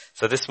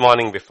So this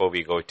morning before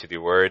we go to the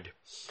Word,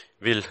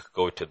 we'll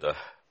go to the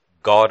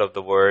God of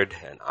the Word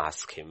and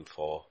ask Him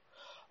for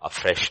a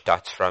fresh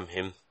touch from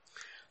Him,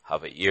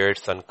 have our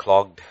ears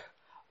unclogged,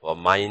 our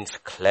minds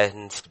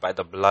cleansed by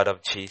the blood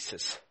of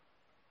Jesus,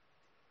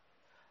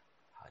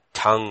 our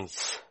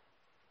tongues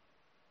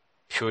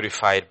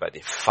purified by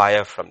the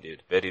fire from the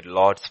very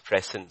Lord's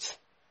presence,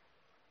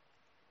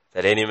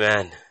 that any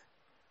man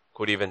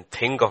could even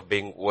think of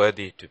being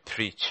worthy to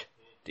preach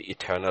the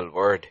eternal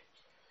Word,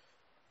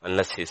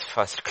 unless he is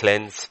first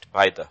cleansed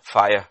by the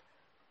fire,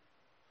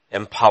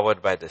 empowered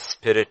by the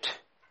Spirit,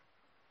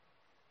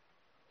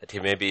 that he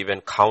may be even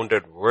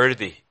counted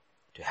worthy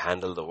to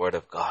handle the Word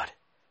of God.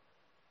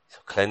 So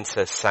cleanse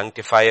us,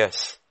 sanctify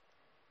us,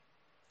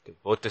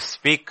 both to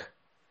speak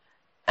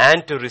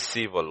and to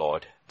receive, O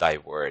Lord, thy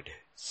Word.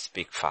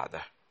 Speak,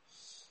 Father.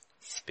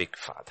 Speak,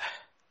 Father.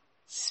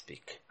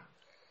 Speak.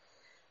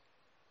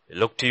 We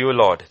look to you,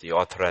 Lord, the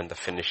author and the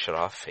finisher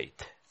of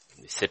faith.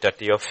 We sit at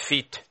your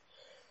feet,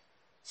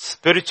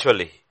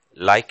 spiritually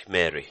like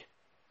Mary,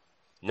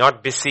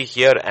 not busy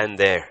here and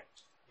there,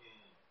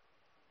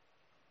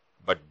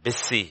 but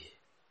busy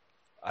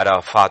at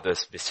our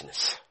Father's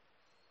business.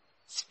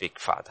 Speak,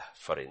 Father,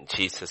 for in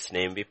Jesus'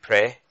 name we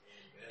pray.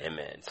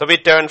 Amen. So we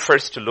turn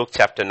first to Luke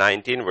chapter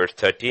 19, verse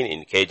 13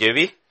 in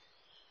KJV.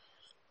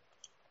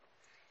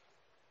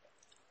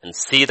 And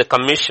see the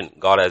commission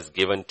God has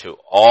given to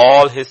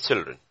all His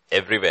children,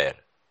 everywhere,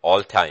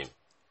 all time,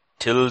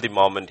 till the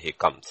moment He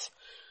comes.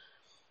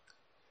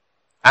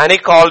 And He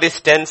called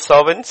His 10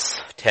 servants,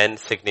 10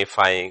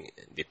 signifying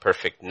the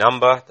perfect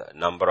number, the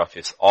number of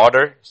His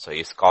order. So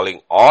He's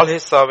calling all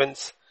His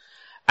servants,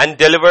 and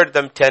delivered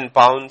them 10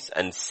 pounds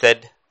and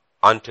said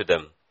unto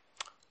them,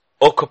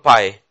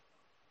 occupy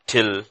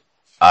till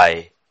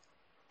I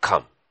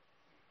come.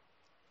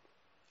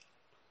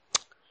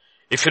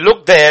 If you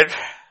look there,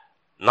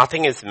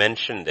 nothing is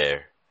mentioned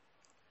there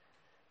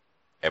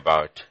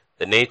about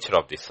the nature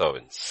of the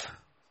servants,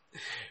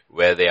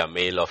 whether they are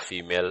male or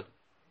female,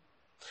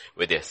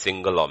 whether they are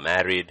single or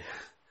married,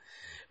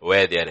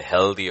 whether they are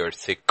healthy or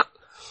sick,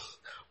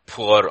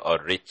 poor or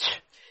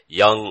rich,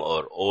 young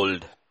or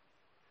old.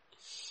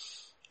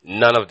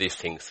 None of these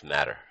things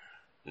matter.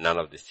 None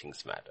of these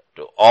things matter.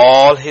 To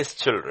all His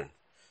children,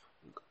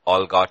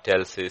 all God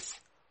tells is,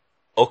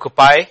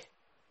 occupy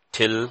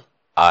till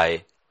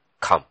I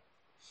come.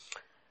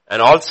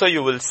 And also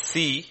you will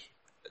see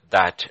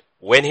that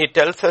when He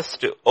tells us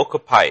to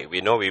occupy,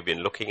 we know we've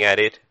been looking at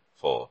it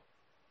for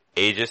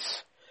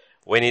ages.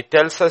 When He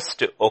tells us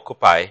to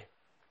occupy,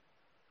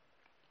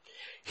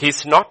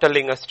 He's not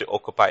telling us to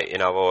occupy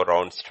in our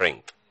own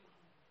strength.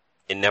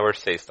 He never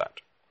says that.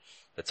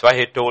 That's why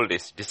He told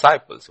His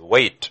disciples,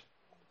 wait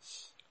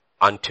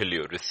until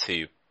you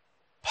receive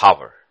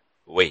power.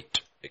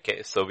 Wait.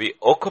 Okay, so we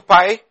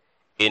occupy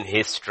in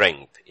His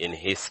strength, in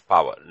His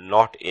power,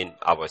 not in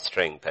our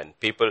strength. And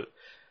people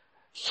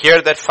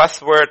hear that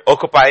first word,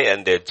 occupy,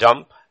 and they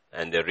jump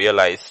and they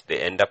realize they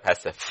end up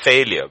as a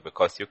failure,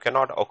 because you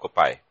cannot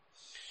occupy.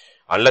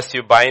 Unless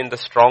you bind the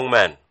strong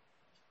man,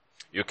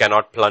 you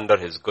cannot plunder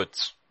his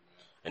goods.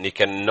 And you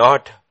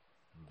cannot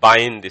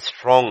bind the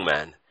strong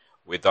man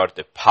without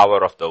the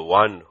power of the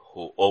one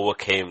who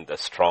overcame the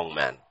strong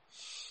man.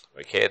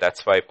 Okay,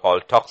 that's why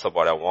Paul talks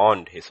about, I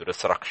want His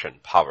resurrection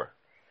power.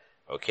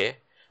 Okay,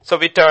 so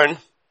we turn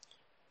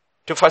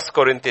to 1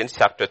 Corinthians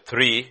chapter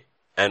 3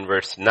 and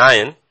verse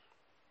 9.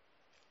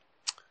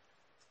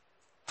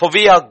 For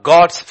we are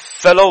God's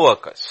fellow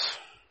workers.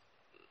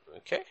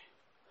 Okay,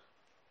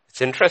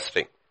 it's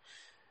interesting.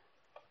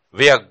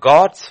 We are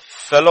God's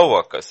fellow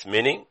workers,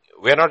 meaning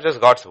we are not just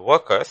God's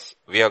workers,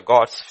 we are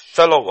God's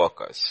fellow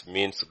workers.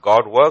 Means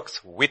God works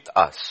with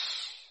us,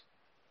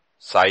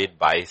 side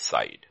by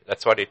side.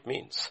 That's what it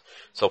means.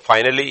 So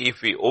finally,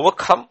 if we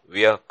overcome,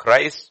 we are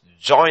Christ's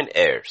joint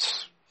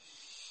heirs.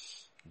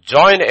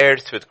 Joint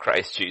heirs with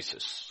Christ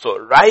Jesus. So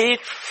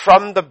right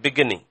from the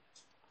beginning,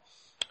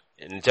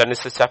 in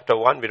Genesis chapter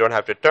 1, we don't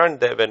have to turn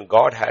there, when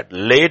God had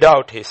laid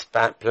out His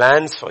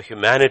plans for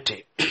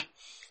humanity,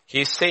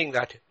 He's saying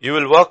that you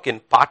will work in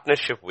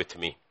partnership with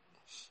me.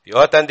 The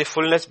earth and the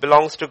fullness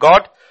belongs to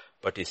God,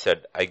 but He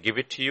said, I give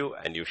it to you,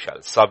 and you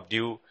shall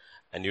subdue,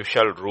 and you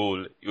shall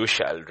rule, you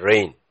shall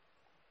reign.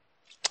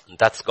 And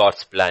that's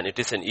God's plan. It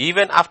is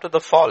even after the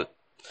fall,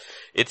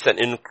 it's an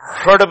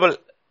incredible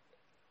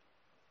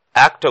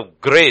act of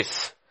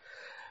grace.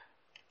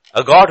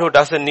 A God who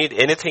doesn't need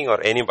anything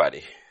or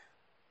anybody,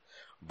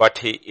 but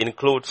He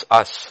includes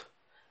us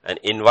and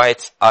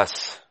invites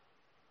us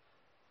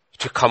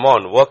to come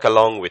on, work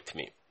along with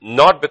me.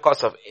 Not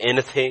because of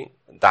anything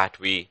that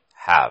we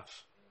have.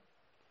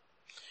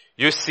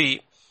 You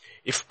see,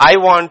 if I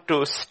want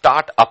to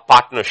start a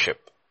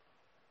partnership,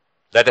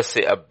 let us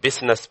say a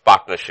business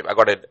partnership, I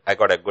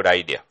got a good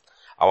idea.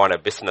 I want a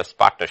business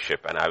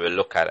partnership, and I will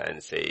look at it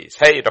and say,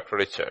 hey, Dr.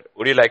 Richard,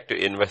 would you like to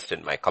invest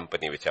in my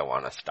company which I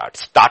want to start?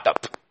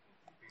 Startup.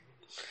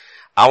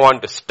 I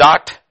want to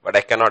start, but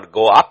I cannot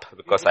go up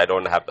because I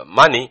don't have the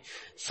money.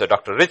 So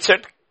Dr.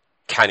 Richard,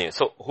 can you?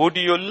 So who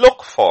do you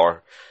look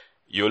for?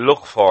 you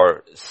look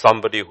for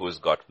somebody who's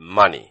got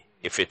money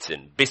if it's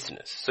in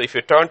business. So if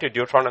you turn to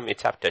Deuteronomy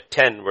chapter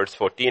 10, verse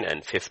 14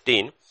 and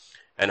 15,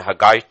 and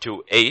Haggai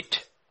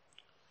 2:8,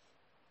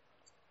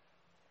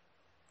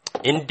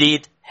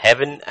 indeed,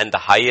 heaven and the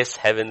highest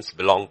heavens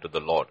belong to the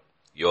Lord,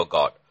 your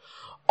God.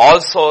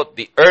 Also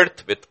the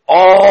earth with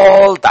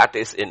all that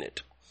is in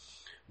it.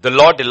 The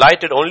Lord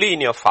delighted only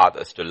in your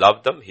fathers to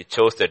love them. He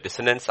chose their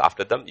descendants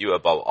after them, you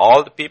above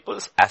all the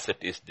peoples, as it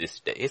is this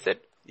day. He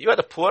said, you are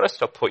the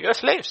poorest of poor. You are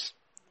slaves.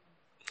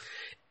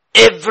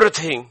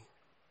 Everything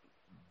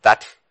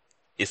that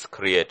is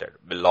created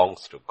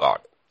belongs to God.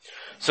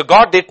 So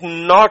God did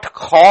not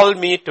call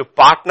me to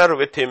partner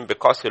with him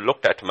because he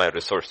looked at my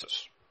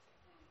resources.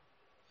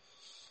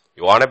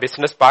 You want a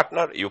business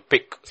partner? You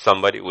pick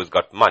somebody who's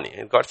got money.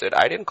 And God said,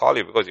 I didn't call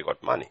you because you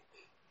got money.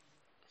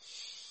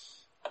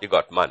 You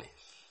got money.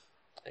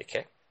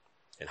 Okay.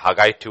 In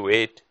Haggai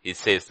 2:8, he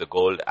says the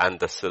gold and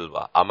the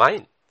silver are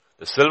mine.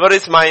 The silver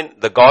is mine,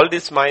 the gold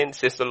is mine,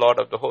 says the Lord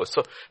of the hosts.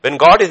 So when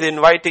God is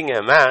inviting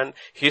a man,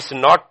 he's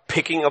not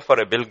picking up for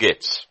a Bill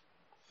Gates.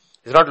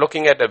 He's not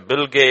looking at a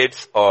Bill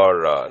Gates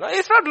or, no,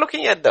 he's not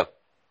looking at them.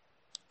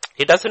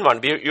 He doesn't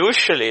want,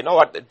 usually, you know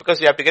what, because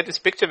you have to get this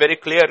picture very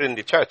clear in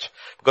the church.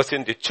 Because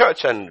in the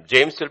church, and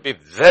James will be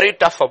very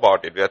tough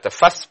about it, we are the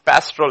first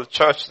pastoral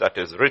church that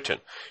is written.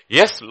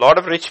 Yes, a lot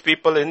of rich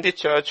people in the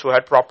church who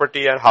had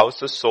property and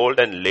houses sold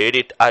and laid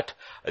it at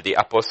the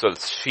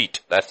apostles' feet.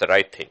 That's the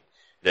right thing.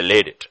 They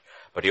laid it.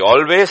 But he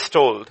always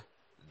told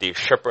the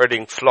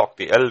shepherding flock,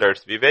 the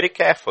elders, be very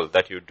careful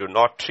that you do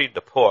not treat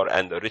the poor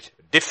and the rich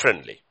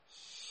differently.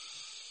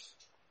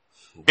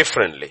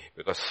 Differently,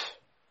 because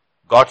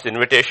God's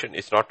invitation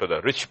is not to the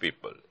rich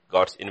people.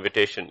 God's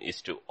invitation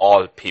is to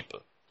all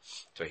people.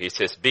 So he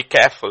says, be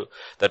careful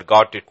that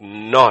God did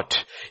not,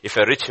 if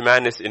a rich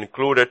man is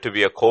included to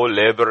be a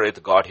co-laborer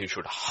with God, he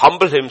should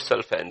humble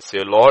himself and say,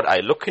 Lord,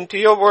 I look into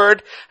your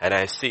word and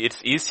I see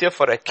it's easier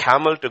for a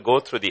camel to go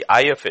through the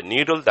eye of a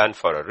needle than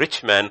for a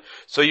rich man.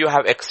 So you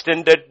have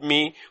extended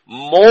me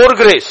more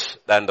grace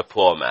than the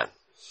poor man.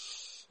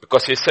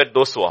 Because he said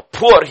those who are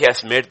poor, he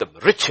has made them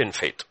rich in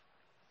faith.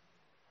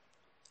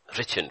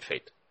 Rich in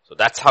faith. So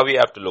that's how we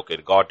have to look at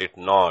it. God did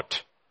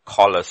not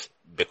call us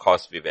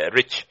because we were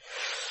rich.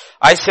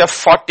 Isaiah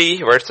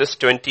 40 verses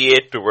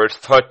 28 to verse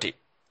 30.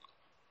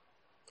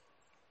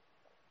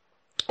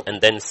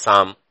 And then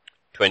Psalm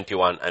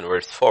 21 and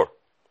verse 4.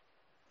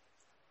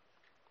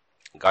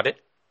 Got it?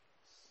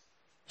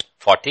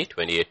 40,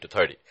 28 to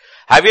 30.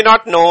 Have you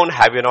not known,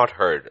 have you not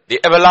heard?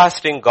 The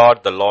everlasting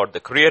God, the Lord, the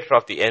creator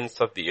of the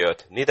ends of the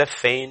earth, neither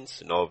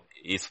faints nor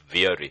is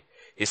weary.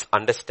 His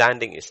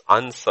understanding is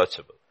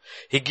unsearchable.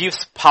 He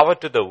gives power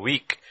to the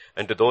weak,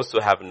 and to those who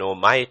have no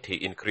might,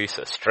 he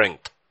increases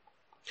strength.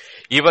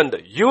 Even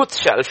the youth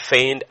shall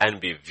faint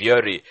and be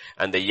weary,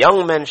 and the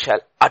young men shall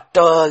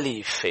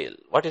utterly fail.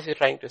 What is he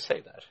trying to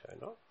say there?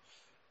 You know?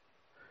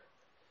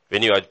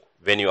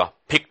 When you are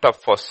picked up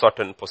for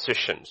certain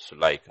positions,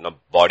 like, you know,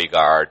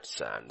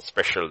 bodyguards and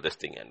special this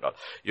thing and all,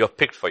 you are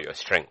picked for your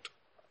strength.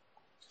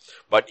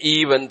 But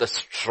even the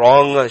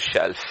stronger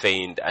shall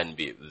faint and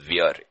be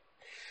weary.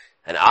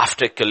 And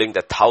after killing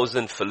the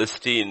 1,000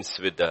 Philistines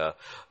with the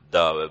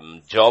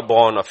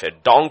jawbone of a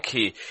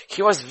donkey,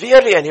 he was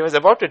weary and he was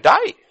about to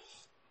die.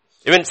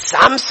 Even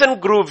Samson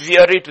grew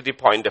weary to the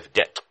point of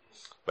death.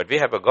 But we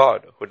have a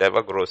God who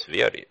never grows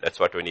weary. That's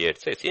what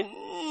 28 says. He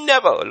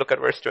never, look at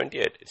verse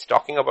 28. It's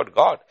talking about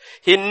God.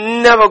 He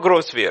never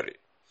grows weary.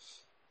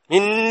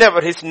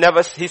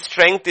 His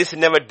strength is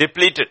never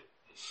depleted.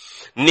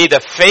 Neither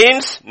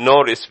faints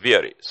nor is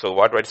weary. So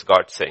what is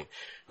God saying?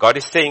 God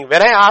is saying,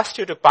 when I asked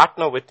you to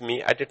partner with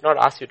me, I did not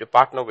ask you to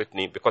partner with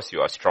me because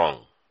you are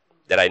strong.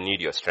 That I need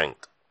your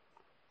strength.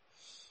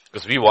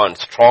 Because we want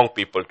strong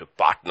people to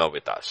partner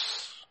with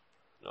us.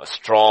 You know,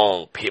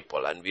 strong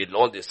people, and we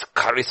know this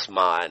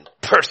charisma and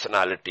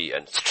personality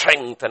and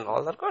strength and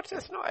all that. God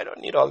says, no, I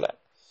don't need all that.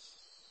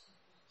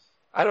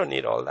 I don't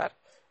need all that.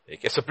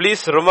 Okay, so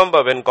please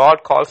remember, when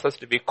God calls us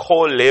to be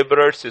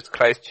co-laborers with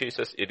Christ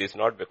Jesus, it is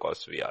not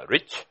because we are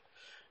rich,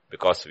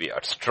 because we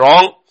are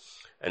strong.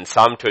 And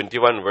Psalm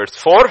 21 verse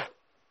 4.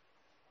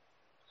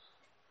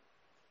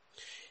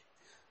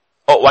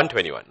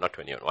 121, not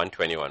 21.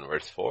 121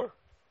 verse 4.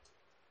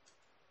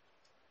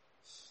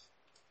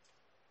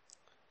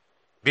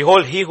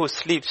 Behold, he who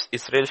sleeps,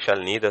 Israel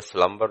shall neither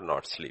slumber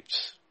nor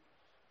sleeps.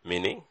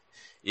 Meaning,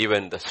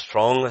 even the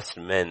strongest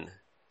men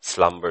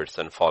slumbers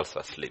and falls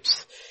asleep.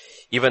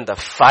 Even the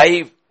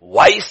 5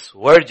 wise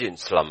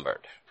virgins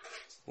slumbered.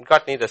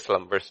 God neither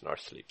slumbers nor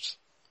sleeps.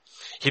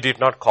 He did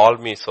not call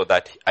me so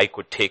that I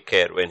could take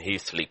care when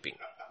he's sleeping.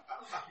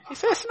 He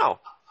says, no,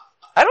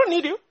 I don't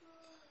need you.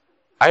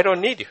 I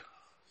don't need you.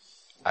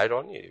 I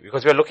don't need you.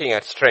 Because we are looking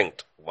at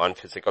strength. One,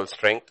 physical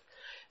strength.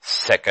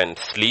 Second,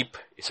 sleep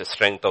is a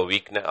strength of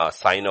weakness, a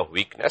sign of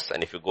weakness.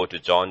 And if you go to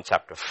John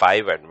chapter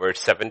 5 and verse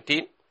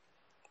 17,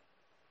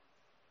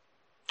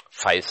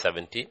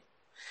 5:17,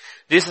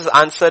 Jesus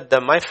answered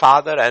them, my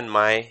father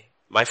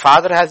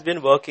has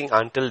been working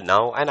until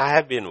now, and I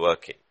have been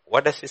working.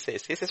 What does he say?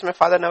 He says, my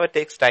father never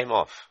takes time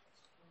off.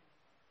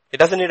 He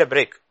doesn't need a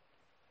break.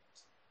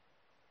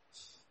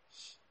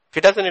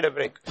 He doesn't need a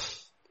break.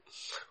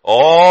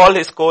 All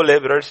his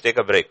co-laborers take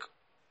a break.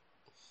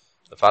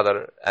 The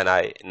father and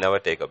I never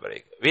take a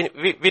break.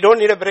 We don't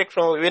need a break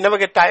we never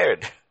get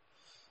tired.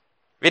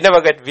 We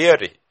never get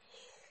weary.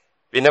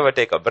 We never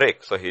take a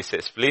break. So he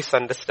says, please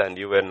understand,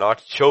 you were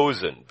not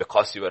chosen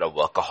because you were a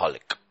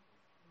workaholic.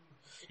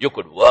 You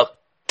could work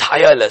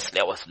tirelessly.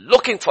 I was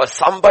looking for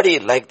somebody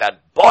like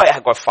that. Boy,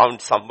 I got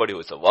found somebody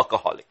who's a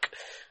workaholic.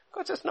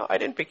 God says, no, I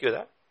didn't pick you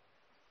that.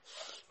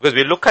 Because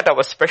we look at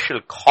our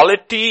special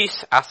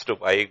qualities as to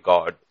why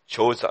God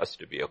chose us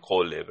to be a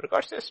co-laborer.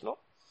 God says no.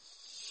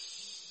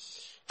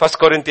 1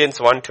 Corinthians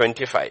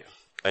 1:25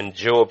 and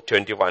Job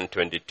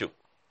 21:22.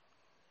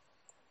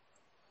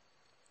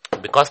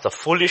 Because the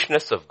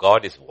foolishness of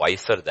God is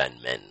wiser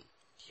than men.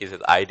 He says,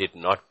 I did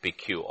not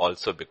pick you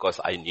also because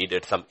I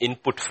needed some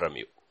input from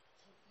you.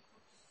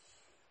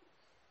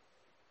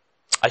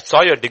 I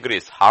saw your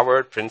degrees,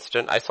 Harvard,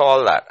 Princeton, I saw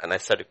all that. And I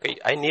said, okay,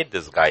 I need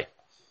this guy.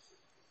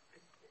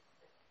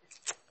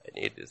 I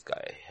need this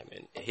guy. I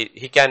mean,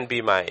 he can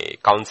be my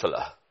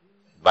counselor.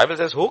 Bible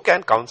says, who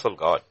can counsel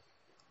God?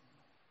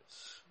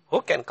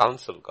 Who can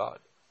counsel God?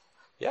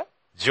 Yeah.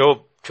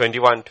 Job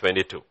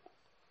 21:22.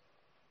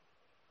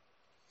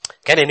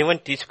 Can anyone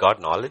teach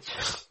God knowledge?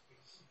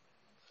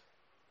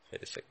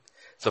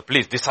 So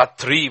please, these are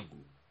three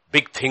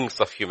big things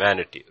of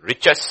humanity.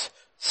 Riches,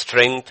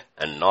 strength,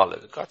 and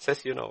knowledge. God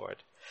says, you know what?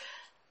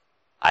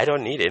 I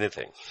don't need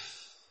anything.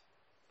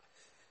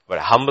 But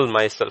I humble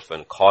myself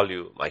and call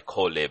you my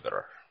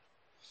co-laborer.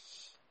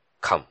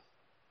 Come.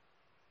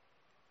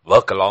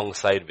 Work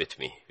alongside with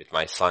me, with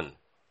my son,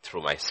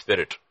 through my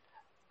spirit.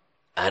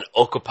 And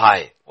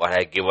occupy what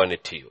I have given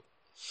it to you.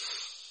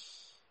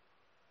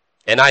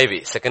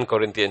 NIV, 2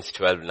 Corinthians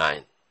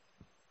 12:9.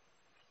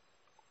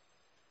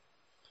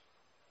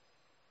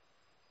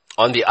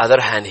 On the other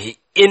hand, he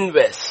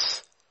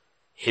invests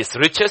his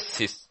riches,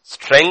 his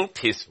strength,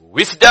 his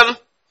wisdom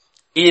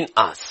in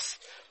us.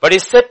 But he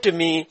said to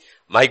me,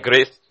 my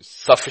grace is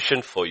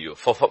sufficient for you,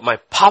 for my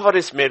power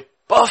is made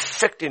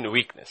perfect in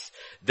weakness.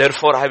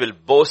 Therefore I will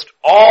boast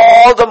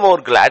all the more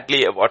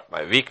gladly about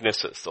my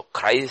weaknesses, so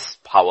Christ's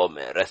power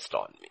may rest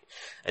on me.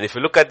 And if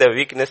you look at their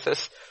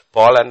weaknesses,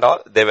 Paul and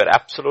all, they were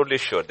absolutely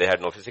sure they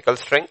had no physical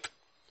strength.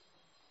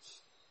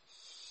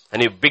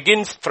 And he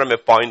begins from a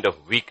point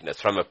of weakness.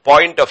 From a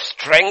point of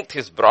strength,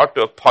 he's brought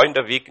to a point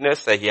of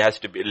weakness that he has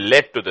to be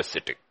led to the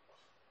city.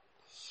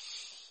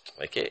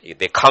 Okay,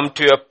 they come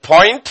to a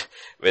point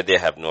where they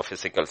have no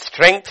physical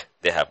strength,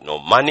 they have no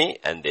money,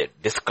 and they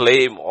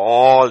disclaim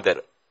all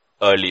their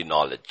early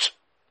knowledge.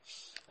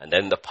 And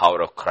then the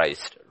power of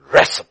Christ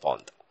rests upon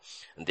them.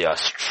 And they are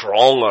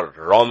stronger.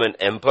 Roman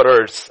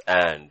emperors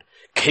and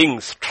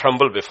kings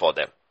tremble before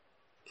them.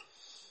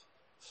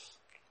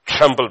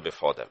 Tremble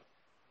before them.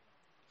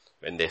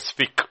 When they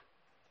speak,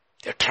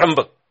 they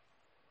tremble.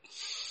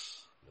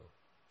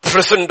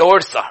 Prison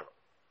doors are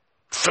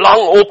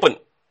flung open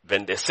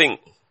when they sing.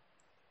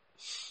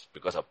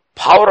 Because the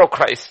power of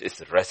Christ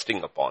is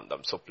resting upon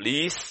them. So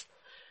please,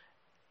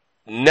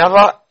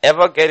 never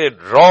ever get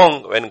it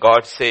wrong when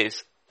God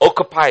says,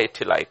 occupy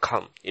till I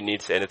come. He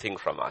needs anything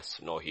from us.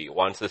 No, he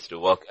wants us to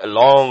work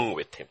along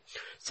with him.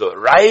 So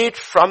right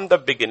from the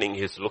beginning,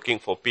 he's looking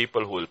for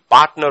people who will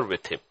partner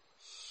with him.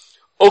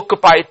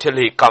 Occupy till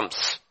he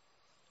comes.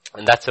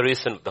 And that's the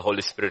reason the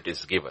Holy Spirit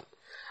is given.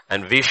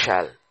 And we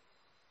shall,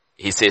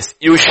 he says,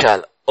 you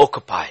shall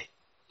occupy.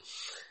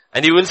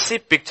 And you will see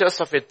pictures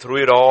of it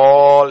through it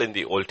all in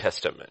the Old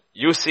Testament.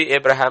 You see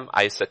Abraham,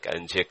 Isaac,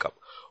 and Jacob,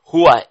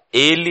 who are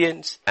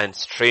aliens and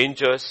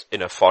strangers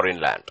in a foreign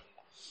land.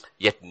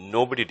 Yet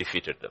nobody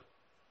defeated them.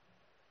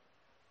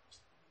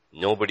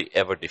 Nobody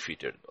ever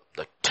defeated them.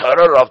 The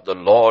terror of the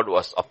Lord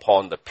was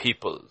upon the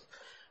people.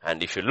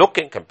 And if you look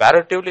in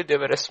comparatively, they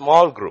were a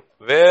small group,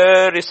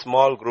 very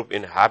small group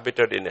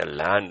inhabited in a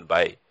land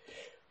by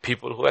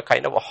people who were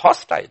kind of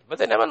hostile, but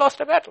they never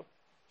lost a battle.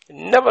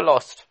 Never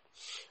lost.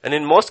 And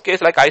in most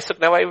cases, like Isaac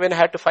never even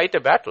had to fight a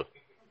battle.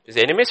 His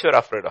enemies were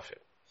afraid of him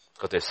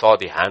because they saw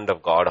the hand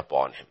of God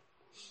upon him.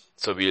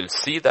 So we'll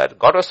see that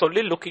God was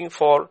only looking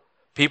for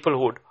people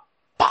who would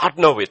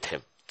partner with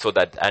him so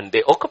that, and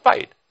they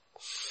occupied.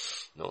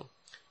 No.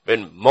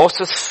 When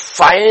Moses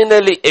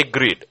finally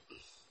agreed,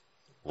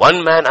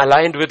 one man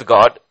aligned with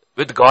God,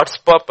 with God's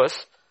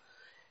purpose,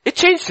 it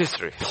changed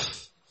history.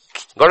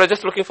 God was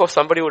just looking for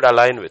somebody who would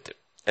align with him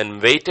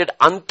and waited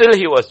until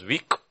he was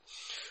weak,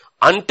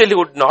 until he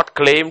would not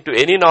claim to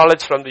any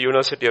knowledge from the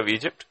University of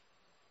Egypt.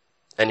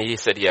 And he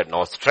said he had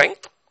no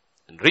strength.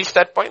 And reached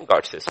that point,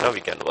 God says, now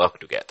we can work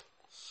together.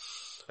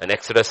 And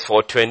Exodus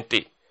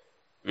 4:20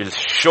 will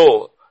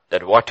show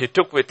that what he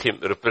took with him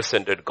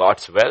represented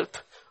God's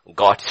wealth,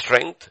 God's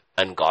strength,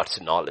 and God's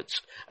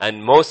knowledge.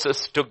 And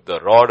Moses took the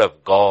rod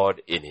of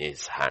God in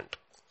his hand.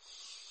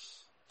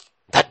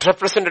 That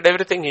represented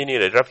everything he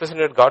needed. It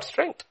represented God's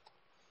strength.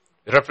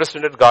 It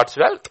represented God's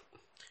wealth.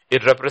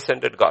 It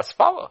represented God's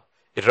power.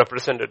 It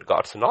represented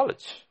God's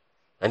knowledge.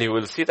 And you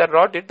will see that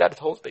rod did that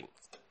whole thing.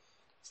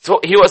 So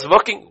he was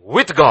working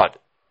with God.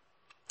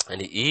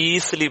 And he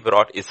easily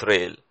brought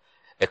Israel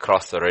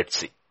across the Red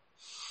Sea.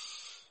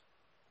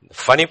 The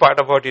funny part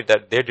about it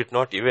that they did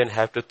not even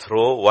have to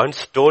throw one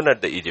stone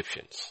at the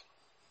Egyptians.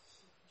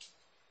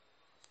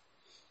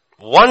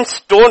 One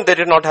stone they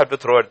did not have to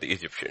throw at the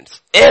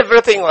Egyptians.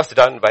 Everything was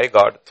done by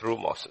God through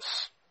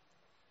Moses.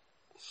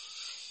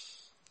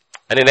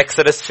 And in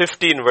Exodus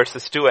 15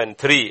 verses 2 and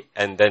 3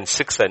 and then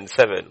 6 and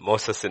 7,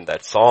 Moses in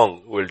that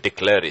song will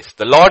declare this: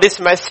 the Lord is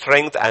my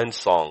strength and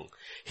song.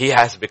 He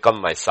has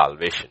become my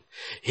salvation.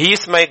 He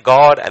is my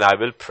God and I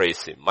will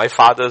praise him. My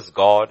father's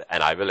God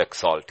and I will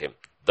exalt him.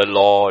 The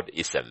Lord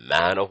is a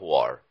man of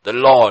war. The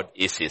Lord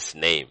is his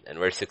name. And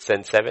verse 6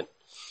 and 7.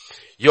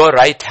 Your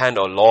right hand,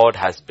 O Lord,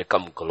 has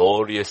become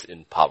glorious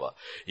in power.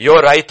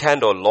 Your right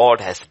hand, O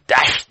Lord, has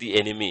dashed the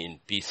enemy in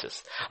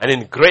pieces. And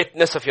in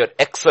greatness of your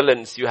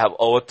excellence, you have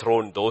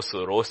overthrown those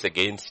who rose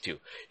against you.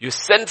 You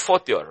sent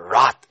forth your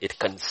wrath. It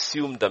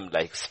consumed them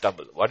like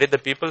stubble. What did the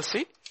people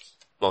see?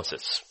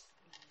 Moses.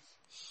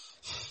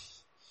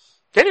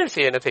 They didn't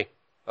see anything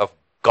of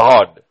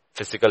God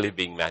physically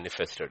being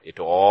manifested. It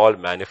all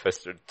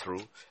manifested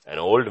through an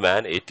old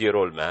man,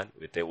 80-year-old man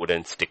with a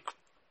wooden stick.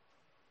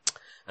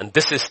 And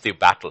this is the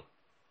battle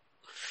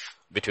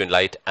between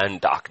light and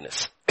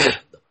darkness.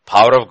 The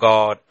power of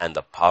God and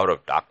the power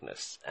of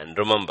darkness. And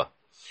remember,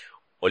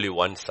 only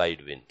one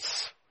side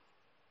wins.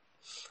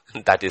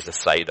 And that is the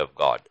side of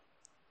God.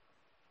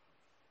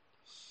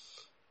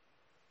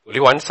 Only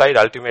one side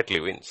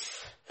ultimately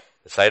wins.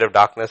 The side of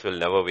darkness will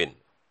never win.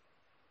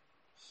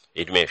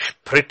 It may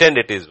pretend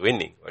it is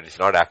winning, but it's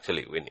not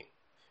actually winning.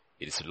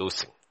 It is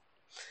losing.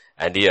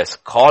 And he has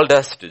called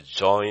us to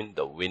join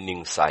the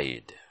winning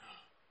side.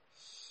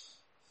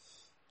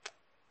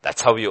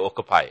 That's how you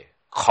occupy.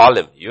 Call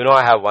him. You know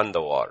I have won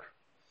the war.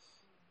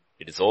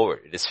 It is over.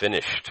 It is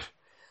finished.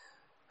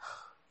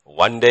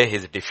 One day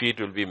his defeat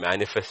will be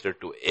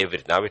manifested to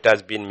every. Now it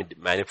has been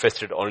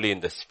manifested only in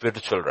the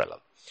spiritual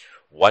realm.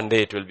 One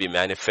day it will be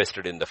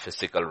manifested in the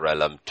physical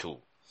realm too.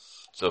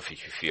 So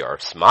if you are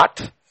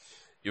smart,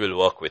 you will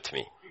work with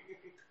me.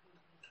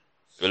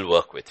 You will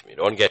work with me.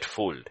 Don't get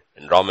fooled.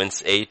 In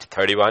Romans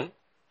 8:31,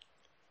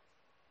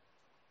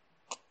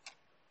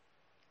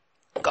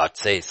 God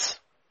says,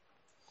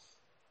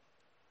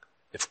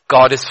 if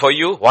God is for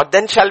you, what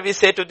then shall we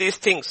say to these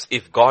things?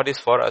 If God is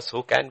for us,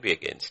 who can be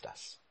against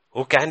us?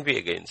 Who can be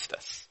against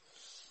us?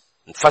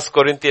 In 1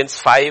 Corinthians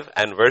 5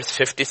 and verse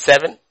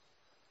 57.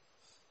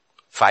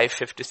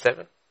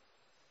 5:57.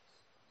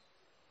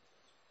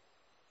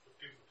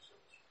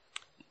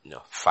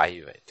 No, 5 I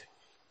think.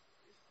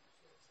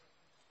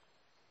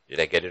 Did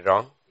I get it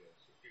wrong?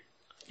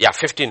 Yeah,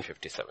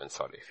 15:57.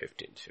 Sorry,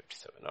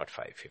 15:57, not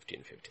 5.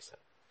 15:57.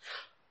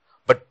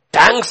 But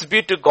thanks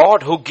be to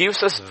God who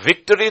gives us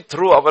victory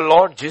through our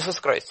Lord Jesus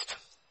Christ.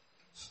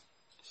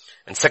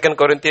 And 2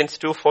 Corinthians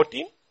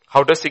 2:14,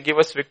 how does he give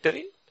us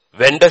victory?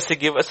 When does he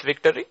give us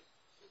victory?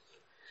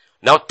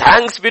 Now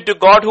thanks be to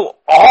God who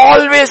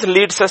always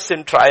leads us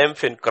in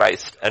triumph in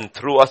Christ and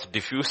through us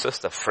diffuses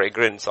the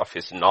fragrance of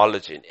his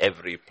knowledge in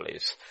every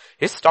place.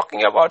 He's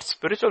talking about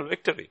spiritual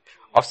victory,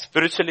 of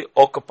spiritually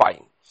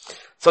occupying.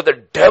 So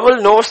the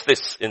devil knows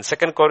this in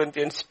 2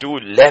 Corinthians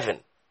 2:11.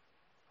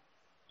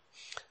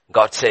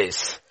 God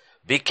says,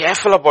 be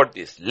careful about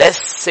this,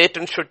 lest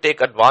Satan should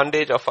take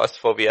advantage of us,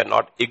 for we are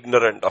not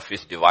ignorant of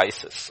his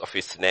devices, of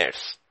his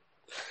snares.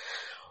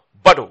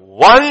 But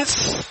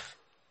once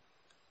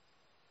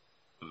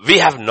we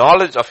have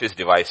knowledge of his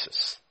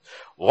devices,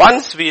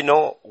 once we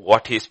know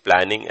what he's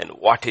planning and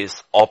what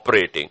he's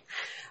operating,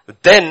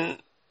 then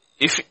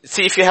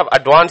if you have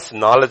advanced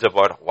knowledge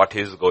about what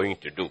he's going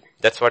to do,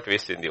 that's what we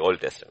see in the Old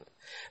Testament.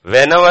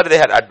 Whenever they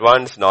had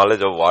advanced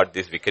knowledge of what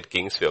these wicked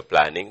kings were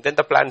planning, then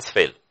the plans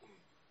fail.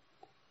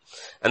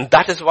 And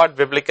that is what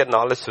biblical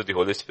knowledge through the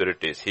Holy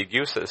Spirit is. He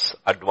gives us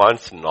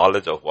advanced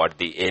knowledge of what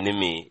the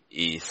enemy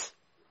is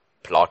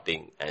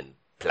plotting and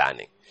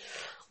planning.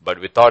 But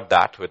without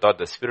that, without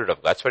the Spirit of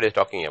God, that's what he's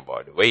talking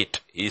about.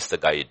 Wait, he's the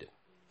guide.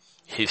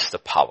 He's the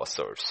power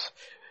source.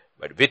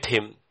 But with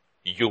him,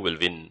 you will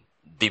win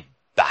the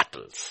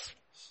battles.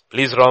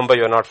 Please remember,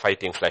 you're not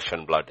fighting flesh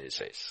and blood, he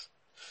says.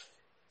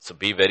 So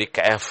be very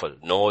careful.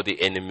 Know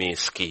the enemy's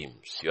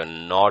schemes. You're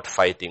not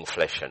fighting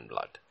flesh and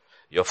blood.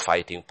 You're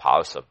fighting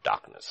powers of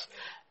darkness.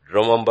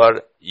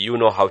 Remember, you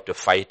know how to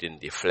fight in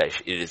the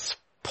flesh. It is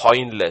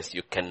pointless.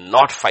 You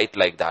cannot fight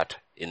like that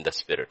in the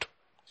spirit.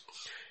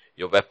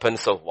 Your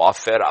weapons of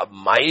warfare are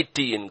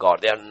mighty in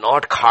God. They are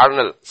not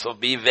carnal. So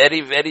be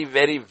very, very,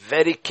 very,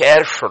 very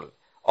careful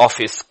of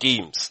his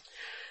schemes.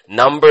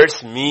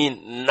 Numbers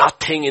mean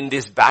nothing in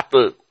this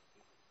battle.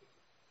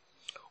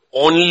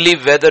 Only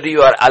whether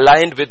you are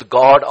aligned with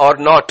God or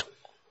not.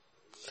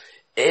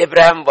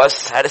 Abraham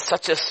had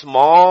such a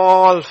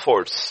small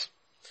force.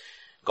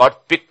 God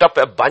picked up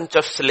a bunch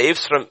of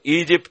slaves from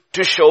Egypt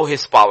to show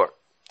his power.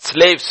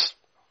 Slaves.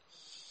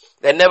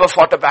 They never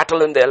fought a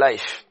battle in their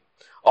life.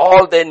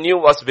 All they knew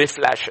was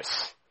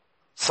whiplashes.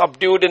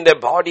 Subdued in their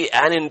body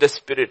and in the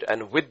spirit.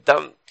 And with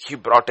them, he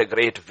brought a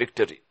great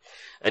victory.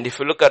 And if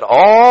you look at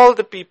all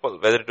the people,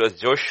 whether it was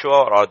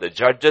Joshua or the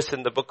judges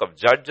in the book of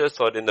Judges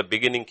or in the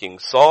beginning King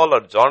Saul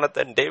or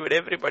Jonathan, David,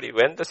 everybody,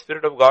 when the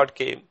Spirit of God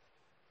came,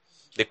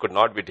 they could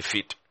not be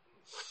defeated.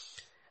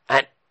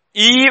 And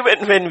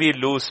even when we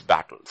lose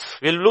battles,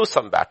 we'll lose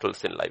some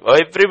battles in life.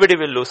 Everybody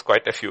will lose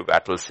quite a few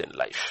battles in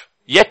life.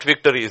 Yet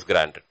victory is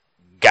granted.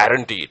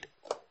 Guaranteed.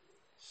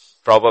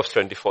 Proverbs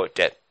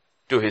 24:10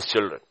 to his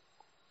children.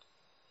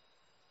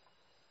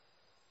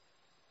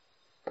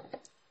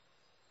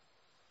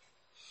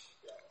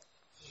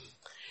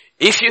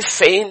 If you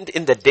faint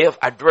in the day of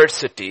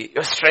adversity,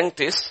 your strength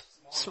is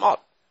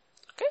small.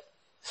 Okay?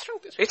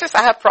 Strength is. He says,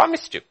 I have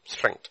promised you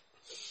strength.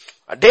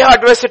 A day of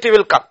adversity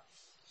will come.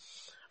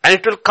 And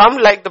it will come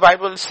like the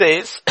Bible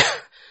says,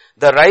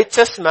 the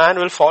righteous man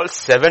will fall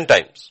 7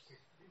 times.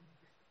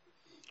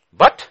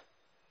 But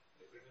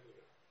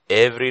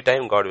every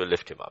time God will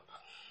lift him up.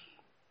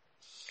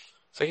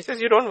 So he says,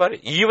 you don't worry.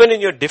 Even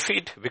in your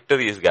defeat,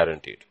 victory is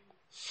guaranteed.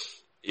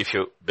 If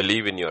you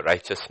believe in your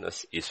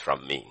righteousness is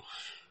from me.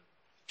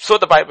 So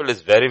the Bible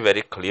is very,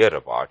 very clear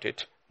about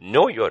it.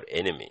 Know your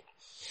enemy.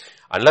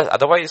 Unless,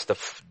 otherwise,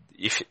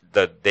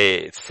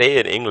 they say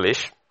in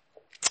English,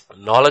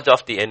 knowledge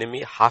of the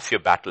enemy, half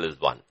your battle is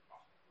won.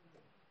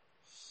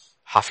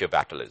 Half your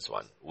battle is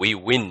won. We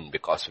win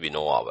because we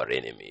know our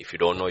enemy. If you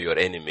don't know your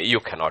enemy, you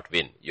cannot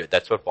win.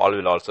 That's what Paul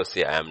will also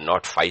say, I am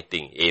not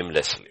fighting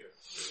aimlessly.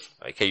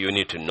 Okay, you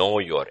need to know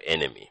your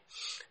enemy.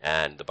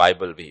 And the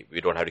Bible,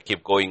 we don't have to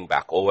keep going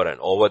back over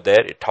and over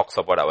there. It talks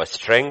about our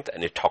strength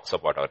and it talks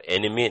about our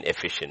enemy in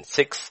Ephesians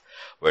 6,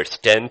 verse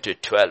 10 to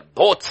 12.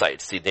 Both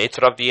sides, the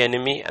nature of the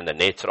enemy and the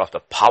nature of the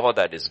power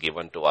that is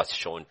given to us,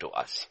 shown to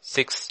us.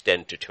 6,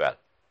 10 to 12.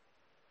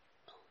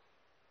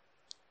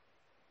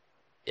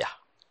 Yeah.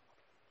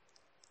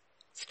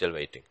 Still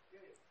waiting.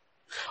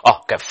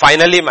 Okay,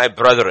 finally my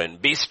brethren,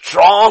 be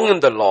strong in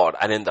the Lord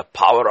and in the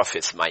power of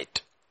his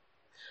might.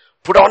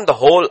 Put on the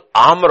whole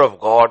armor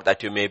of God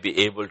that you may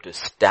be able to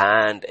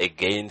stand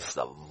against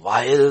the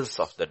wiles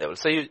of the devil.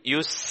 So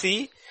you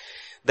see,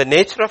 the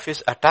nature of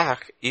his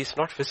attack is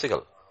not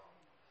physical.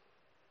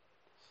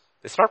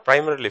 It's not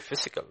primarily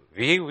physical.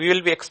 We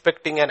will be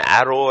expecting an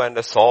arrow and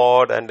a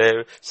sword and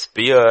a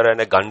spear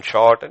and a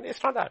gunshot, and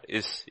it's not that.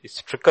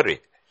 It's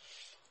trickery,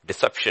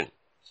 deception.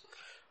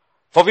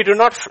 For we do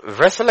not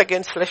wrestle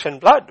against flesh and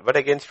blood, but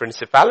against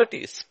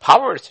principalities,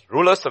 powers,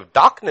 rulers of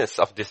darkness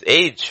of this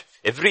age.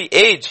 Every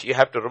age, you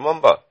have to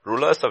remember,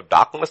 rulers of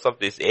darkness of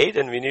this age,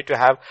 and we need to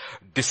have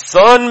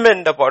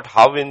discernment about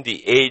how in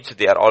the age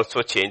they are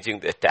also changing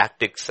their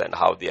tactics and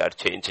how they are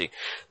changing.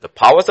 The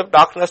powers of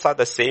darkness are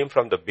the same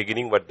from the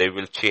beginning, but they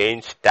will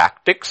change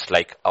tactics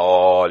like,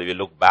 you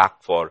look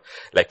back for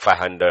like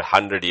 500,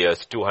 100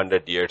 years,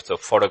 200 years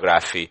of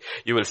photography,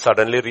 you will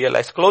suddenly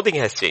realize clothing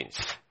has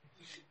changed.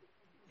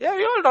 Yeah,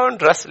 we all don't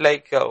dress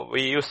like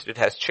we used. It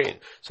has changed.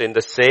 So in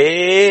the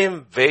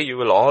same way, you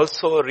will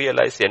also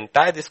realize the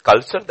entire this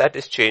culture that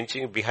is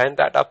changing, behind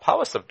that are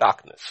powers of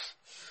darkness.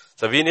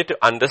 So we need to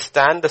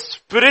understand the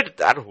spirit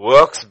that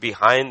works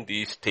behind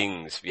these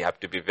things. We have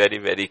to be very,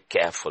 very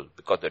careful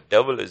because the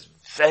devil is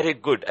very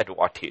good at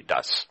what he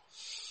does.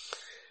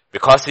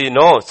 Because he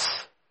knows,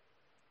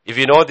 if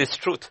we know this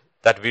truth,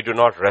 that we do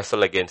not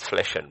wrestle against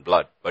flesh and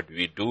blood, but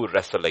we do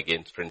wrestle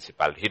against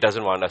principality. He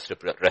doesn't want us to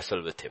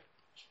wrestle with him.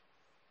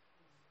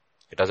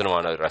 He doesn't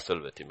want to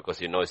wrestle with him because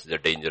he knows it's a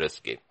dangerous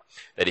game.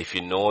 That if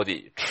you know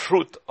the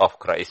truth of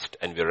Christ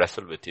and we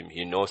wrestle with him,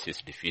 he knows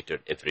he's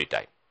defeated every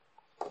time.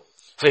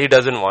 So he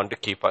doesn't want to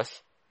keep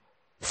us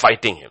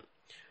fighting him.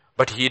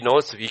 But he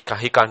knows he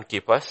can't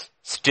keep us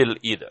still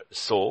either.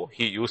 So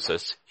he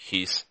uses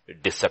his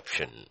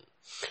deception.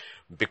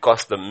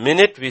 Because the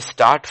minute we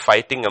start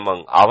fighting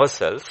among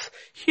ourselves,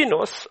 he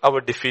knows our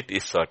defeat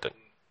is certain.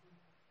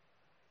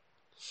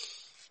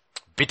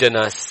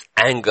 Bitterness,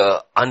 anger,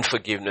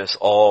 unforgiveness,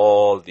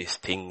 all these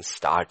things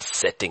start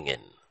setting in.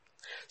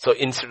 So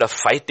instead of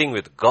fighting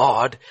with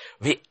God,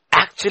 we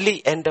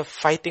actually end up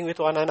fighting with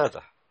one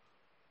another.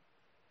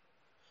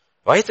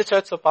 Why is the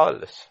church so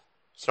powerless?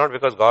 It's not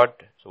because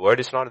the word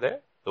is not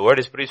there. The word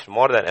is preached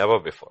more than ever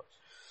before.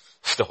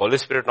 If the Holy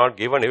Spirit not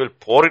given, he will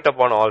pour it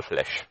upon all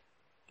flesh.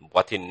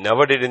 What he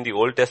never did in the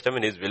Old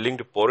Testament, he is willing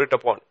to pour it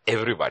upon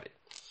everybody.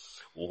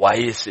 Why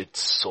is it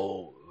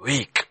so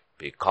weak?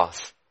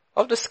 Because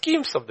of the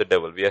schemes of the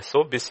devil. We are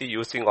so busy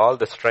using all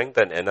the strength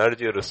and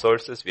energy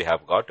resources we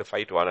have got to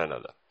fight one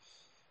another.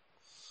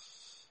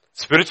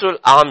 Spiritual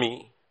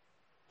army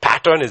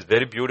pattern is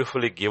very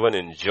beautifully given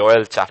in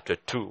Joel chapter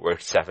 2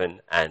 verse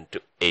 7 and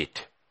to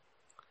 8.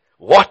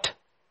 What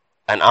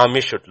an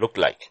army should look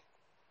like.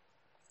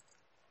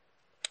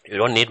 You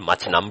don't need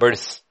much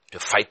numbers to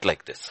fight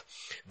like this.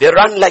 They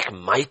run like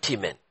mighty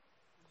men.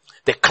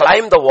 They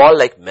climb the wall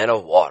like men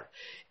of war.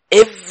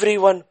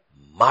 Everyone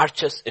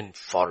marches in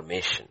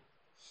formation.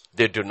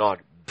 They do not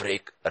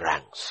break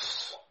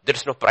ranks. There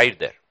is no pride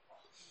there.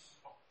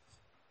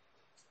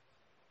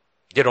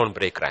 They don't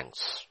break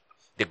ranks.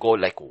 They go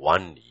like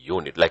one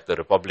unit, like the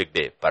Republic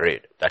Day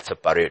parade. That's a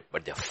parade,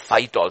 but they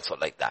fight also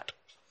like that.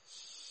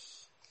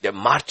 They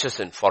marches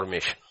in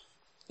formation.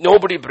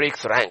 Nobody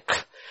breaks rank.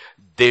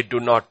 They do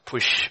not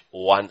push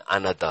one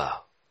another.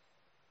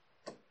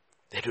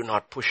 They do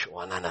not push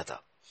one another.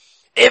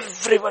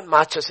 Everyone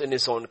marches in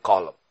his own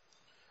column.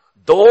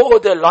 Though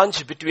they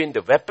launch between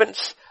the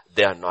weapons,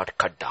 they are not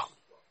cut down.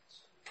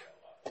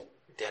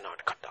 They are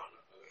not cut down.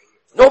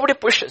 Nobody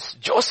pushes.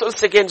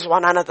 Jostles against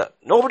one another.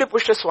 Nobody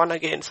pushes one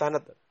against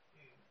another.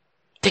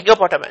 Think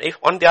about if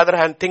on the other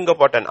hand, think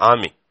about an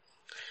army.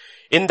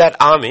 In that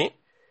army,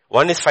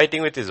 one is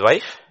fighting with his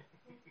wife,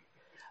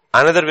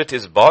 another with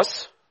his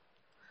boss,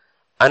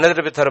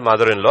 another with her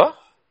mother-in-law,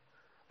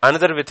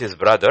 another with his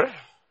brother,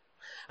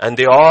 and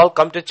they all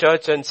come to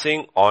church and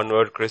sing,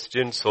 "Onward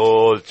Christian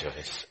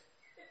Soldiers."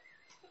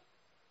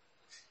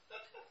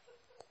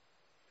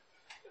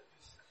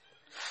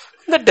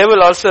 The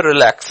devil also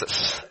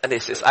relaxes and he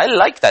says, "I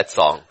like that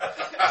song."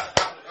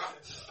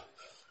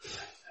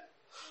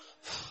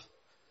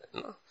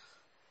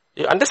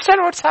 You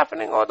understand what's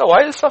happening or the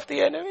wiles of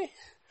the enemy?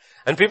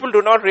 And people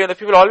do not realize,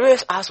 people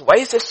always ask, why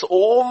is there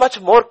so much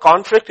more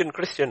conflict in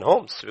Christian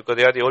homes? Because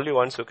they are the only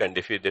ones who can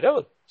defeat the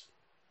devil.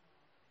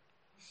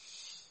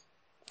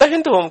 The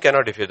Hindu home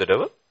cannot defeat the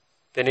devil.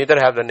 They neither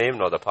have the name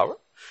nor the power.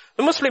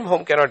 The Muslim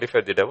home cannot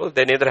defeat the devil.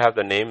 They neither have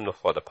the name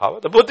nor the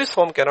power. The Buddhist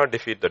home cannot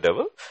defeat the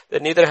devil. They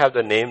neither have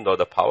the name nor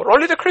the power.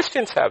 Only the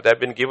Christians have. They have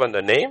been given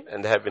the name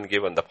and they have been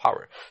given the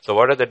power. So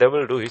what does the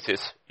devil do? He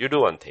says, you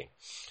do one thing.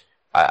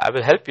 I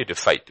will help you to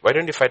fight. Why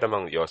don't you fight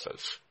among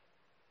yourselves?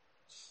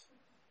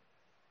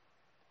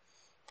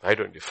 Why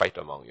don't you fight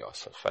among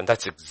yourselves? And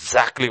that's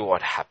exactly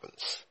what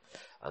happens.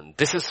 And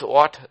this is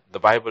what the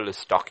Bible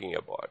is talking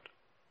about.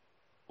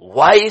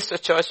 Why is the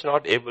church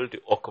not able to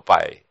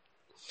occupy?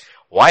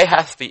 Why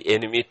has the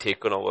enemy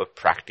taken over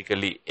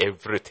practically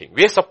everything?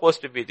 We are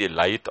supposed to be the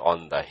light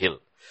on the hill.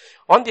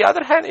 On the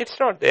other hand, it's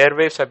not. The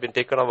airwaves have been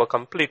taken over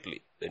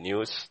completely. The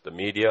news, the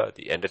media,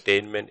 the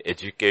entertainment,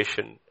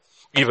 education,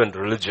 even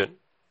religion.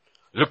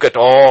 Look at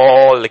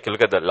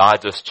look at the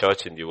largest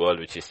church in the world,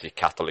 which is the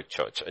Catholic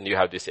Church. And you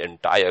have this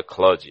entire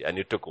clergy. And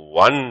you took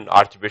one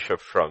archbishop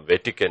from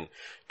Vatican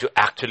to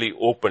actually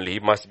openly, he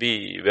must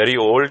be very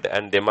old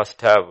and they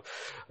must have,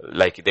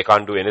 they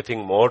can't do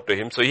anything more to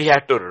him. So he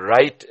had to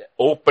write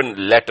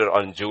open letter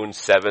on June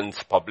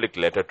 7th, public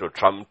letter to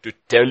Trump to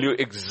tell you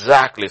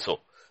exactly so.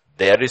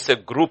 There is a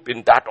group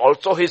in that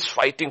also he's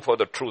fighting for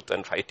the truth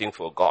and fighting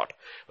for God.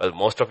 Well,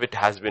 most of it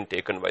has been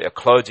taken by a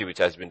clergy which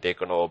has been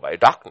taken over by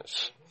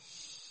darkness.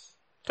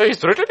 So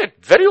he's written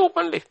it very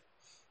openly.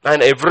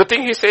 And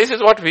everything he says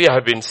is what we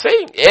have been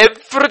saying.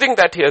 Everything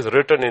that he has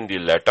written in the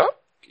letter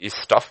is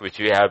stuff which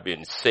we have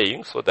been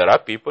saying. So there are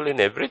people in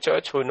every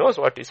church who knows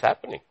what is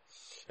happening.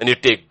 And you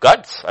take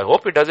guts. I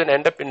hope it doesn't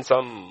end up in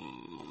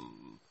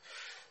some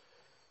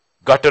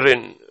gutter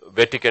in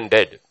Vatican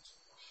dead.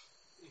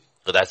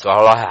 So that's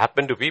all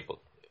happened to people.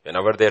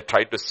 Whenever they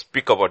try to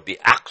speak about the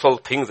actual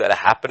things that are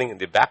happening in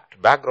the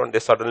background, they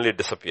suddenly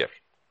disappear.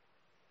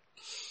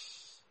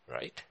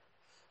 Right?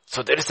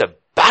 So there is a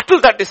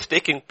battle that is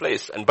taking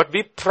place. But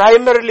we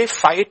primarily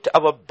fight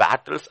our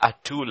battles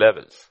at two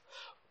levels.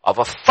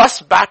 Our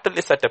first battle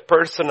is at a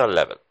personal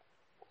level.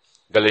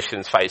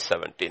 Galatians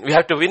 5:17. We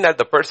have to win at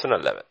the personal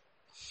level.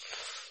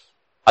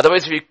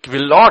 Otherwise we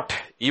will not.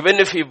 Even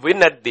if we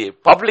win at the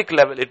public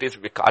level, it is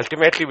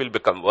ultimately will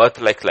become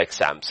worthless like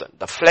Samson.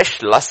 The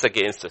flesh lusts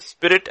against the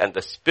spirit and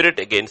the spirit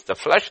against the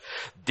flesh.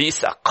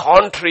 These are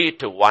contrary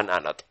to one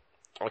another.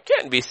 Okay,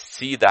 and we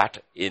see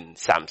that in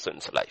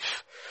Samson's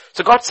life.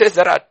 So God says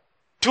there are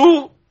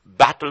two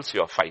battles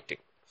you are fighting.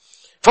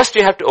 First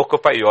you have to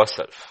occupy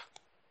yourself.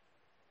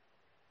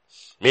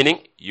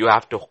 Meaning you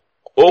have to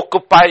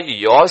occupy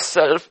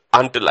yourself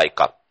until I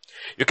come.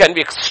 You can be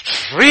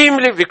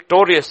extremely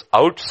victorious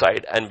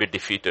outside and be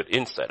defeated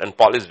inside. And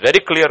Paul is very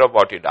clear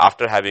about it.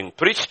 After having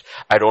preached,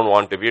 I don't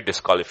want to be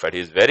disqualified. He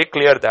is very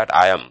clear that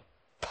I am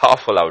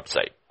powerful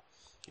outside.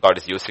 God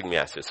is using me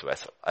as his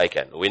vessel. I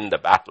can win the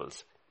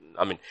battles.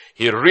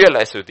 He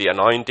realized with the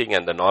anointing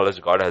and the knowledge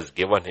God has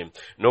given him,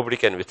 nobody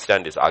can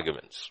withstand his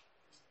arguments.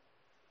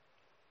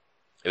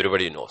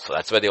 Everybody knows. So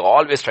that's why they're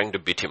always trying to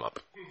beat him up.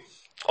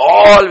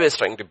 Always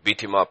trying to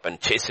beat him up and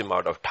chase him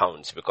out of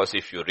towns. Because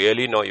if you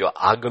really know your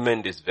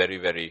argument is very,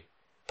 very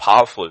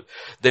powerful,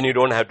 then you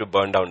don't have to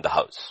burn down the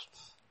house.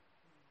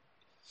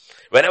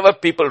 Whenever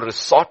people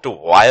resort to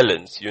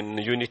violence, you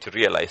need to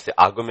realize the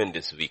argument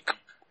is weak.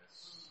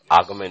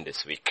 Argument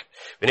is weak.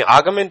 When your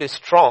argument is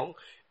strong,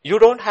 you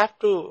don't have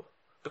to,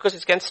 because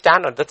it can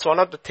stand on. That's one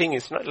of the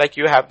things. It's not like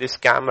you have this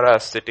camera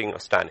sitting or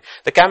standing.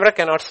 The camera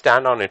cannot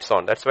stand on its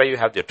own. That's why you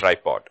have the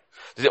tripod.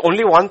 There's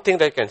only one thing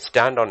that can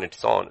stand on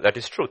its own. That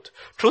is truth.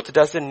 Truth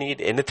doesn't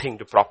need anything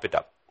to prop it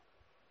up.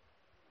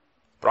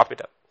 Prop it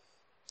up.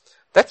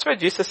 That's why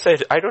Jesus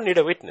said, I don't need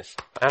a witness.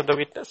 I am the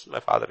witness. My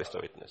Father is the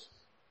witness.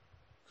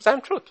 Because I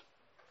am truth.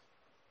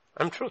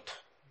 I am truth.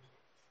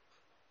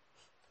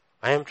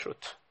 I am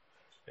truth.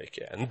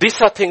 Okay. And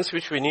these are things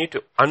which we need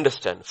to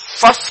understand.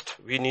 First,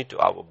 we need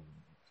to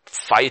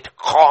fight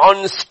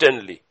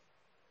constantly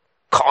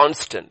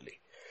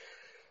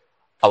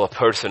our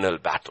personal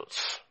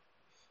battles.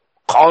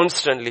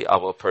 Constantly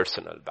our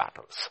personal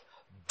battles.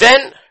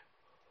 then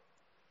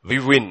we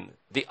win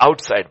the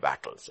outside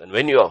battles. And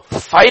when you are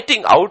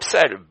fighting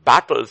outside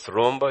battles,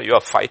 remember you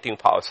are fighting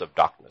powers of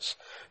darkness,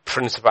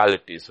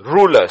 principalities,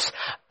 rulers,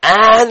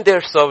 and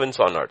their servants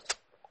on earth.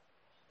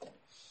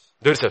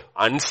 There is an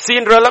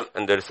unseen realm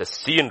and there is a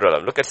seen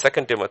realm. Look at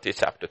 2 Timothy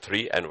chapter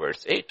 3 and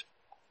verse 8.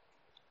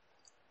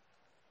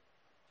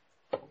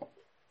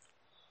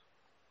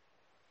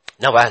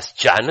 Now as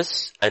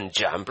Jannes and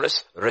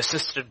Jambres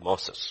resisted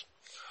Moses,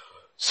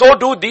 so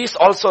do these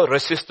also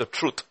resist the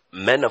truth.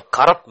 Men of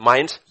corrupt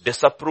minds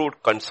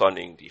disapproved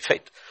concerning the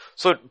faith.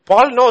 So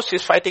Paul knows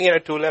he's fighting it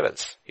at two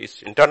levels.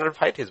 His internal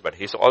fight is, but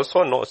he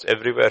also knows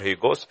everywhere he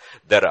goes,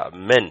 there are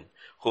men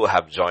who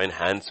have joined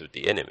hands with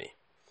the enemy.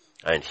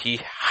 And he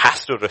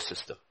has to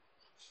resist them.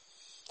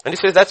 And he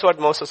says that's what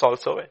Moses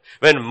also went.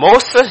 When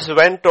Moses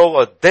went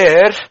over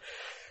there,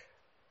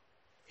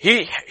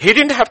 he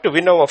didn't have to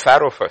win over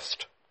Pharaoh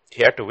first.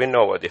 He had to win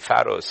over the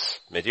Pharaoh's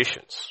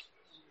magicians.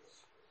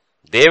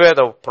 They were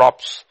the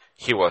props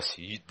he was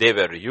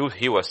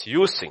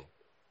using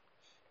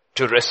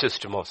to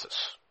resist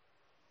Moses.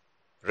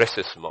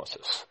 Resist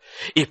Moses.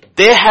 If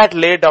they had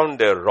laid down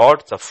their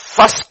rods the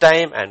first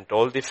time and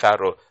told the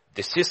Pharaoh,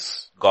 this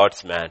is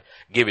God's man,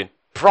 given,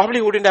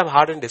 probably wouldn't have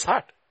hardened his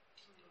heart.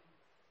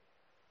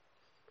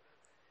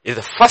 If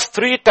the first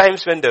 3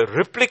 times when they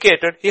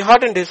replicated, he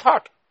hardened his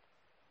heart.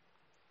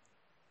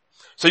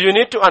 So you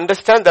need to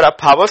understand there are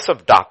powers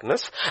of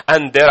darkness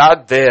and there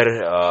are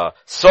their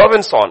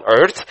servants on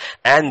earth,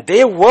 and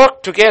they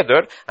work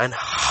together and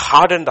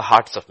harden the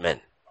hearts of men.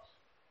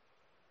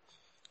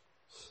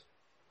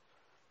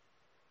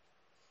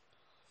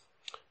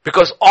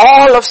 Because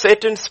all of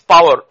Satan's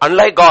power,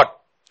 unlike God,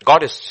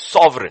 God is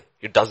sovereign.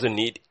 He doesn't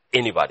need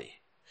anybody.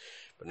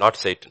 But not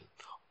Satan.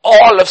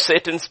 All of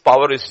Satan's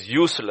power is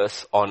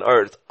useless on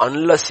earth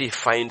unless he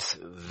finds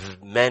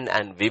men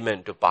and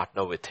women to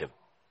partner with him.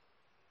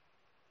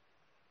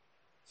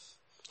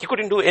 He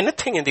couldn't do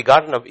anything in the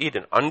Garden of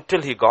Eden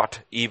until he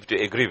got Eve to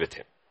agree with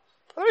him.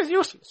 Otherwise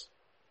useless.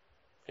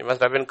 He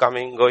must have been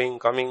coming, going.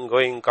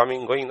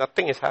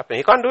 Nothing is happening.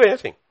 He can't do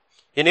anything.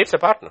 He needs a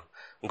partner.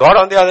 God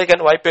on the other hand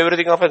can wipe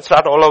everything off and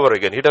start all over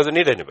again. He doesn't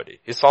need anybody.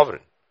 He's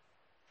sovereign.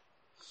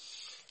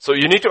 So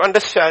you need to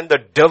understand the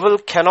devil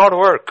cannot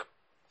work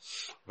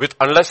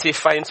unless he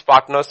finds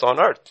partners on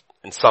earth.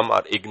 And some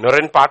are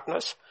ignorant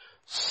partners.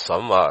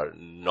 Some are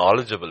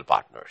knowledgeable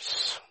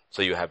partners.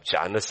 So you have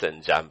Jannes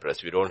and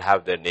Jambres. We don't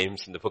have their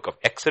names in the book of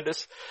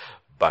Exodus,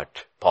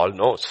 but Paul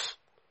knows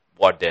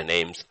what their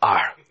names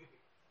are.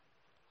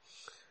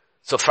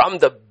 So from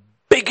the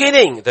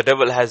beginning, the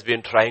devil has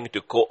been trying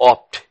to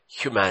co-opt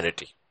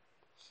humanity.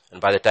 And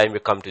by the time we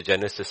come to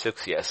Genesis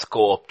 6, he has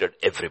co-opted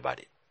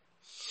everybody.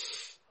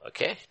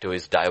 Okay, to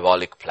his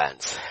diabolic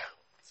plans.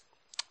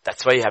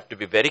 That's why you have to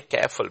be very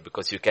careful,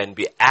 because you can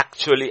be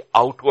actually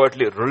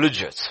outwardly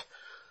religious,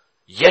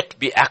 yet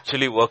be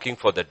actually working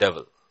for the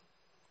devil.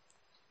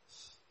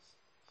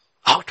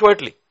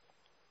 Outwardly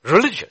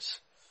religious,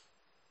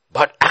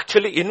 but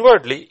actually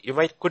inwardly you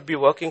could be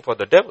working for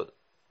the devil.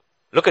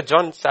 Look at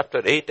John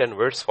chapter 8 and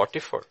verse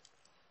 44.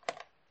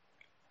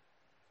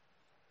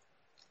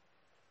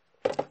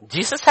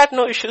 Jesus had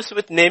no issues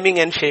with naming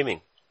and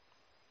shaming.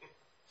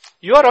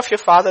 You are of your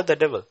father the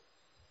devil.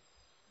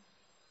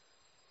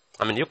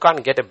 I mean, you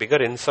can't get a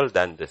bigger insult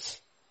than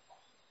this.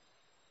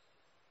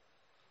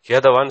 Here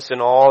the ones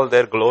in all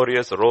their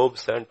glorious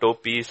robes and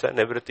topis and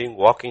everything,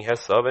 walking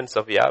as servants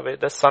of Yahweh.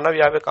 The son of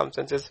Yahweh comes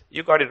and says,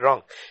 you got it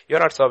wrong. You're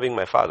not serving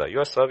my father.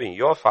 You're serving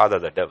your father,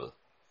 the devil.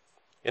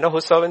 You know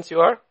whose servants you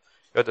are?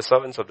 You're the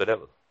servants of the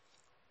devil.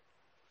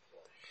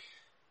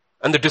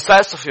 And the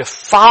desires of your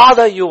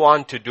father you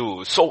want to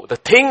do. So the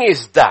thing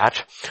is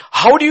that,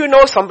 how do you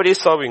know somebody is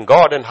serving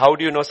God and how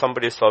do you know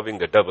somebody is serving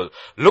the devil?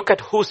 Look at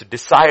whose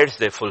desires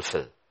they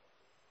fulfill.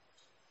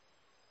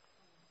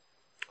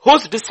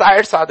 Whose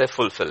desires are they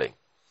fulfilling?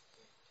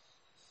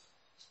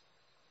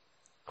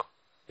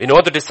 We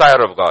know the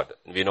desire of God.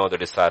 We know the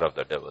desire of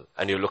the devil.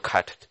 And you look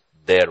at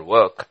their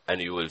work and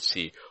you will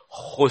see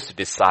whose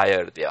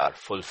desire they are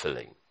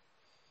fulfilling.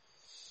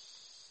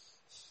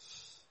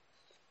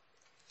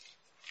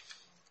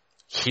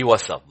 He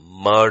was a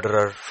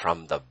murderer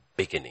from the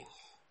beginning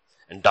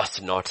and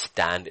does not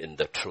stand in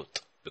the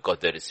truth because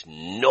there is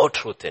no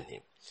truth in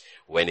him.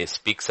 When he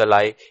speaks a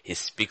lie, he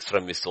speaks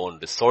from his own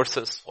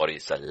resources, for he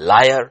is a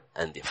liar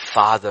and the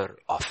father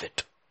of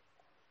it.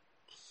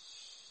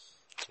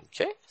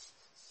 Okay?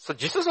 So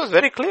Jesus was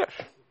very clear.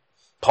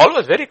 Paul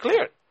was very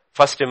clear.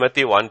 1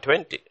 Timothy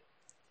 1:20.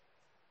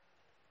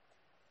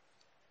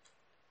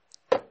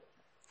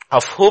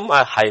 Of whom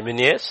are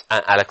Hymenaeus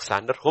and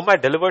Alexander, whom I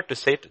delivered to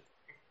Satan,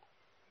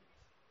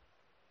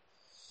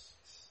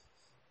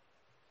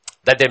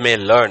 that they may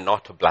learn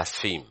not to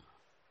blaspheme.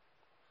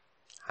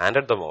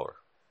 Handed them over.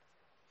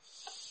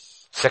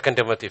 2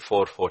 Timothy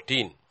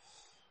 4:14.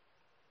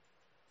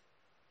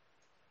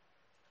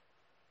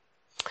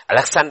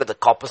 Alexander the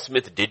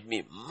coppersmith did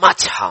me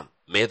much harm.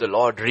 May the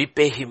Lord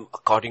repay him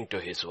according to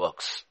his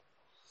works.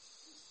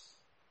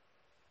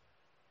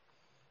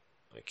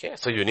 Okay,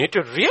 so you need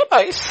to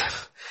realize,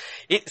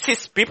 see,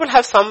 people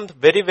have some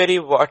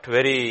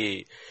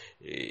very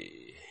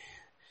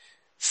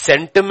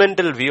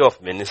sentimental view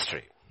of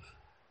ministry.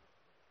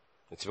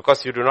 It's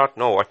because you do not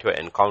know what you are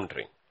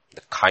encountering,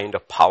 the kind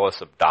of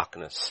powers of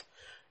darkness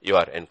you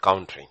are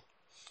encountering.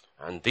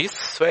 And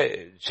these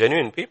were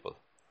genuine people.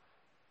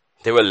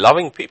 They were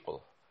loving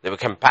people. They were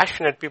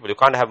compassionate people. You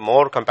can't have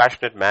more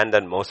compassionate man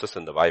than Moses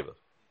in the Bible.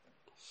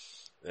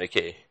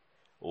 Okay.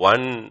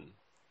 One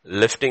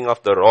lifting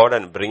of the rod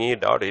and bringing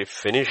it out, he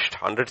finished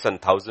hundreds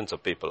and thousands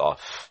of people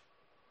off.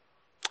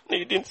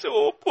 He didn't say,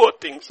 oh, poor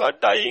things are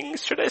dying.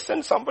 Should I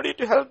send somebody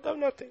to help them?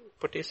 Nothing.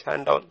 Put his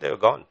hand down, they were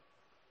gone.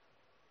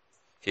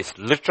 He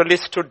literally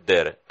stood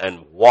there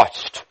and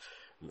watched,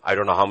 I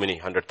don't know how many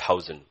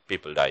 100,000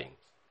 people dying,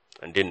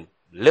 and didn't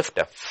lift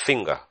a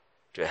finger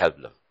to help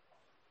them.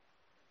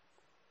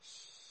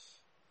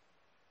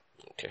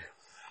 Okay.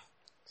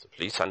 So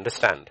please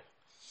understand.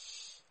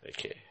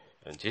 Okay.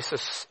 And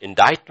Jesus'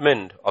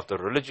 indictment of the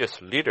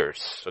religious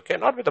leaders, okay,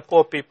 not with the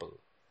poor people,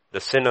 the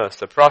sinners,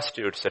 the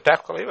prostitutes, the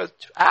tax collectors, he was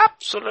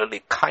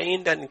absolutely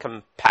kind and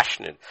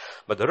compassionate.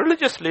 But the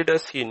religious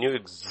leaders, he knew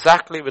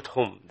exactly with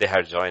whom they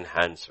had joined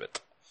hands with.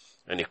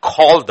 And he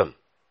called them.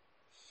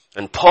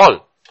 And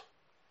Paul,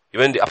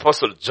 even the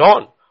apostle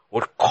John,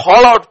 would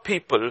call out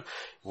people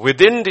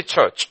within the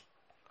church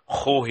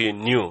who he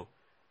knew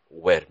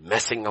were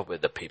messing up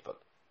with the people.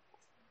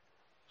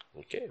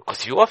 Okay,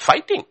 because you are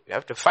fighting. You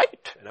have to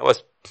fight. And I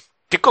was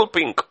tickle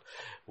pink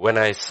when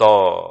I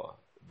saw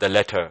the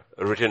letter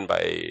written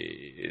by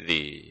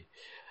the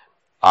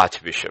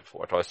Archbishop.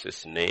 What was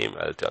his name?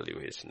 I'll tell you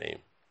his name.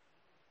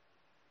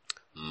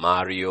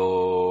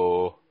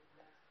 Mario.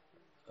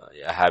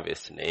 I have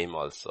his name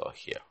also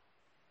here.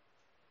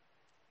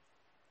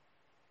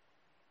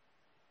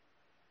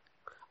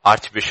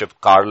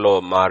 Archbishop Carlo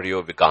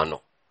Mario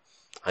Vigano.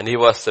 And he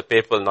was the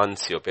papal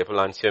nuncio. Papal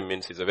nuncio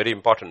means it's a very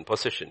important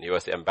position. He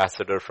was the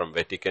ambassador from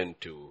Vatican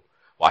to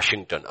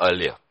Washington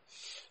earlier.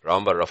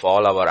 Remember, of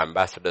all our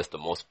ambassadors, the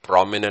most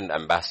prominent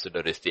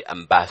ambassador is the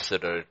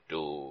ambassador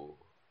to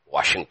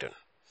Washington.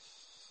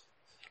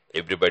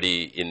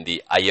 Everybody in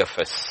the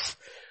IFS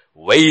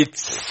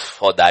waits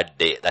for that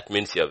day. That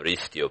means you have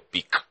reached your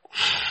peak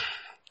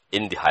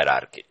in the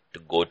hierarchy to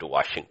go to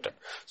Washington.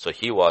 So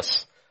he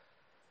was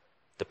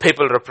the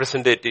papal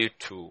representative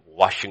to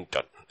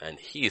Washington. And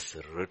he's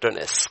written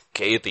a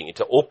scathing,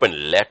 it's an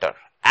open letter,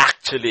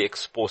 actually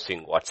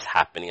exposing what's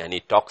happening. And he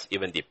talks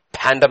even the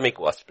pandemic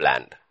was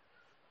planned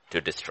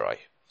to destroy.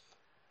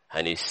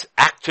 And he's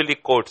actually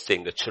quotes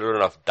saying the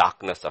children of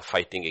darkness are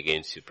fighting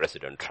against you,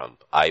 President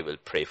Trump. I will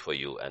pray for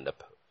you and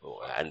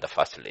the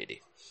First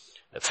Lady.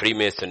 The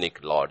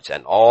Freemasonic lodge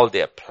and all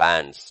their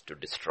plans to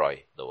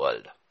destroy the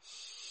world.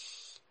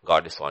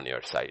 God is on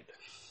your side.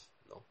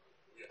 No?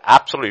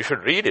 Absolutely, you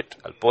should read it.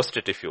 I'll post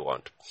it if you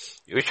want.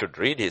 You should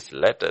read his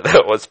letter.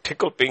 I was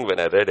tickled pink when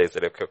I read it. I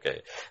said,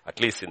 okay,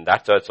 at least in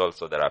that church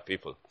also there are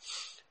people.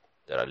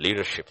 There are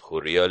leadership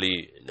who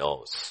really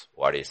knows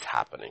what is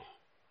happening.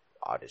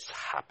 What is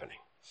happening.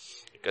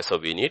 Okay, so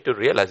we need to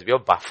realize we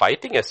are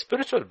fighting a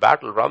spiritual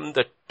battle from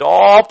the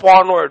top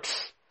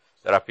onwards.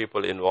 There are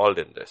people involved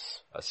in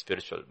this, a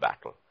spiritual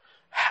battle.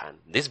 And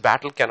this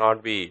battle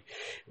cannot be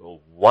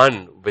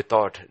won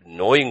without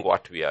knowing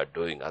what we are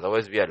doing.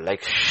 Otherwise we are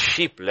like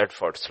sheep led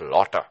for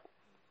slaughter.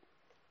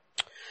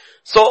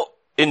 So,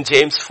 in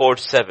James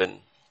 4:7,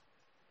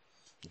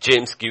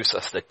 James gives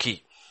us the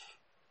key.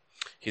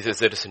 He says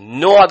there is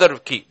no other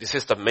key. This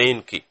is the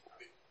main key.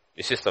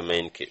 This is the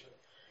main key.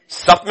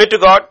 Submit to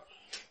God.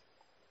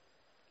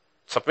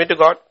 Submit to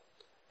God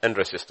and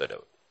resist the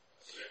devil.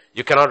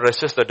 You cannot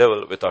resist the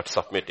devil without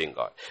submitting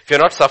God. If you're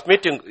not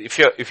submitting, if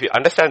you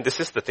understand this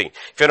is the thing.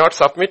 If you're not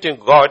submitting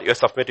God, you're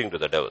submitting to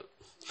the devil.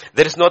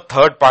 There is no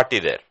third party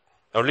there.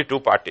 Only two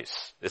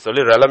parties. There's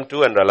only realm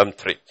 2 and realm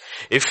 3.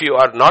 If you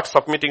are not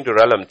submitting to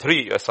realm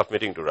 3, you are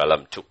submitting to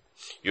realm 2.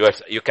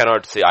 You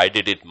cannot say, I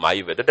did it my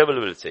way. The devil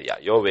will say, yeah,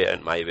 your way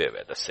and my way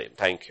were the same.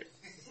 Thank you.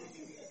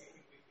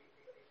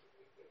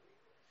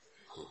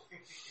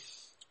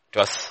 It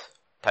was,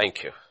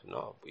 thank you.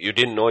 No, you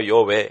didn't know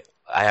your way.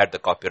 I had the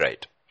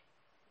copyright.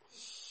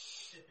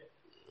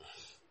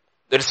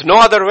 There is no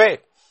other way.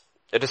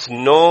 There is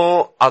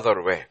no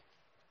other way.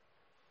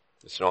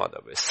 There's no other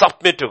way.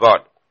 Submit to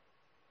God.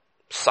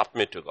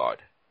 Submit to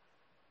God.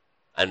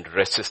 And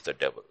resist the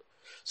devil.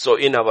 So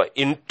in our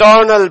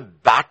internal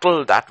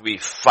battle that we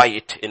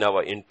fight,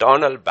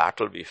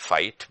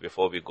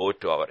 before we go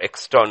to our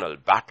external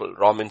battle,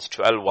 Romans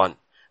 12:1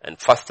 and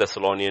 1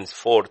 Thessalonians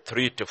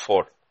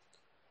 4:3-4.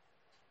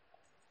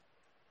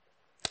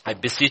 I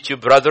beseech you,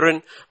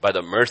 brethren, by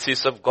the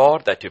mercies of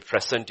God, that you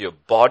present your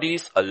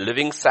bodies a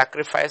living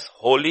sacrifice,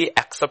 holy,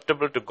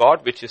 acceptable to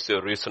God, which is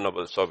your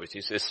reasonable service.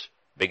 He says,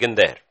 begin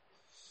there.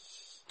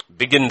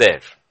 Begin there.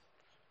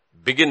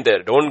 Begin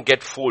there. Don't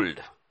get fooled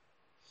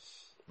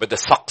with the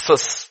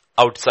success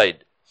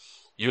outside.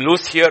 You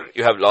lose here,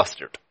 you have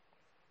lost it.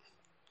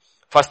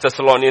 1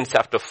 Thessalonians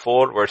chapter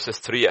 4 verses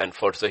 3 and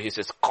 4. So he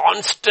says,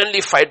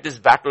 constantly fight this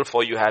battle,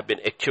 for you have been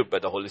equipped by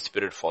the Holy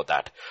Spirit for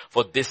that.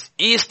 For this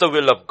is the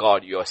will of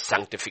God, your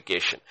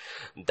sanctification,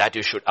 that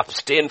you should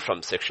abstain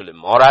from sexual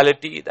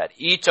immorality, that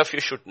each of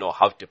you should know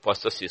how to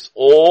possess his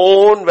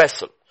own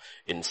vessel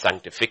in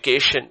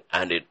sanctification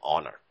and in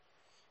honor.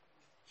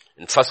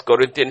 In 1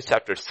 Corinthians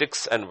chapter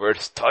 6 and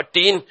verse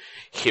 13,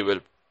 he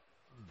will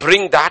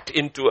bring that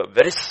into a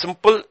very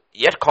simple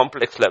yet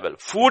complex level.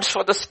 Foods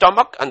for the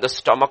stomach and the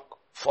stomach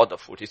for the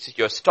food. You see,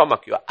 your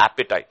stomach, your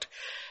appetite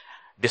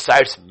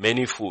decides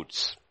many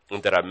foods.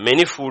 And there are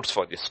many foods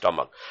for the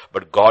stomach,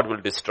 but God will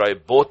destroy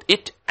both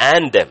it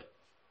and them.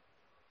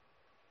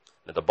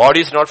 Now, the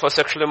body is not for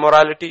sexual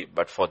immorality,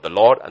 but for the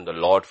Lord, and the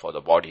Lord for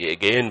the body. He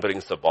again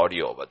brings the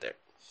body over there.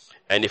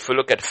 And if you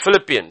look at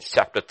Philippians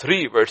chapter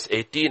 3 verse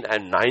 18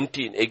 and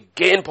 19,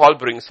 again Paul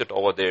brings it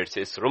over there. It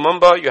says,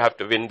 remember, you have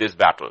to win this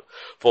battle.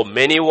 For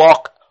many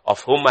walk, of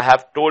whom I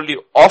have told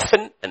you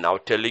often, and now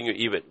telling you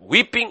even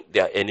weeping, they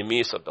are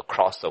enemies of the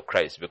cross of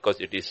Christ. Because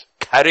it is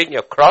carrying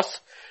your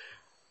cross,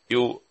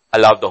 you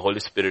allow the Holy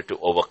Spirit to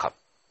overcome.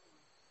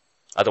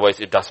 Otherwise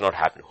it does not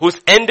happen. Whose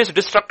end is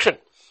destruction,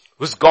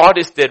 whose God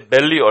is their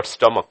belly or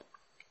stomach,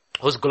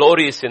 whose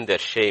glory is in their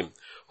shame,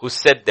 who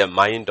set their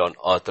mind on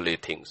earthly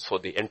things. So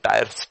the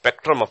entire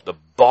spectrum of the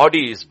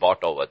body is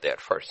bought over there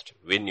first.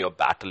 Win your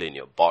battle in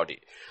your body.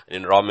 And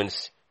in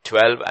Romans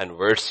 12 and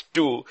verse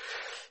 2,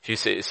 he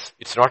says,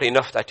 it's not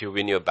enough that you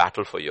win your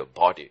battle for your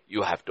body.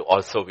 You have to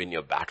also win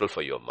your battle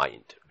for your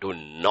mind. Do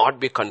not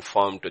be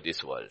conformed to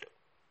this world.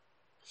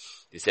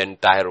 This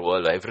entire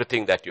world,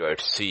 everything that you are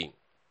seeing,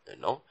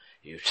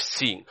 you're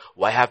seeing.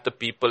 Why have the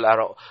people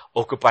are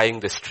occupying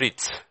the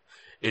streets?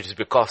 It is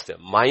because their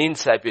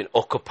minds have been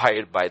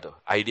occupied by the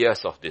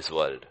ideas of this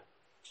world.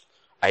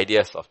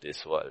 Ideas of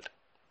this world.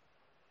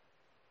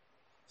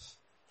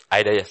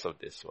 Ideas of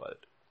this world.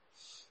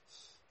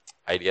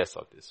 Ideas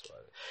of this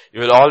world.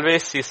 You will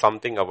always see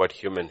something about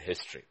human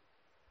history.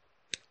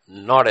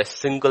 Not a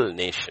single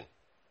nation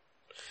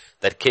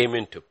that came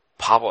into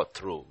power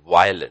through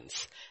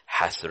violence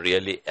has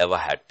really ever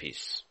had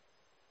peace.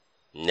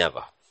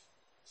 Never.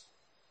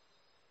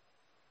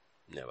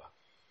 Never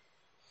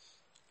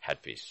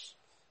had peace.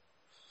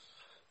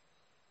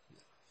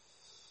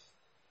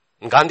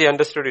 Gandhi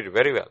understood it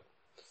very well.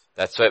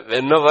 That's why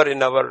whenever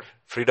in our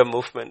freedom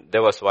movement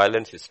there was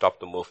violence, he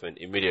stopped the movement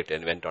immediately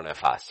and went on a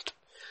fast.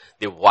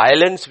 The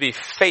violence we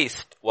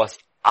faced was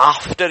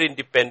after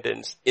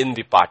independence in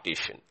the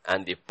partition.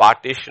 And the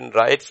partition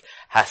riots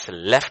has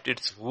left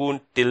its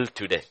wound till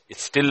today.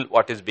 It's still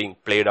what is being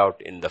played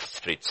out in the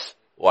streets.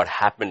 What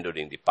happened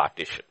during the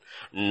partition.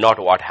 Not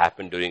what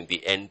happened during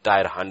the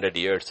entire 100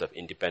 years of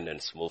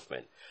independence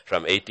movement.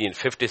 From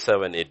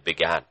 1857 it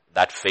began.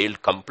 That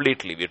failed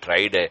completely. We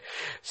tried a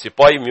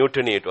Sepoy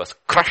mutiny. It was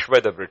crushed by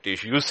the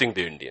British using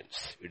the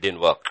Indians. It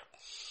didn't work.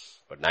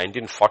 But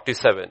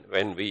 1947,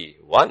 when we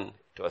won,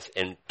 it was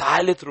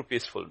entirely through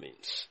peaceful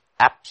means.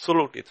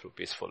 Absolutely through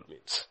peaceful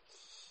means.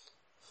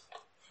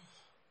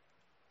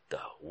 The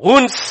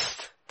wounds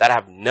that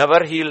have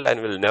never healed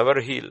and will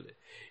never heal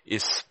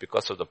is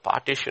because of the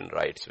partition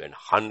riots when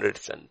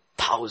hundreds and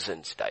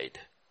thousands died.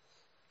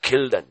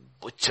 Killed and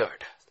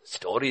butchered.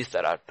 Stories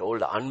that are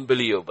told are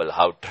unbelievable.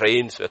 How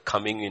trains were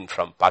coming in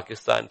from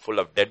Pakistan full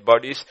of dead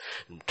bodies.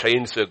 And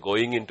trains were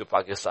going into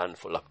Pakistan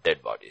full of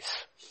dead bodies.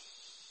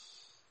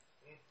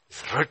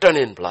 It's written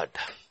in blood.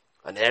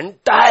 An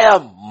entire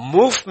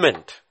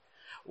movement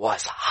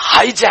was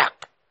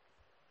hijacked.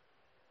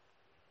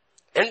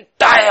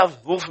 Entire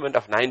movement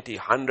of 90,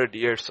 100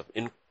 years of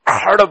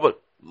incredible,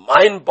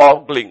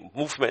 mind-boggling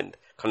movement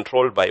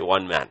controlled by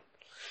one man.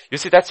 You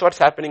see, that's what's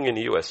happening in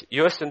US.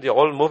 US in the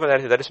whole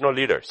movement, there is no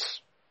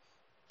leaders.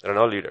 There are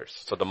no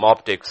leaders. So the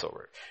mob takes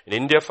over. In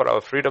India, for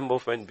our freedom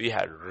movement, we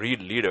had real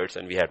leaders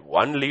and we had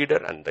one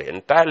leader and the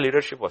entire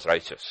leadership was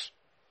righteous.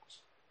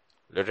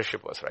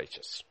 Leadership was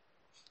righteous.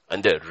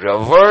 And they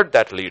revered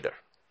that leader.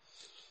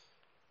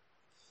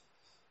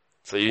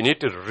 So you need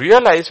to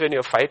realize when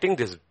you're fighting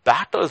these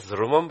battles,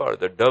 remember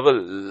the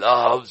devil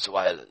loves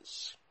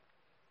violence.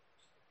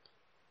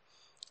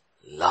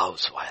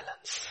 Loves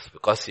violence.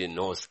 Because he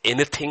knows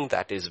anything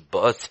that is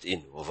birthed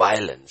in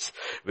violence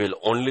will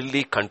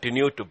only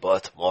continue to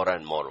birth more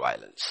and more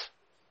violence.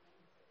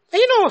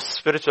 You know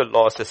spiritual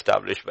laws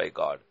established by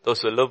God.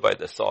 Those who live by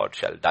the sword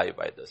shall die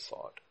by the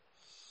sword.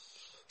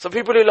 So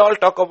people will all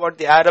talk about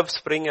the Arab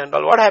Spring and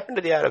all. What happened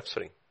to the Arab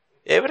Spring?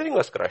 Everything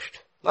was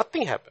crushed.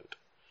 Nothing happened.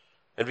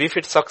 And if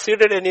it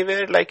succeeded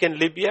anywhere, like in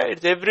Libya,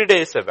 it's every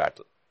day it's a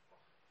battle.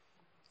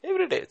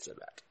 Every day it's a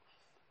battle.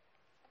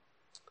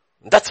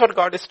 That's what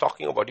God is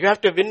talking about. You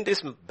have to win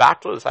these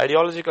battles,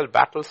 ideological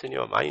battles in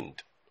your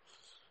mind.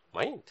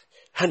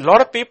 And a lot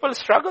of people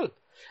struggle.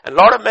 And a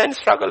lot of men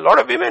struggle. A lot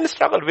of women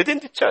struggle within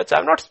the church.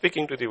 I'm not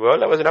speaking to the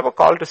world. I was never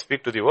called to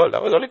speak to the world. I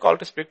was only called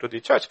to speak to the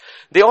church.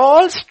 They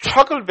all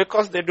struggle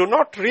because they do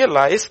not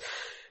realize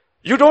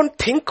you don't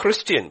think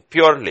Christian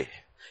purely.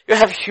 You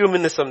have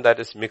humanism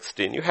that is mixed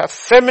in. You have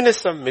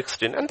feminism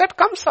mixed in. And that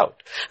comes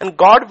out. And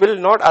God will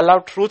not allow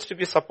truth to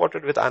be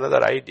supported with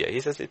another idea. He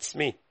says, it's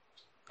me.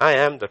 I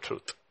am the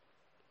truth.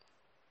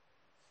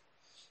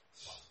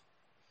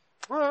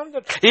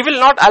 He will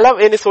not allow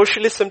any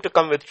socialism to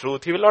come with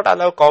truth. He will not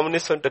allow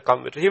communism to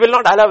come with truth. He will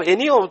not allow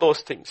any of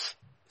those things.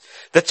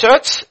 The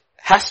church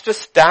has to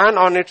stand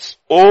on its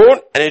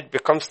own and it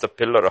becomes the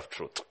pillar of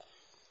truth.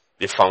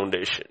 The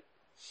foundation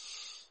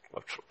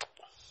of truth.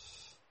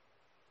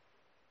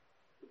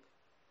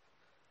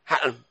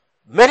 And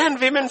men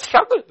and women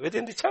struggle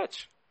within the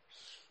church.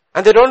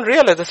 And they don't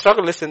realize the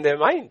struggle is in their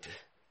mind.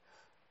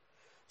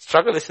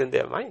 Struggle is in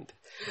their mind.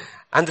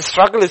 And the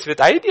struggle is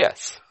with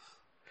ideas.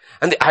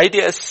 And the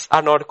ideas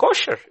are not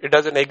kosher. It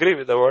doesn't agree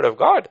with the word of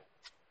God.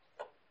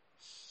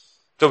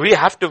 So we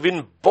have to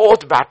win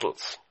both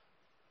battles.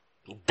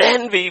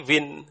 Then we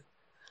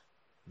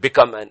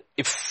become an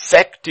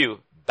effective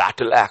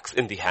battle axe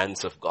in the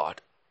hands of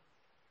God.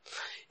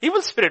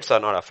 Evil spirits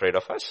are not afraid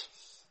of us.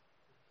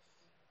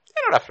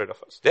 They're not afraid of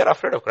us. They're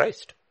afraid of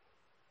Christ.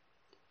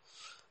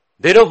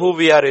 They know who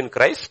we are in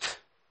Christ,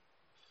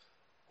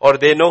 or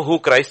they know who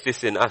Christ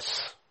is in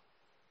us.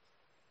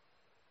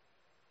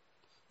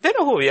 They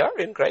know who we are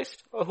in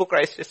Christ, or who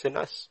Christ is in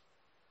us.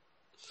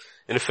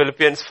 In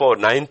Philippians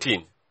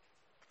 4:19,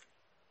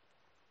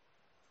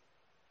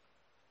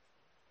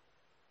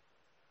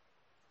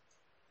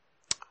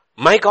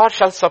 my God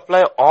shall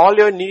supply all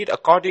your need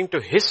according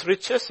to His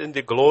riches in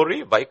the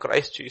glory by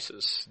Christ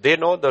Jesus. They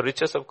know the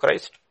riches of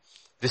Christ,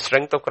 the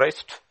strength of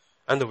Christ,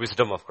 and the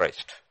wisdom of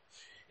Christ.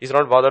 He's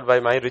not bothered by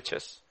my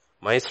riches,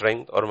 my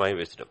strength, or my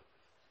wisdom.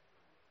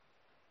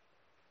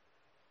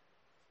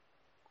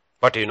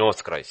 But he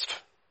knows Christ.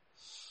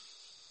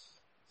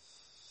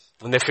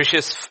 In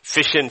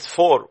Ephesians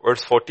 4,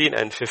 verse 14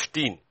 and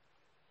 15.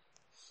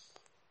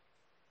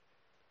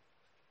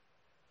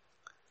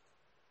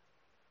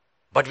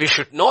 But we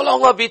should no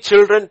longer be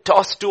children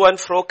tossed to and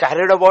fro,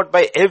 carried about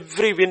by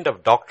every wind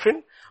of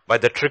doctrine, by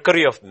the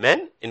trickery of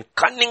men, in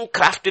cunning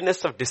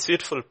craftiness of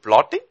deceitful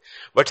plotting,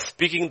 but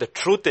speaking the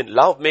truth in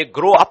love may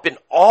grow up in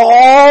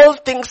all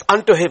things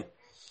unto Him,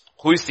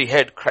 who is the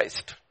head,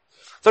 Christ.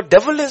 So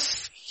devil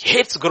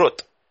hates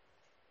growth.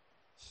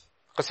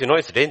 Because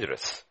it's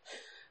dangerous.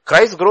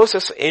 Christ grows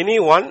as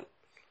anyone,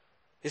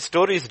 his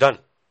story is done.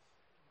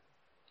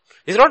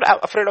 He's not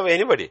afraid of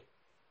anybody.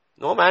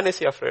 No man is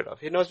he afraid of.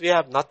 He knows we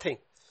have nothing.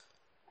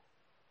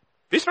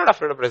 He's not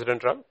afraid of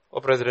President Trump,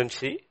 or President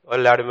Xi, or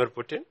Vladimir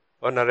Putin,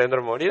 or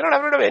Narendra Modi. He's not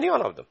afraid of any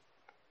one of them.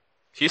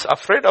 He's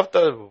afraid of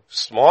the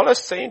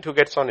smallest saint who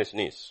gets on his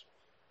knees.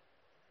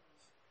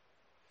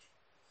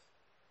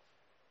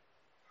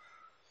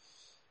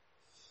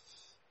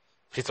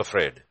 He's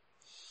afraid.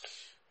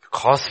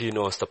 Because he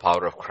knows the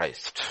power of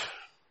Christ.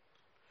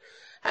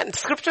 And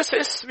scripture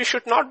says we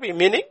should not be,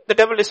 meaning the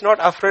devil is not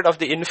afraid of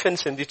the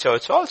infants in the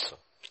church also.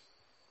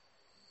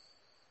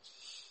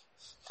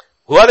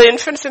 Who are the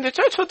infants in the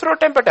church? Who throw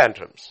temper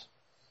tantrums.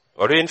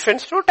 What do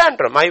infants do?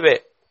 Tantrum. My way,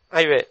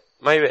 my way,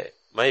 my way,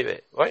 my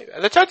way. Why?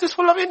 The church is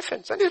full of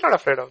infants and he's not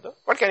afraid of them.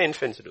 What can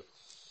infants do?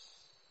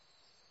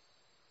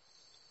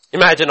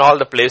 Imagine all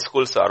the play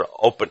schools are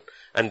open.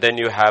 And then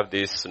you have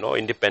this,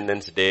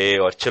 Independence Day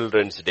or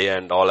Children's Day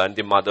and all, and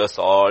the mothers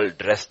all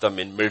dress them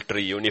in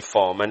military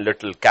uniform and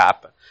little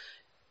cap.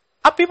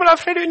 Are people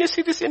afraid when you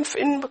see this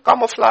in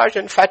camouflage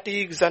and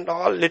fatigues and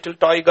all, little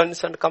toy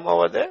guns and come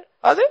over there?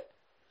 Are they?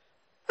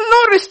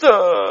 Nor is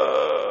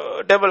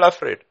the devil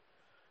afraid.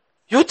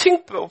 You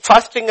think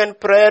fasting and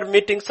prayer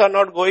meetings are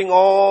not going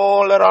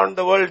all around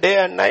the world day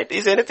and night?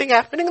 Is anything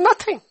happening?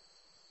 Nothing.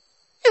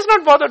 He's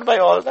not bothered by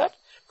all that.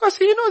 Because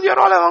he knows you're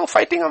all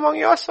fighting among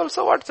yourselves,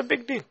 so what's the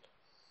big deal?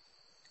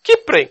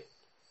 Keep praying.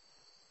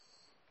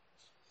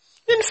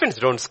 Infants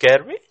don't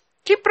scare me.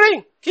 Keep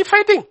praying. Keep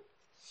fighting.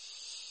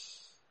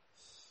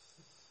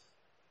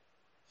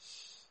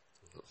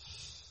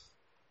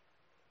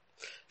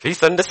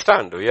 Please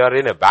understand, we are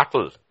in a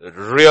battle.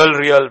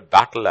 Real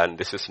battle, and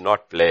this is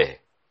not play.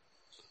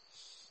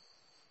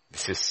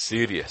 This is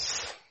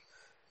serious.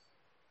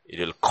 It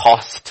will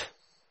cost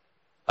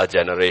a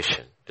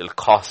generation. It will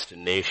cost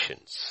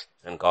nations.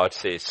 And God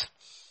says,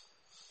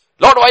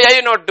 Lord, why are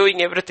you not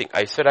doing everything?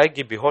 I said, I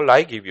give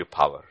you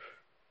power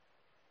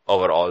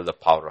over all the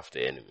power of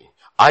the enemy.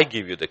 I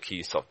give you the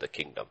keys of the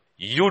kingdom.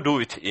 You do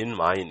it in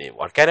my name.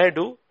 What can I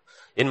do?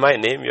 In my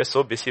name, you're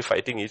so busy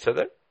fighting each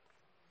other.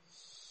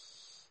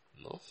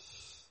 No.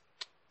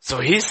 So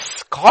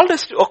He's called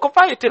us to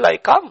occupy till I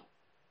come.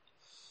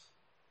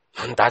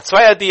 And that's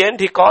why at the end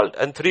He called,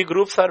 and 3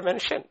 groups are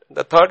mentioned.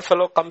 The third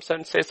fellow comes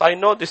and says, I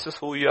know this is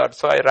who you are,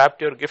 so I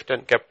wrapped your gift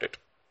and kept it.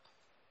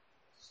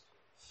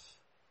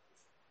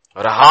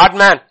 Or a hard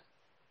man.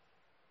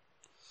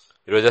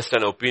 It was just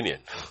an opinion.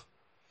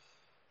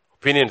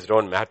 Opinions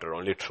don't matter,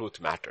 only truth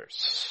matters.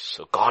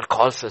 So God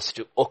calls us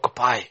to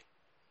occupy.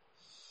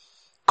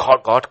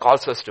 God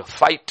calls us to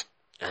fight.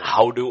 And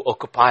how do you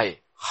occupy?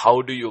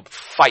 How do you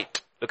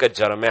fight? Look at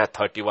Jeremiah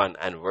 31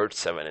 and verse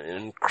 7, an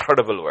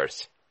incredible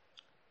verse.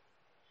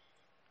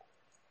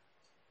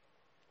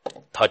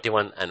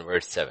 31 and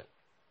verse 7.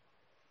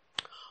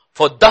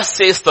 For thus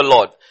says the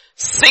Lord,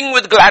 sing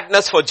with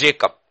gladness for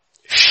Jacob,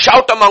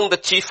 shout among the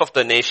chief of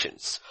the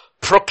nations,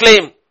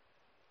 proclaim,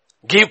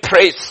 give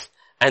praise,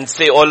 and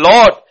say, O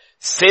Lord,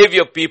 save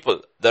your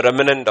people, the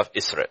remnant of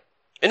Israel.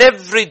 In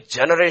every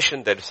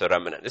generation there is a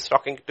remnant. It's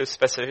talking to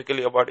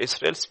specifically about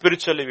Israel.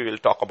 Spiritually we will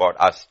talk about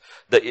us,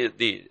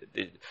 the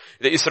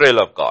Israel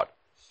of God.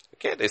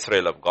 Okay, the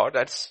Israel of God,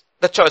 that's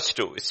the church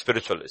too, is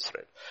spiritual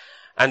Israel.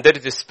 And there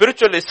is a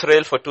spiritual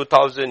Israel for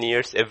 2000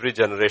 years. Every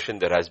generation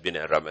there has been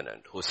a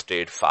remnant who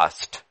stayed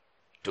fast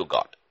to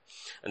God.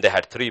 And they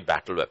had 3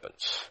 battle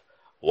weapons.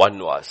 One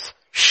was,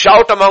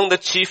 shout among the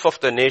chief of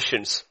the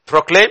nations,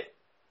 proclaim,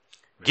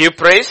 give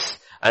praise,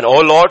 and O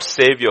Lord,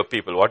 save your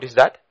people. What is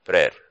that?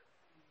 Prayer.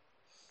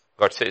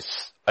 God says,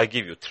 I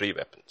give you 3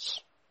 weapons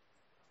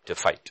to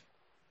fight.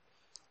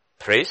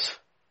 Praise,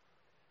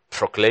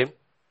 proclaim,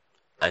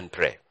 and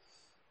pray.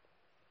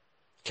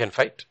 Can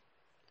fight.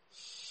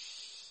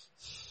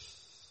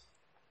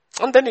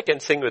 And then you can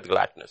sing with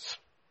gladness.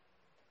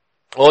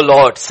 O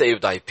Lord,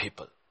 save thy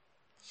people.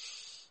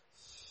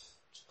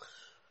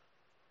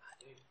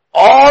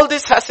 All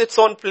this has its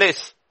own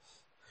place.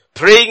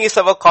 Praying is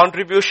our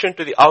contribution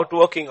to the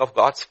outworking of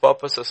God's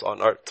purposes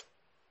on earth.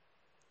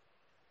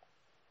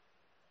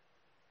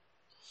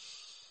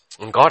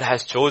 And God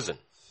has chosen.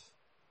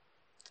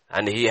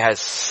 And He has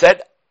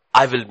said,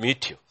 I will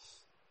meet you.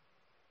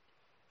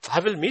 I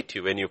will meet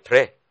you when you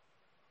pray.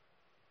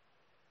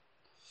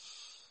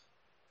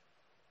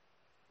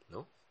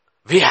 No?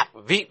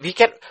 We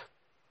can,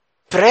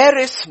 prayer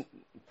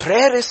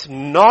is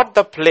not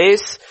the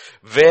place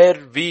where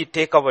we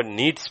take our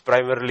needs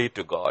primarily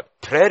to God.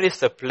 Prayer is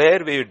the place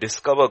where we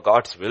discover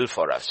God's will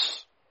for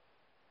us.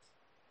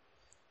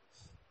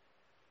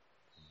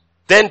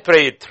 Then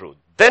pray it through.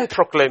 Then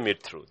proclaim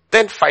it through.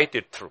 Then fight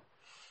it through.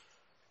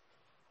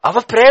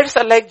 Our prayers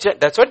are like,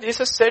 that's what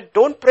Jesus said,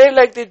 don't pray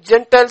like the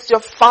Gentiles. Your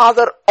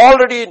Father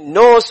already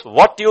knows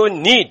what you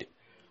need.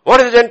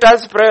 What is the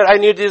Gentiles' prayer? I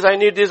need this, I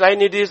need this, I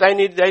need this, I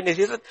need this, I need this.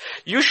 He said,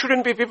 you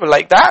shouldn't be people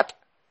like that.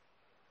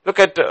 Look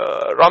at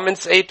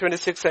Romans 8,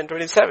 26 and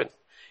 27.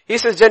 He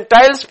says,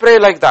 Gentiles pray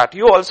like that.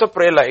 You also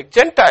pray like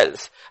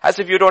Gentiles. As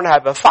if you don't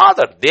have a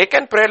father. They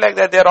can pray like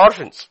that. They're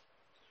orphans.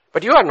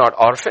 But you are not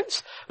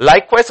orphans.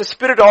 Likewise, the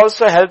Spirit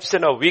also helps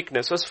in our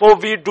weaknesses. For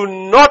we do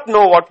not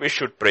know what we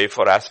should pray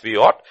for as we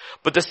ought.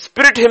 But the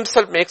Spirit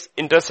Himself makes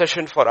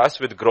intercession for us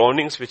with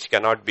groanings which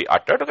cannot be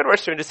uttered. Look at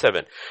verse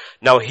 27.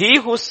 Now He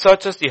who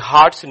searches the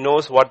hearts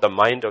knows what the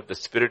mind of the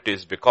Spirit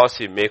is, because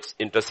He makes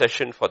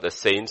intercession for the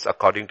saints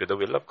according to the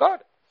will of God.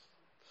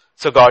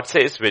 So God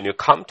says, when you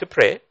come to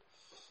pray,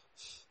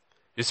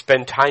 you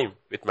spend time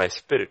with my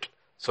Spirit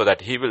so that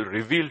He will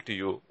reveal to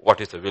you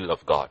what is the will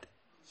of God.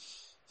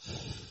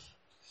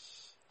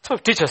 So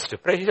teach us to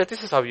pray. He said,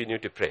 this is how you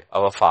need to pray.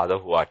 Our Father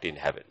who art in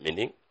heaven.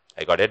 Meaning,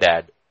 I got a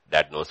dad.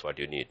 Dad knows what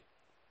you need.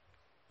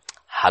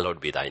 Hallowed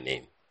be thy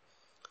name.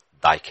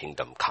 Thy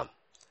kingdom come.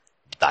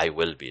 Thy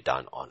will be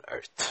done on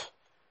earth.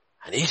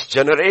 And each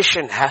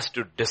generation has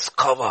to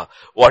discover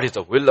what is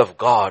the will of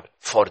God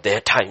for their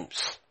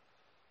times.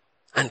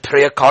 And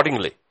pray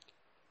accordingly.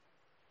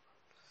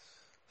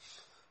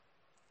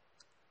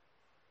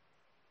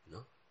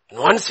 And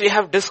once we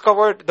have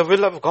discovered the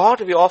will of God,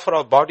 we offer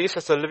our bodies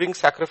as a living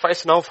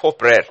sacrifice now for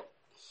prayer.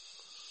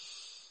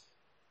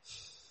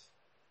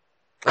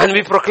 And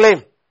we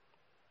proclaim.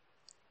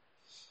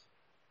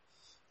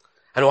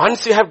 And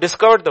once you have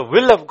discovered the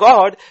will of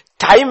God,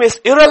 time is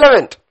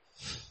irrelevant.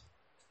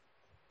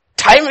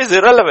 Time is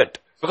irrelevant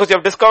because you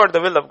have discovered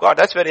the will of God.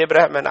 That's where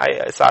Abraham and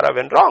Sarah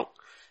went wrong.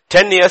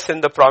 10 years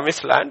in the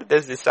promised land, they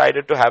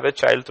decided to have a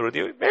child through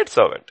the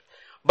maidservant.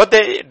 But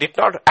they did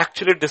not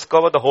actually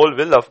discover the whole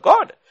will of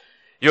God.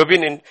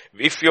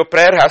 If your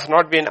prayer has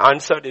not been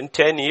answered in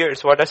 10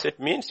 years, what does it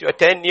mean? You are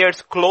 10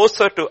 years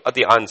closer to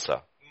the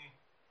answer.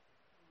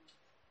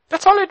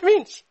 That's all it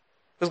means.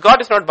 Because God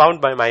is not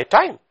bound by my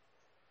time.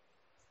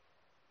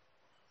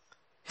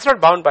 He's not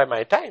bound by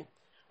my time.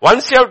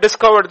 Once you have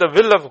discovered the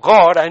will of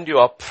God and you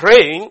are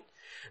praying,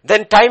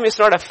 then time is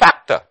not a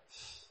factor.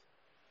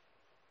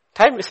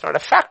 Time is not a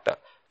factor.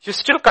 You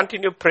still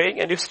continue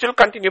praying and you still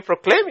continue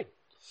proclaiming.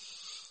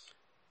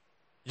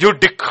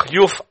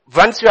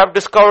 Once you have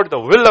discovered the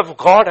will of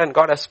God and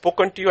God has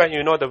spoken to you and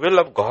you know the will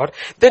of God,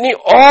 then He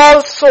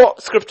also,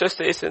 Scripture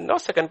says in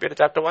 2 Peter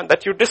chapter 1,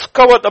 that you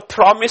discover the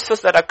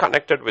promises that are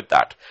connected with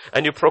that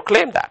and you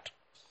proclaim that.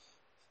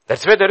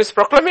 That's where there is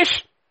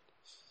proclamation.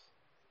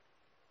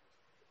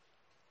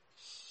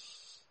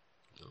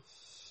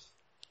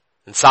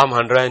 In Psalm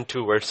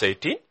 102 verse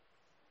 18,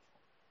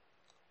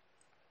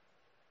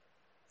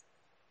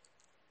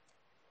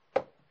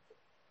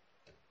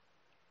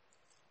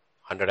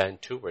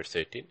 verse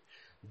 18.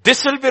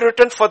 This will be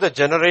written for the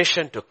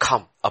generation to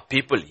come, a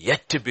people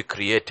yet to be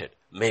created.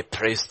 May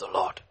praise the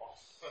Lord.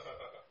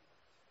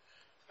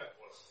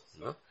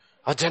 No?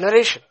 A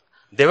generation.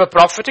 They were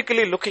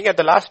prophetically looking at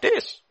the last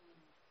days.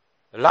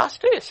 The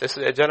last days.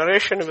 A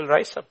generation will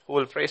rise up who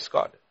will praise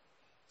God.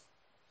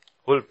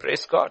 Who will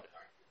praise God.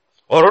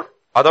 Or,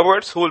 other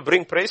words, who will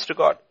bring praise to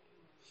God.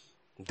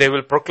 They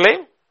will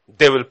proclaim,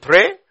 they will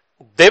pray,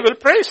 they will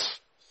praise.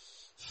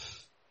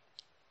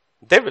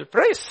 They will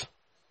praise.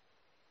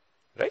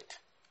 Right?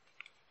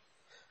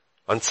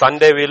 On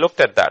Sunday we looked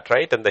at that,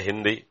 right? In the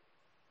Hindi.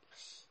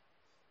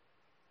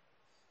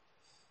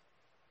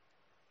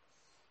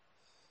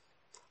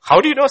 How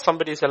do you know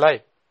somebody is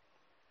alive?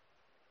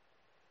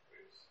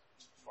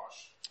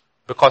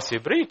 Because he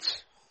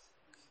breathes.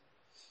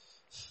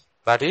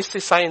 That is the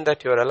sign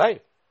that you are alive.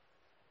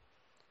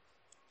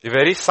 The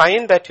very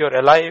sign that you are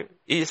alive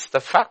is the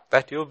fact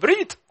that you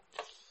breathe.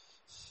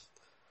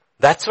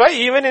 That's why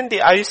even in the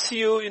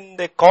ICU, in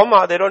the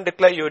coma, they don't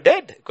declare you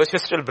dead because you're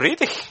still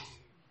breathing.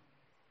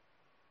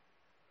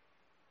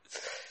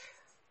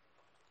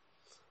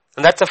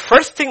 And that's the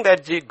first thing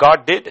that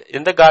God did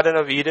in the Garden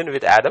of Eden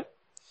with Adam.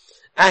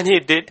 And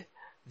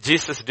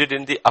Jesus did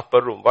in the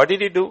upper room. What did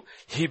he do?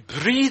 He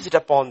breathed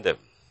upon them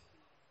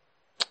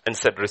and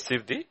said,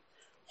 receive the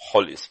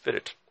Holy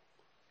Spirit.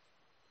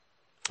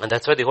 And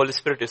that's why the Holy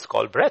Spirit is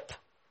called breath.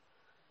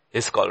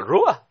 It's called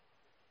Ruah.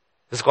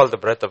 It's called the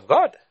breath of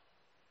God.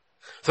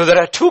 So there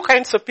are two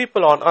kinds of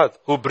people on earth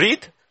who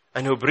breathe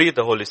and who breathe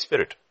the Holy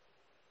Spirit.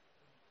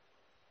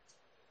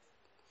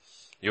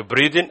 You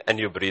breathe in and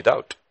you breathe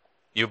out.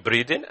 You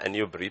breathe in and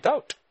you breathe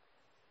out.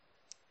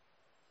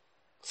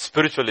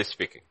 Spiritually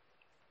speaking,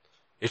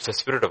 it's the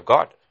Spirit of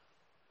God.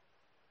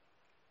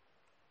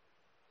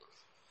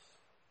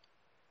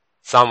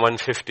 Psalm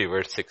 150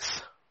 verse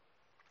 6.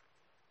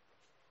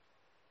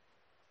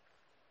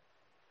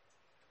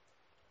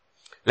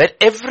 Let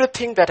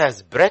everything that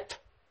has breath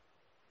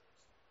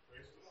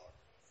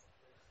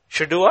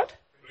should do what?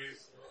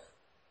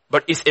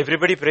 But is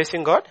everybody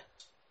praising God?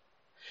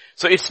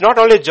 So it's not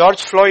only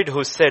George Floyd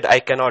who said, I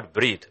cannot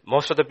breathe.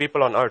 Most of the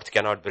people on earth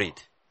cannot breathe.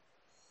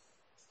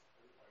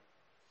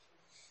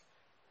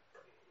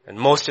 And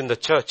most in the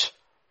church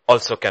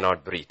also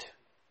cannot breathe.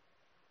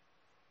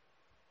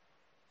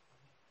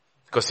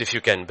 Because if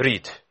you can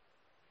breathe,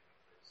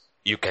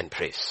 you can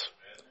praise.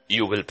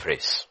 You will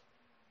praise.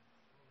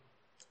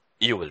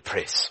 You will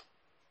praise.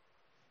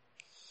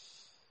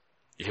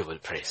 You will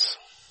praise.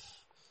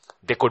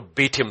 They could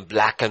beat him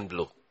black and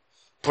blue.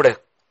 Put a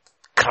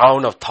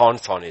crown of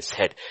thorns on his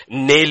head.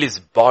 Nail his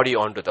body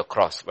onto the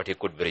cross. But he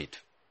could breathe.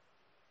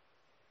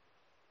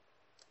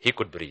 He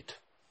could breathe.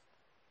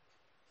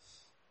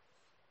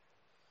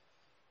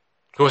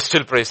 He was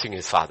still praising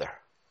his Father.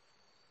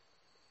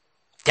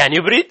 Can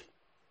you breathe?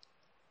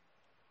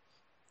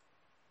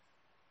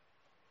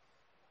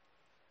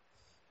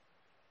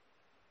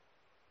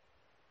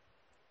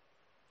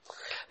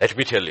 Let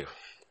me tell you,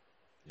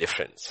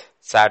 difference.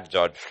 Sad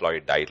George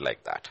Floyd died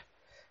like that.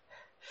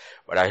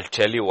 But I'll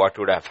tell you what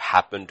would have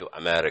happened to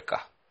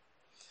America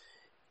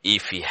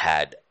if he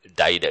had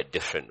died a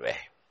different way.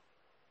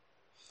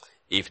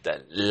 If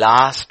the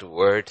last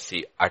words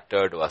he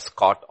uttered was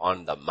caught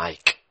on the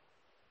mic,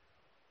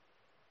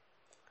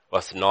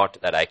 was not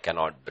that I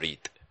cannot breathe,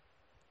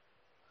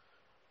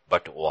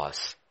 but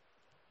was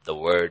the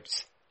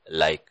words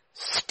like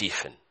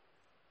Stephen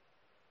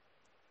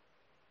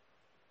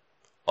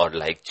or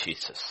like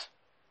Jesus.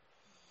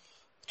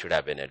 It should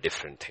have been a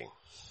different thing.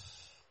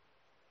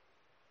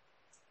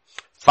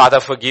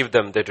 Father, forgive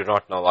them. They do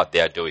not know what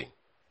they are doing.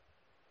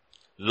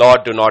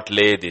 Lord, do not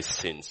lay these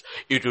sins.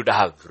 It would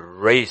have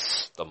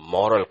raised the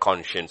moral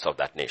conscience of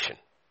that nation.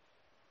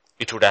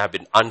 It would have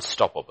been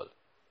unstoppable.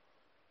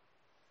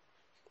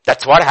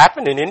 That's what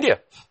happened in India.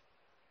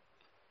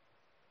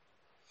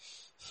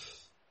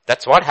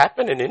 That's what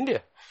happened in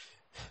India.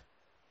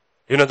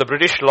 You know, the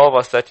British law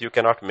was that you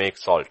cannot make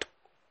salt.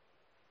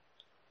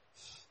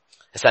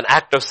 As an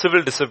act of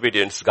civil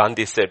disobedience,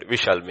 Gandhi said, we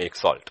shall make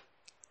salt.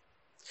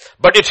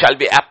 But it shall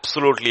be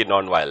absolutely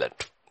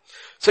non-violent.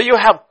 So you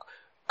have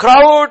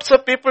crowds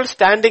of people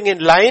standing in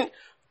line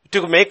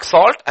to make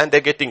salt and they're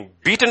getting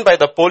beaten by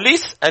the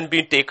police and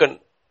being taken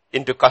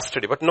into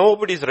custody. But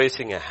nobody is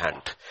raising a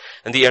hand.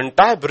 And the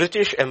entire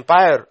British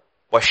Empire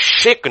was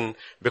shaken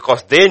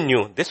because they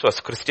knew this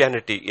was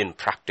Christianity in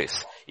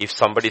practice. If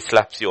somebody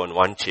slaps you on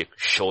one cheek,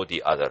 show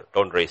the other.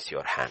 Don't raise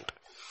your hand.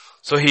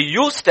 So he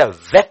used a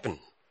weapon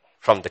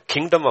from the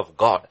kingdom of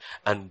God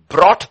and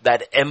brought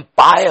that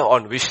empire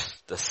on which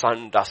the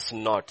sun does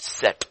not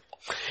set.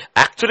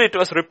 Actually, it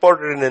was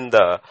reported in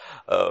the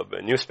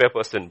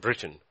newspapers in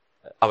Britain.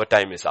 Our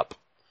time is up.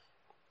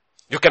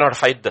 You cannot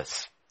fight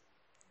this.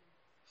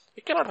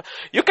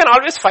 You can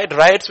always fight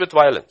riots with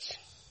violence.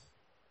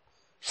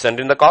 Send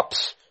in the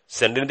cops,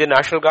 send in the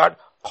National Guard,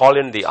 call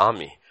in the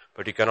army.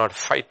 But you cannot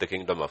fight the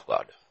kingdom of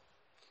God.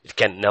 It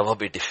can never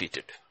be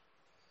defeated.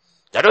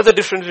 That was the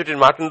difference between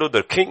Martin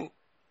Luther King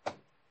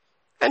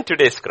and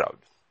today's crowd.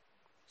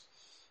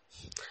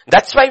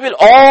 That's why we'll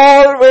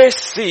always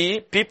see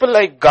people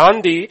like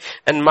Gandhi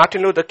and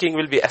Martin Luther King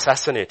will be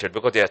assassinated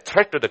because they are a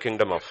threat to the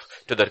kingdom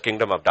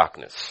of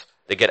darkness.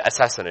 They get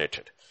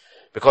assassinated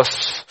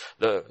because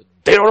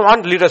they don't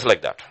want leaders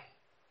like that.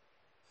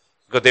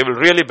 Because they will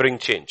really bring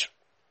change.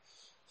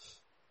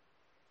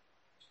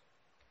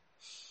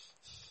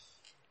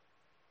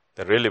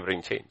 They really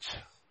bring change.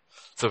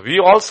 So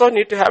we also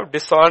need to have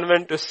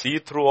discernment to see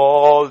through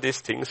all these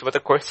things. But the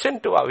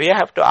question we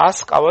have to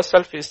ask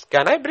ourselves is,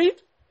 can I breathe?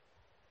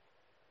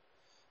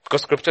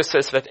 Because scripture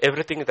says, let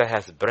everything that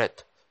has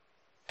breath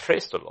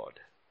praise the Lord.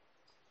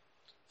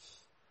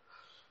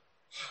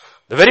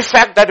 The very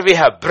fact that we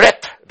have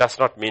breath does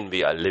not mean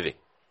we are living.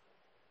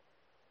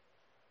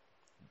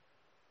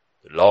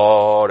 A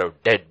lot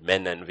of dead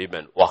men and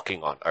women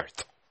walking on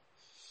earth.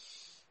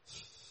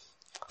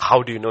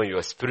 How do you know you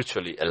are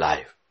spiritually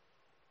alive?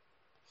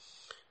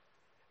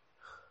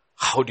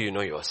 How do you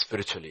know you are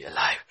spiritually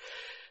alive?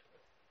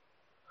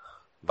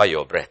 By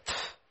your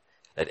breath.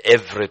 That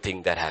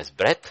everything that has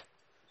breath,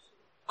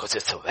 because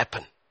it's a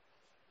weapon.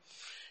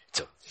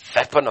 It's a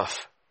weapon of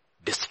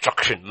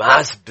destruction,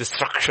 mass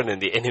destruction in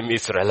the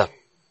enemy's realm.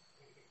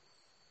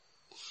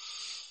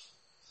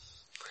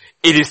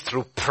 It is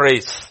through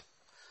praise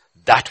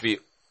that we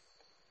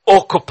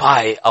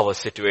occupy our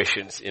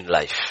situations in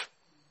life.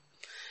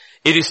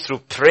 It is through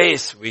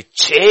praise we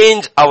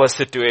change our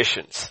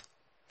situations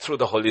through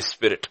the Holy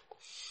Spirit.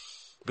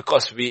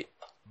 Because we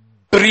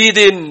breathe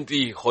in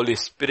the Holy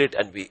Spirit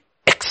and we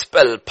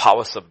expel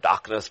powers of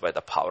darkness by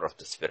the power of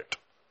the Spirit.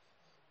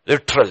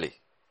 Literally.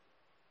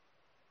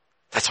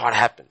 That's what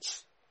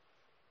happens.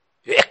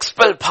 You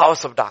expel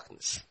powers of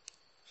darkness.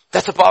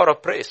 That's the power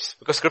of praise.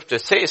 Because scripture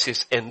says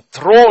he's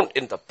enthroned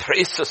in the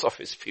praises of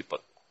his people.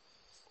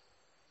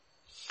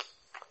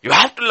 You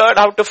have to learn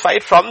how to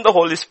fight from the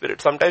Holy Spirit.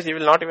 Sometimes he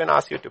will not even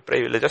ask you to pray.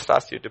 He will just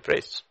ask you to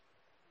praise.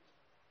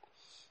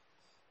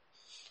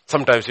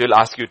 Sometimes he will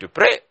ask you to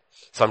pray.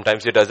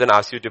 Sometimes he doesn't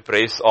ask you to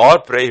praise or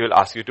pray. He will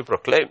ask you to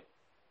proclaim.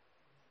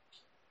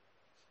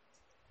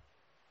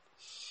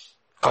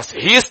 Because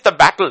he is the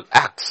battle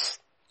axe.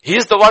 He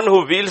is the one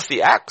who wields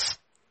the axe.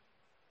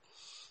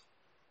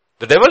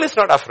 The devil is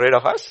not afraid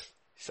of us.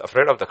 He's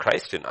afraid of the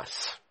Christ in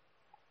us.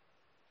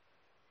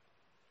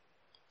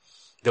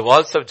 The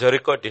walls of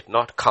Jericho did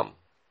not come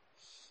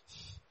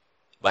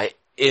by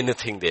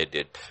anything they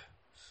did.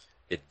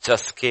 It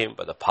just came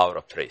by the power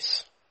of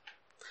praise.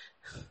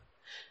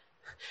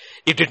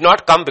 It did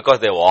not come because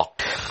they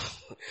walked.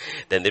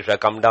 Then they would have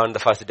come down the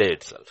first day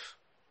itself.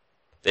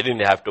 They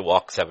didn't have to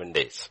walk 7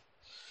 days.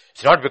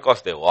 It's not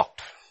because they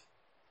walked.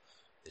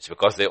 It's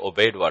because they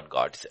obeyed what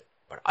God said.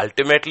 But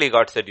ultimately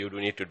God said you do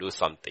need to do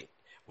something.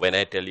 When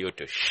I tell you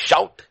to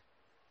shout,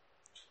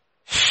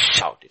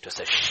 shout. It was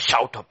a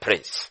shout of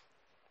praise.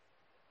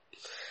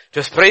 It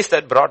was praise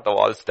that brought the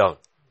walls down.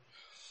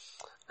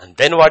 And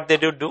then what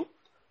did you do?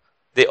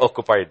 They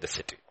occupied the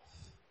city.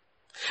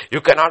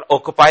 You cannot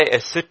occupy a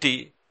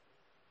city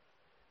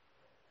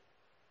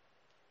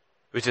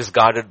which is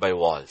guarded by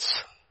walls.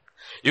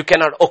 You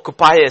cannot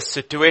occupy a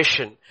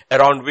situation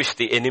around which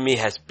the enemy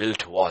has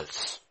built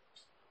walls.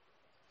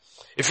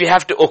 If you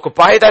have to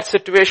occupy that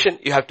situation,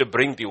 you have to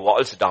bring the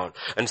walls down.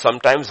 And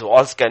sometimes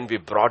walls can be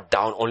brought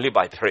down only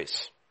by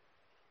praise.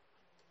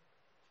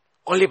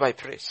 Only by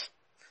praise.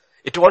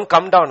 It won't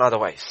come down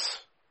otherwise.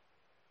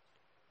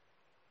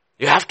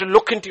 You have to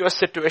look into your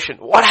situation.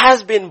 What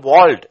has been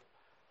walled?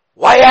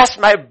 Why has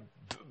my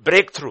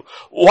breakthrough?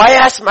 Why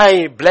has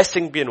my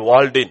blessing been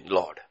walled in,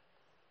 Lord?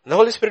 And the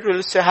Holy Spirit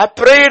will say, I have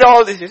prayed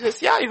all this. He says,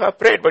 yeah, you have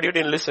prayed, but you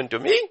didn't listen to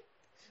me.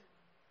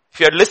 If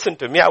you had listened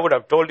to me, I would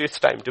have told you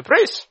it's time to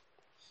praise.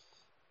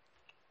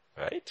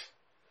 Right?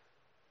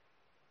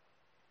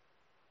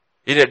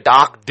 In a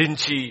dark,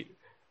 dingy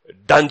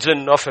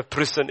dungeon of a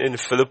prison in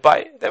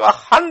Philippi, there were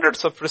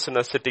hundreds of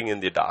prisoners sitting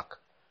in the dark,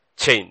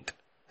 chained.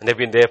 And they've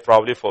been there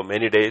probably for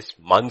many days,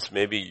 months,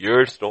 maybe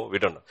years, no, we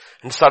don't know.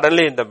 And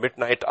suddenly in the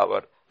midnight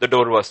hour, the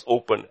door was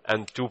open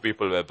and 2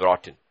 people were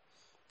brought in.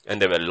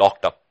 And they were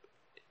locked up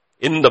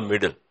in the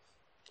middle,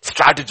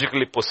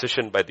 strategically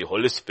positioned by the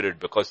Holy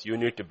Spirit, because you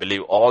need to believe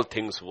all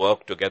things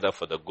work together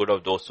for the good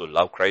of those who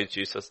love Christ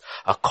Jesus,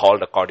 are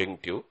called according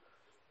to you.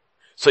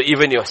 So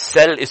even your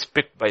cell is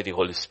picked by the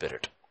Holy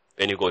Spirit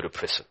when you go to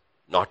prison.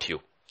 Not you,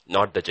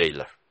 not the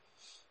jailer.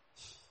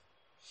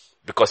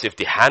 Because if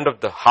the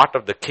heart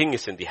of the king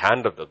is in the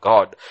hand of the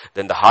God,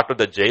 then the heart of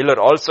the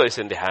jailer also is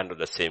in the hand of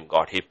the same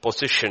God. He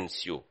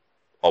positions you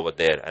over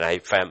there. And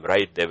if I am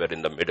right, they were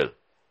in the middle.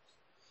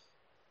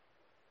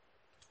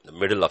 The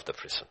middle of the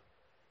prison.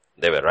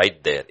 They were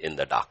right there in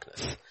the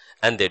darkness.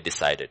 And they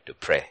decided to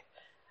pray.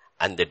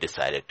 And they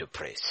decided to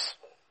praise.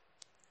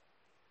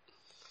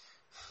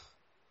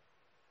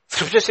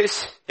 Scripture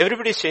says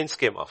everybody's chains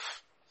came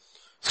off.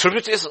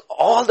 Scripture says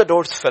all the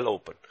doors fell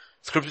open.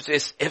 Scripture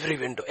says every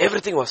window,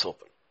 everything was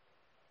open.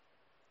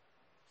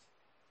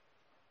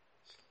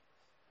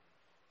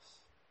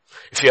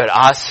 If you had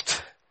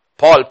asked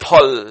Paul,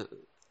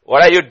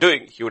 what are you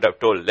doing? He would have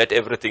told, let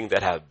everything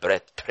that have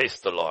breath praise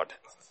the Lord.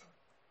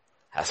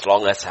 As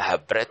long as I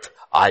have breath,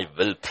 I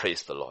will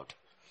praise the Lord.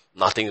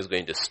 Nothing is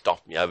going to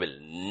stop me. I will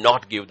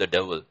not give the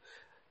devil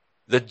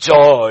the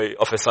joy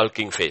of a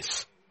sulking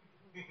face.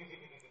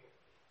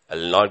 I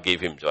will not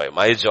give him joy.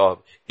 My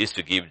job is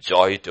to give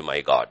joy to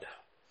my God.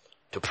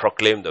 To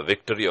proclaim the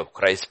victory of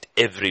Christ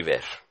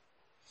everywhere.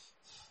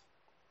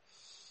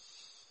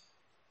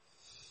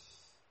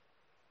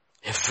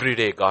 Every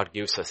day God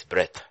gives us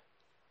breath.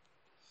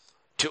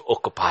 to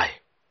occupy.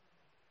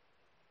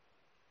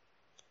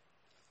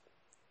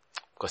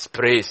 Because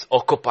praise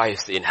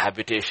occupies the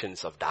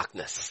inhabitations of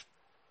darkness.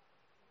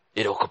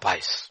 It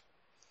occupies.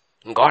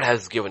 And God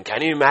has given.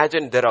 Can you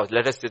imagine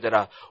let us say there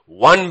are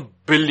 1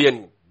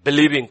 billion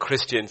believing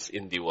Christians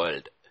in the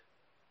world.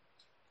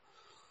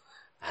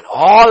 And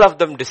all of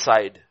them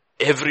decide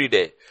every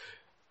day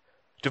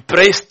to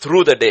praise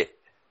through the day,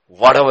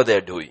 whatever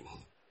they're doing.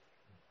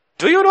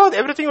 Do you know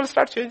everything will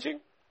start changing?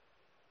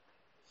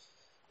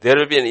 There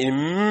will be an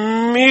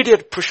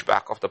immediate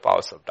pushback of the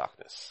powers of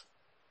darkness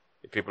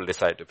if people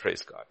decide to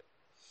praise God.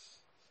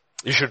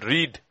 You should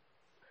read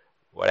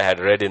what I had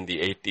read in the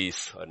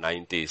 80s or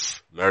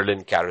 90s,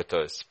 Merlin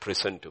Carothers'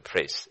 Prison to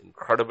Praise.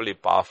 Incredibly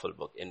powerful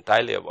book,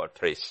 entirely about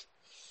praise.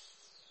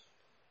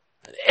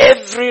 And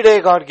every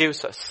day God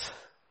gives us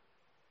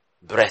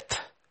breath.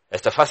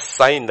 That's the first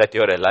sign that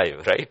you're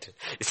alive, right?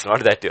 It's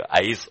not that your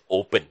eyes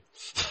open.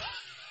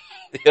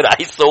 Your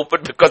eyes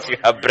open because you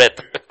have breath.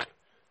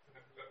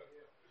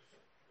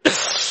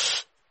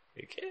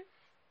 Okay?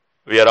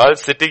 We are all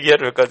sitting here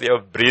because you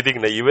are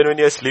breathing. Now, even when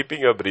you are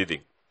sleeping, you are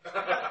breathing.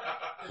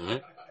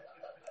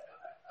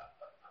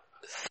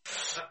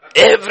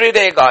 Every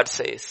day God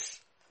says,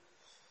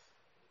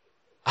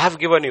 I have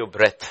given you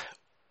breath.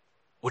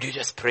 Would you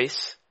just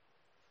praise?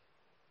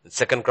 In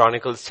 2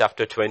 Chronicles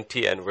chapter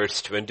 20 and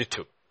verse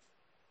 22.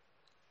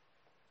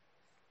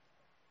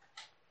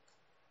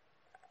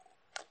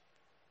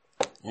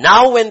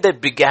 Now when they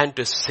began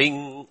to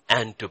sing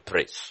and to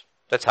praise.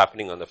 That's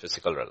happening on the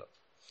physical realm.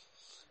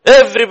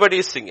 Everybody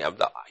is singing.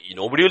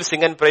 Nobody will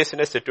sing and praise in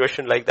a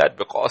situation like that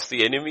because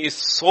the enemy is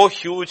so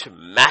huge,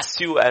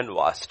 massive and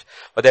vast.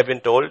 But they've been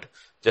told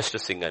just to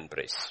sing and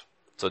praise.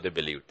 So they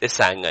believed. They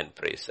sang and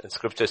praised. And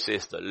scripture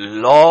says the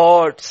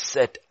Lord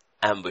set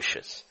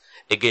ambushes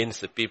against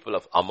the people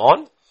of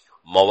Ammon,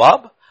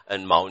 Moab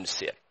and Mount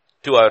Seir.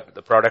 Two are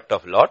the product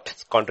of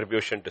Lot's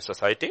contribution to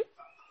society.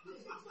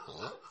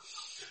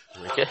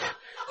 Okay.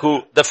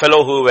 The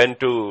fellow who went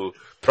to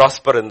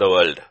prosper in the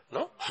world.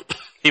 No?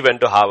 He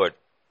went to Harvard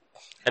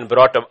and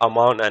brought up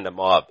Ammon and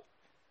Moab.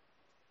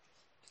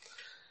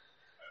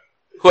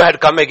 Who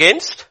had come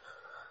against?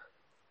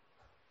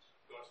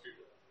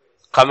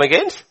 Come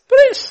against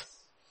praise.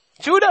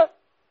 Judah.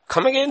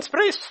 Come against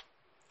praise.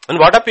 And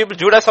what are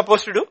Judah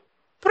supposed to do?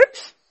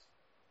 Praise.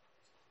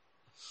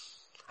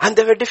 And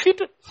they were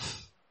defeated.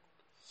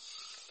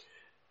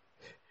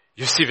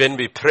 You see, when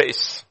we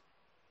praise,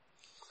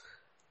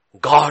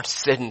 God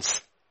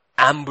sends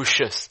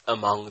ambushes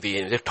among the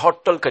enemy.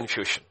 Total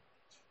confusion.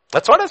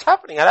 That's what is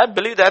happening. And I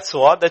believe that's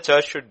what the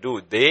church should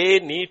do. They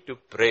need to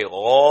pray.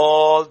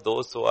 All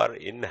those who are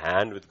in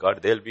hand with God,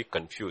 they'll be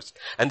confused.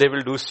 And they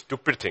will do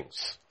stupid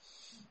things.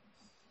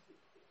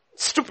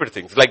 Stupid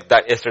things. Like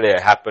that yesterday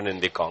happened in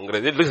the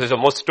Congress. It looks like the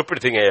most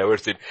stupid thing I ever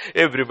seen.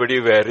 Everybody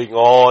wearing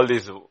all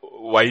these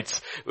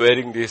whites,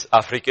 wearing this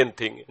African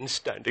thing and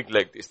standing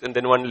like this. And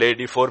then one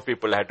lady, 4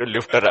 people had to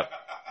lift her up.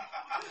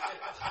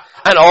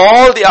 And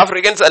all the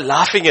Africans are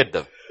laughing at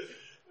them.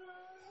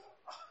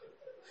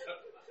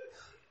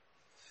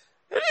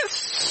 It is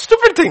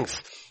stupid things.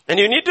 And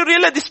you need to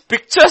realize these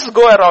pictures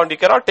go around. You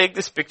cannot take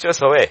these pictures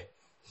away.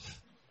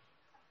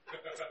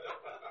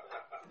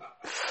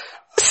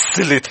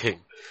 Silly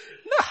thing.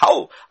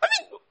 How? I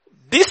mean,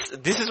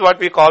 this is what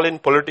we call in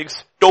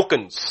politics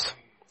tokens.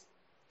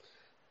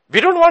 We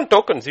don't want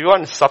tokens. We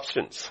want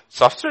substance.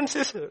 Substance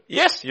is,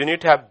 yes, you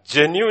need to have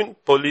genuine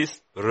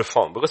police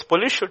reform. Because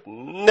police should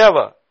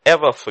never,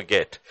 ever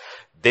forget.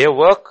 They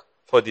work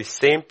for the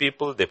same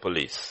people they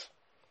police.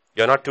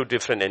 You're not two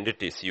different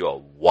entities. You are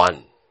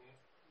one.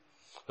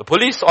 The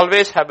police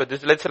always have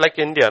let's say like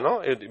India,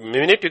 no? The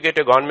minute you get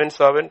a government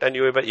servant and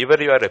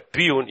either you are a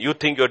peon, you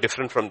think you're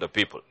different from the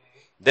people.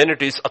 Then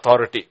it is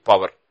authority,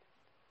 power.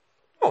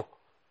 No.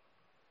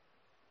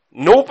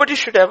 Nobody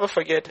should ever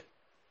forget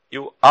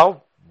you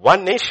are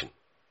one nation.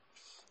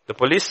 The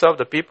police serve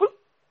the people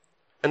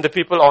and the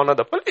people honor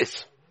the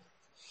police.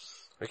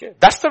 Okay.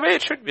 That's the way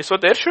it should be. So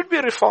there should be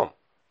reform.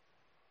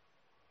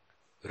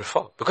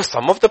 Reform. Because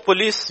some of the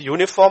police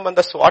uniform and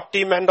the SWAT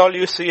team and all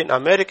you see in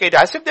America, it's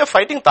as if they're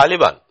fighting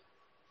Taliban.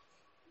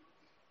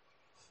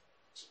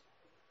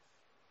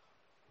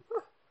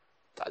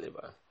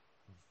 Taliban.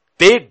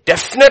 They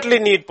definitely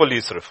need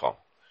police reform.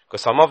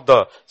 Because some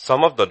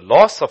of the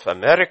laws of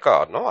America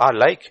are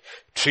like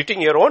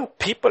treating your own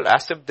people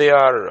as if they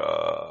are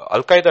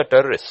Al-Qaeda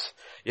terrorists.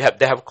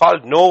 They have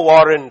called no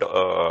warrant,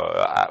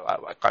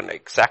 I can't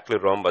exactly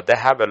remember. They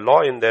have a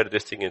law in there,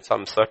 this thing in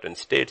some certain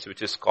states,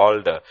 which is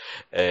called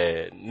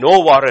no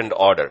warrant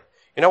order.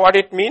 You know what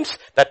it means?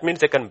 That means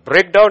they can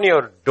break down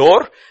your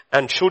door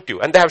and shoot you.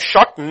 And they have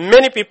shot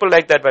many people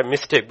like that by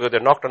mistake because they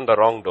knocked on the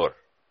wrong door.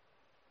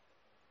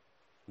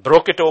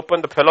 Broke it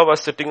open, the fellow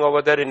was sitting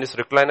over there in his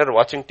recliner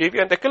watching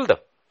TV and they killed them.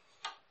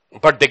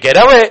 But they get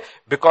away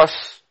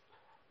because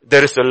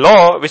there is a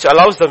law which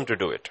allows them to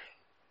do it.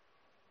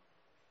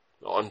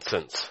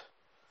 Nonsense.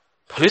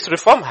 Police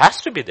reform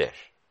has to be there.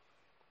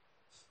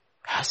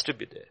 Has to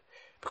be there.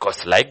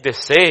 Because like they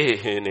say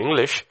in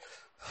English,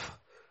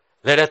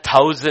 let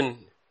 1,000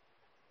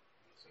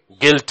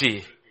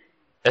 guilty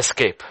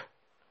escape.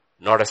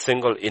 Not a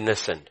single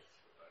innocent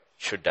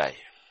should die,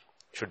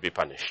 should be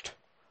punished.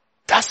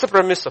 That's the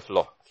premise of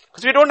law.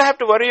 Because we don't have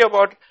to worry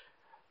about,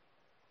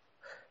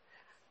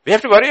 we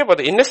have to worry about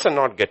the innocent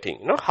not getting.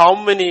 You know, how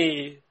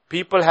many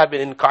people have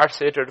been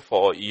incarcerated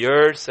for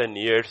years and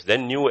years,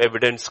 then new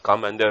evidence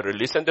come and they're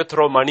released and they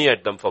throw money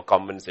at them for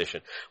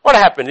compensation. What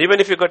happens? Even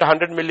if you got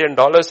 $100 million,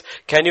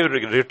 can you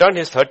return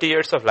his 30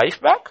 years of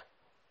life back?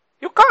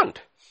 You can't.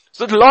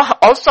 So the law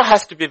also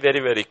has to be very,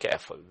 very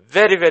careful.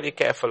 Very, very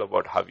careful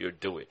about how you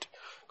do it.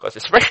 Because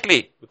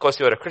especially because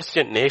you are a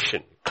Christian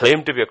nation,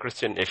 claim to be a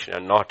Christian nation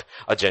and not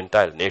a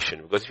Gentile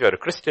nation. Because if you are a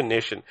Christian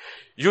nation,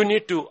 you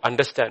need to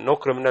understand no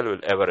criminal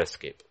will ever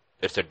escape.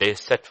 There's a day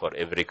set for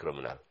every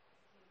criminal.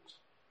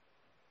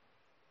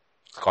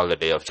 It's called the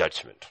day of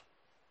judgment.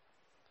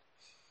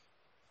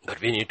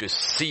 But we need to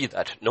see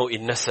that no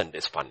innocent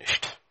is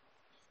punished.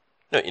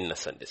 No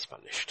innocent is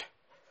punished.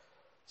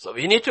 So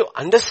we need to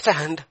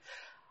understand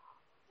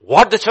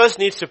what the church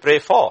needs to pray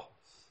for.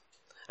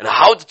 And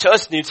how the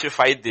church needs to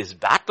fight this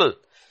battle.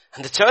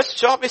 And the church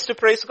job is to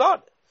praise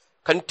God.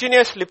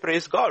 Continuously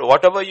praise God.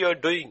 Whatever you are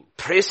doing,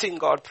 praising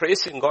God.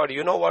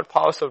 You know what?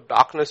 Powers of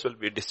darkness will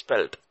be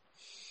dispelled.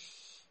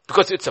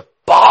 Because it's a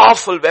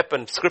powerful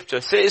weapon.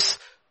 Scripture says,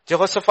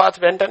 Jehoshaphat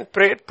went and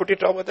prayed, put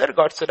it over there.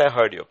 God said, I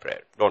heard your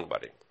prayer. Don't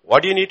worry.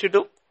 What do you need to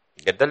do?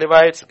 Get the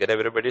Levites, get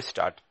everybody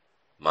start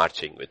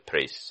marching with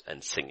praise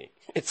and singing.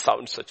 It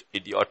sounds such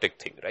idiotic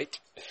thing, right?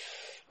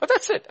 But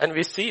that's it. And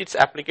we see its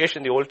application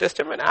in the Old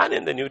Testament and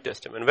in the New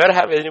Testament. Where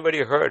have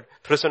anybody heard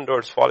prison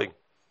doors falling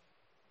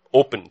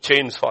open,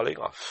 chains falling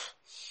off?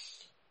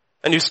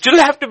 And you still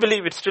have to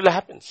believe it still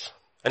happens.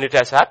 And it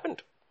has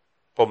happened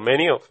for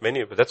many of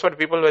us. That's what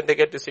people, when they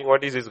get to sing,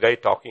 what is this guy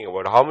talking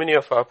about? How many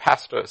of our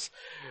pastors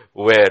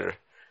were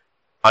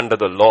under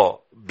the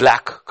law,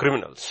 black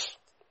criminals,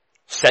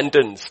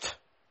 sentenced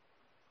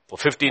for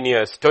 15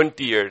 years,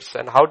 20 years.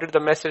 And how did the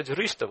message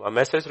reach them? A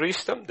message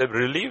reached them. They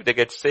relieve, they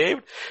get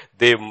saved.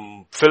 They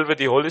fill with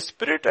the Holy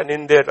Spirit, and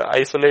in their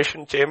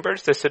isolation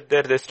chambers, they sit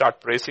there, they start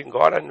praising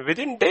God, and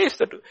within days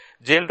the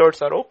jail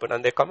doors are open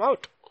and they come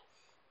out.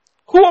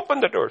 Who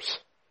opened the doors?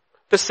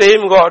 The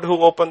same God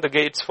who opened the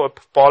gates for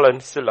Paul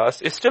and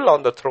Silas is still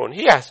on the throne.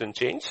 He hasn't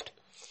changed.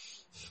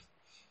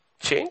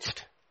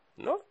 Changed?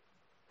 No.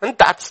 And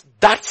that's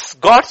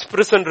God's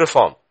prison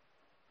reform.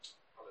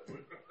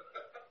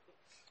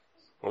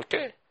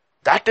 Okay.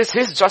 That is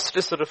his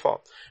justice reform.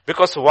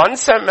 Because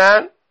once a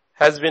man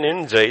has been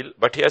in jail,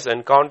 but he has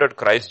encountered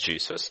Christ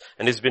Jesus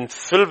and he's been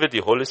filled with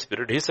the Holy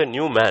Spirit, he's a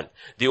new man.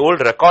 The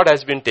old record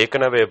has been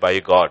taken away by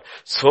God.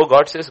 So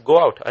God says, go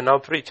out and now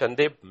preach. And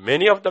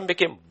many of them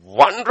became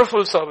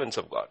wonderful servants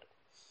of God.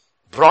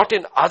 Brought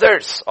in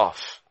others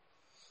off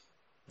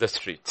the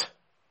street.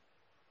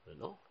 You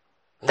know.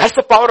 That's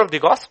the power of the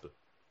gospel.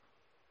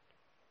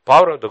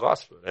 Power of the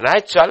gospel. And I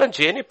challenge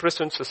any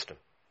prison system.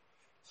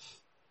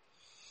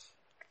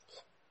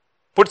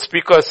 Put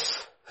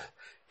speakers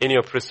in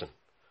your prison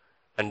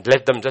and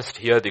let them just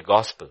hear the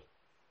gospel.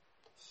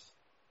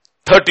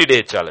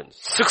 30-day challenge,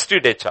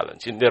 60-day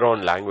challenge in their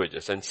own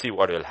languages and see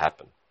what will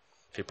happen.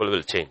 People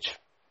will change.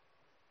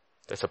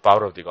 That's the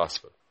power of the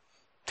gospel.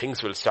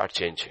 Things will start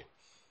changing.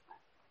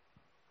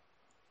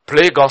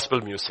 Play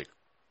gospel music.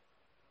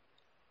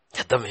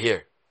 Let them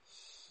hear.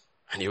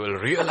 And you will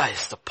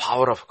realize the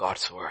power of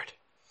God's word.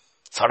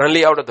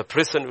 Suddenly out of the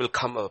prison will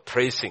come a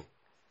praising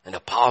and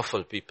a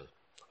powerful people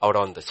out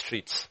on the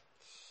streets.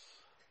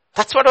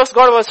 That's what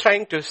God was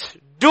trying to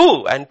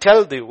do and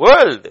tell the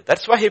world.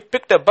 That's why he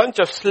picked a bunch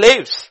of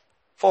slaves,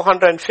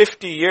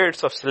 450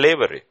 years of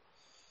slavery,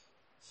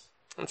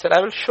 and said, I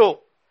will show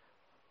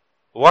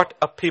what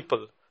a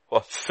people who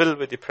are filled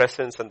with the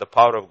presence and the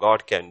power of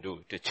God can do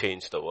to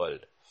change the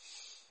world.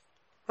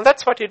 And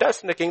that's what he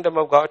does in the kingdom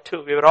of God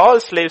too. We were all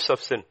slaves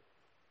of sin.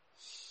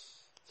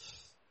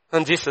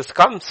 And Jesus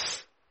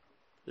comes.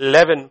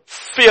 11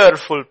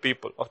 fearful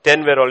people, or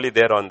 10 were only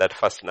there on that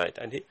first night,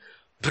 and he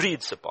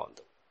breathes upon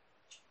them.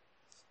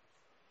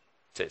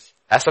 Says,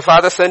 as the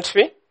Father sent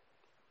me,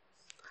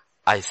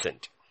 I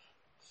sent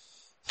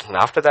you. And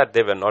after that,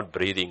 they were not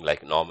breathing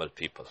like normal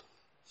people.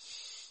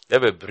 They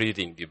were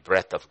breathing the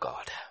breath of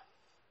God.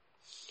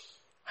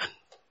 And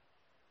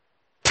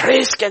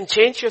praise can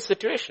change your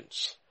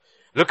situations.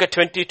 Look at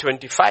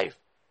 2025.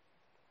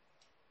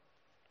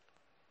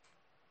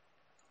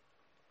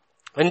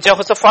 When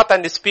Jehoshaphat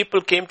and his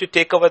people came to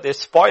take over their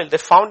spoil, they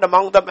found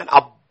among them an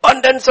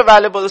abundance of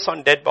valuables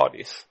on dead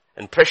bodies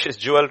and precious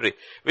jewelry,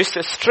 which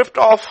they stripped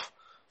off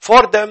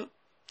for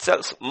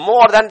themselves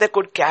more than they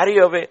could carry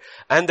away.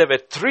 And they were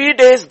 3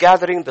 days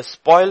gathering the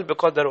spoil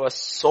because there was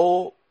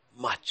so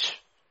much.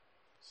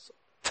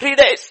 3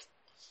 days.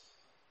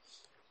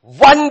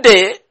 One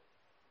day,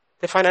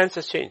 the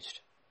finances changed.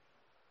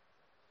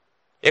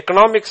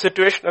 Economic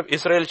situation of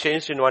Israel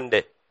changed in one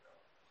day.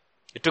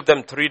 It took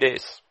them 3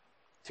 days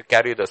to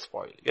carry the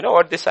spoil. You know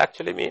what this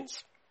actually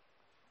means?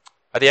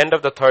 At the end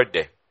of the third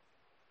day,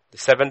 the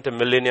seventh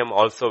millennium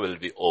also will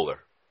be over.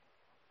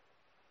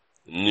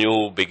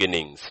 New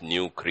beginnings,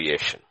 new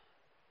creation.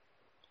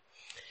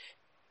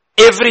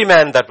 Every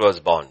man that was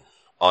born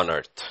on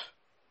earth,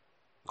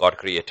 God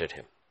created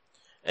him.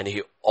 And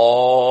he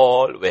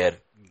all were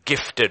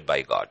gifted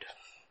by God.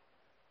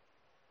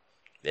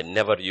 They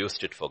never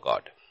used it for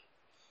God.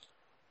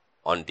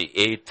 On the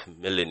 8th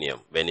millennium,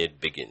 when it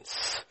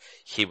begins,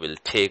 he will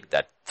take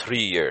that 3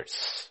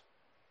 years,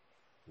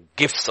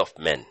 gifts of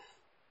men,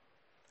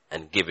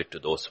 and give it to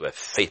those who are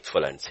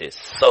faithful and say,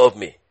 serve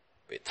me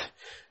with.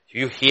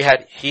 He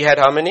had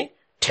how many?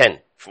 10.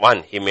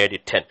 One, he made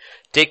it 10.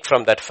 Take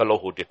from that fellow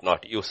who did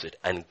not use it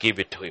and give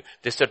it to him.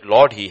 They said,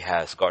 Lord, he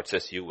has. God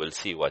says, you will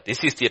see what.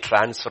 This is the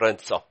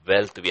transference of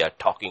wealth we are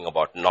talking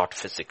about, not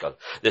physical.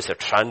 There's a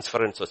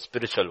transference of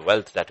spiritual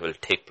wealth that will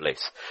take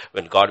place.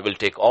 When God will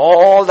take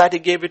all that he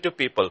gave it to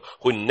people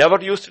who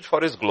never used it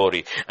for his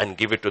glory and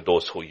give it to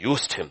those who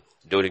used him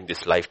during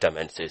this lifetime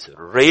and says,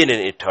 reign in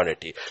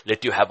eternity.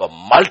 Let you have a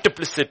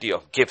multiplicity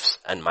of gifts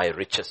and my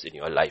riches in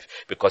your life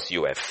because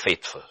you are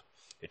faithful.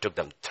 It took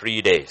them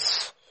 3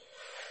 days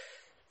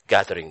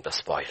gathering the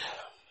spoil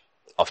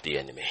of the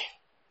enemy.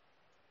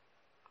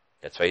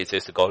 That's why he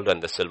says the gold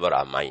and the silver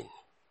are mine.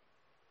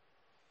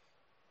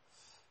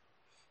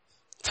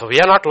 So we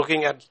are not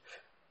looking at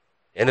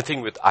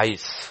anything with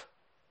eyes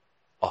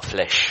of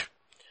flesh.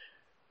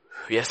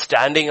 We are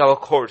standing our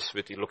course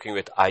with looking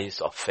with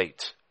eyes of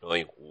faith,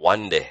 knowing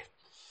one day.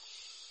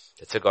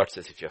 That's why God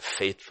says, if you're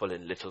faithful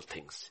in little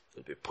things,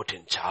 you'll be put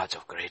in charge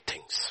of great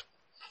things.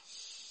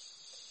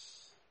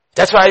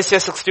 That's why Isaiah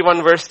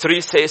 61 verse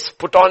 3 says,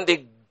 put on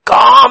the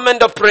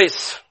garment of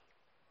praise.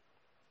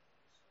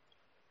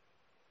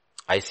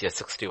 Isaiah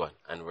 61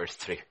 and verse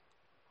 3.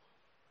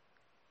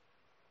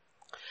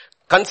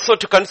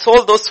 To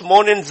console those who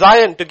mourn in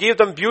Zion, to give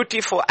them beauty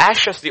for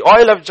ashes, the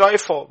oil of joy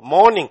for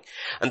mourning,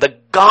 and the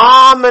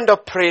garment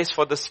of praise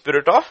for the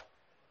spirit of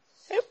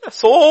heaviness.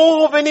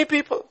 So many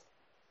people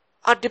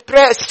are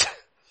depressed.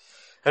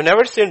 I've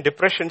never seen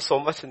depression so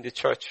much in the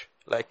church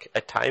like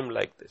a time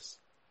like this.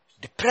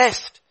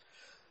 Depressed.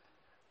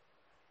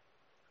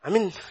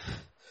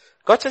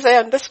 God says, I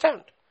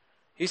understand.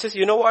 He says,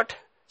 you know what?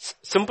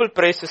 Simple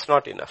praise is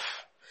not enough.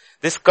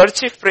 This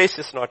kerchief praise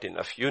is not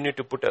enough. You need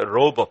to put a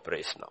robe of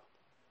praise now.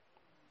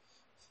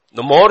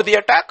 The more the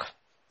attack,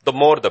 the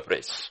more the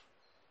praise.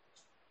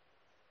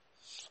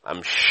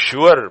 I'm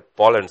sure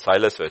Paul and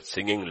Silas were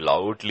singing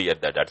loudly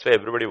at that. That's why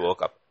everybody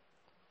woke up.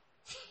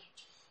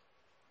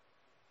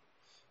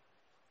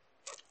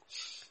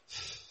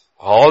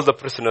 All the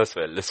prisoners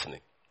were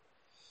listening.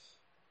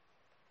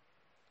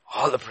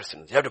 All the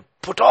prisoners. You have to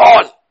put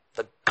on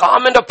the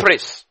garment of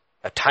praise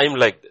at a time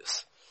like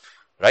this.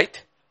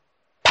 Right?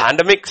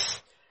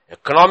 Pandemics,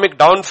 economic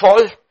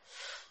downfall.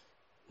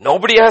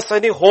 Nobody has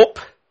any hope.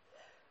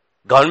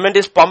 Government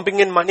is pumping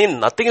in money.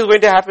 Nothing is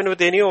going to happen with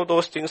any of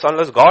those things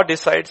unless God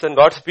decides and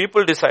God's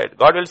people decide.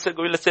 God will say,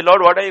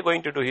 Lord, what are you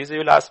going to do? He says, you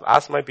will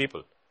ask my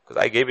people because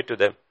I gave it to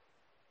them.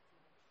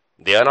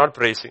 They are not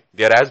praising.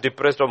 They are as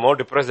depressed or more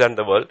depressed than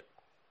the world.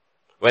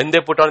 When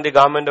they put on the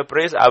garment of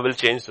praise, I will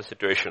change the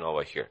situation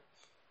over here.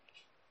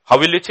 How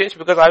will you change?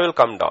 Because I will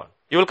come down.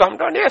 You will come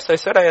down? Yes, I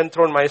said I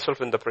enthrone myself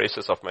in the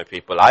praises of my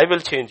people. I will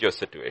change your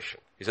situation.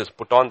 He says,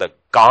 put on the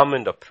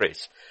garment of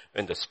praise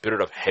when the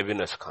spirit of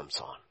heaviness comes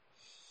on.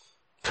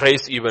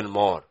 Praise even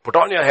more. Put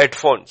on your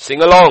headphones.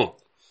 Sing along.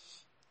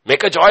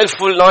 Make a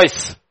joyful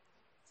noise.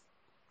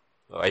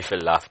 Oh, I will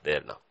laugh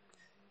there now.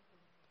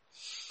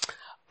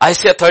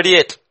 Isaiah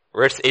 38,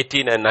 verse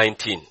 18 and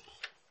 19.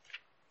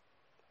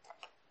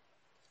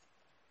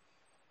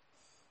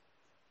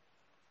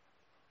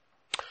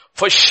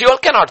 For Sheol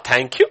cannot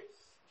thank you.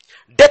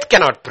 Death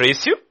cannot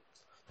praise you.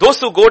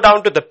 Those who go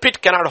down to the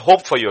pit cannot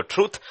hope for your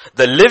truth.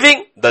 The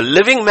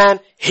living man,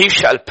 he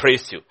shall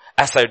praise you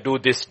as I do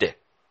this day.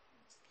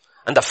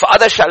 And the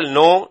father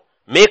shall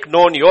make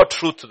known your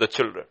truth to the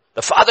children.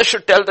 The father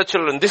should tell the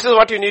children, this is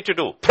what you need to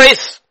do.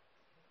 Praise.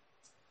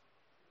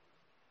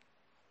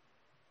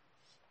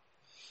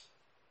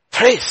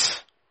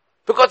 Praise.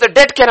 Because the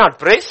dead cannot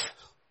praise.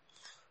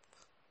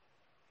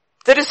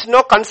 There is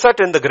no concert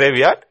in the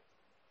graveyard.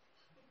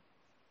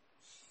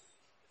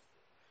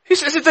 He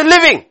says it's the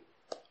living.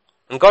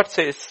 And God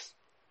says,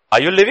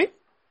 are you living?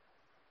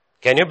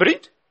 Can you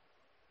breathe?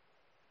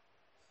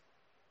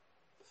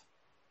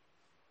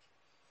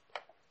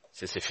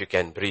 He says, if you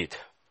can breathe,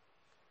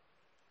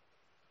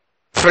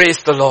 praise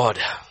the Lord.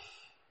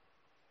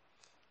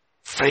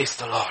 Praise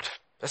the Lord.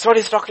 That's what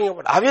he's talking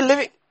about. Are we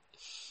living?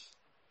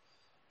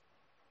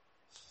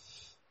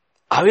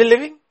 Are we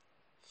living?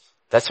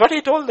 That's what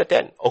he told the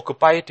 10.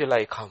 Occupy till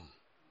I come.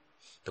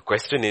 The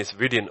question is,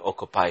 we didn't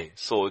occupy.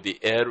 So the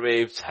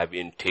airwaves have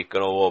been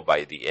taken over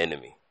by the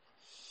enemy.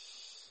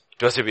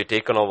 It was to be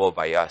taken over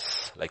by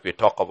us. Like we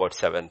talk about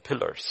 7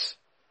 pillars.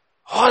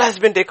 All has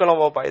been taken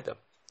over by them.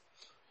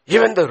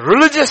 Even the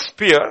religious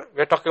sphere,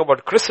 we're talking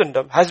about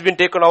Christendom, has been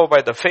taken over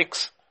by the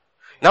fakes.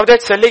 Now they're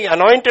selling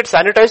anointed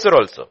sanitizer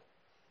also.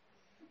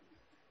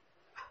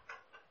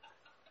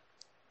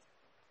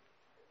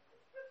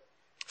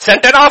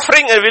 Send an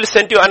offering and we'll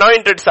send you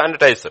anointed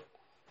sanitizer.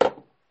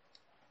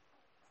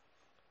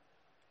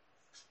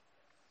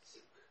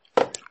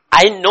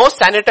 I know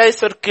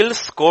sanitizer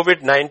kills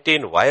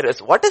COVID-19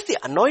 virus. What does the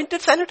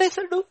anointed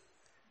sanitizer do?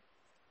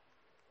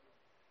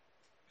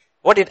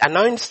 What, it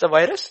anoints the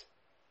virus?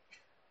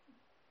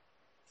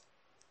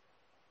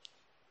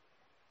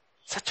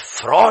 Such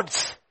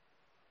frauds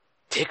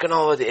taken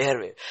over the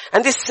airway.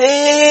 And the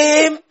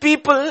same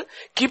people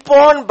keep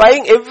on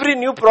buying every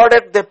new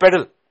product they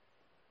peddle.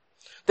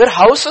 Their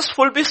houses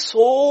will be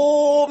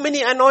so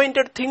many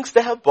anointed things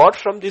they have bought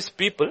from these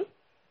people.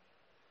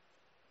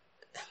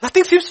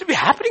 Nothing seems to be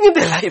happening in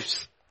their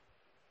lives.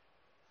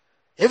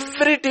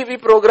 Every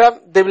TV program,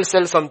 they will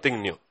sell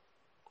something new.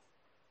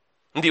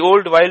 In the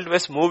old Wild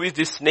West movies,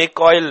 the snake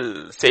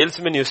oil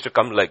salesman used to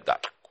come like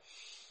that.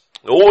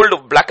 The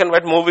old black and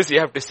white movies, you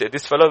have to say,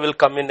 this fellow will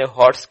come in a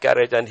horse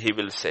carriage and he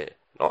will say,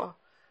 no,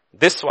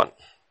 this one,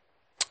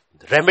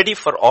 remedy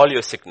for all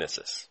your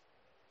sicknesses.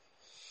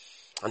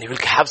 And he will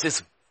have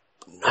this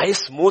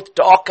nice smooth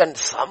talk, and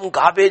some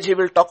garbage he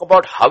will talk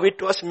about how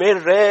it was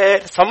made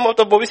rare. Some of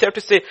the movies you have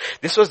to say,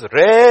 this was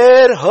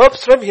rare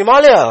herbs from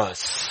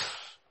Himalayas.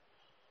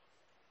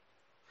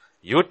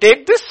 You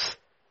take this.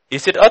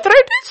 Is it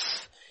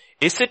arthritis?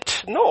 Is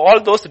it, no, all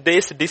those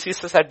days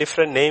diseases had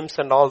different names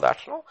and all that,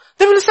 no?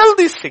 They will sell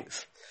these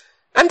things.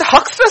 And the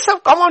hucksters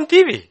have come on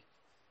TV.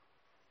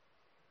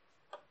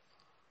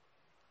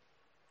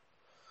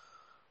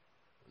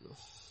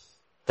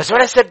 That's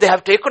what I said, they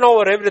have taken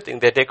over everything.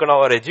 They've taken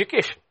over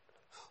education.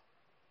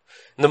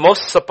 In the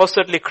most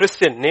supposedly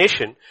Christian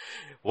nation,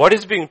 what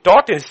is being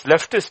taught is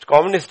leftist,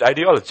 communist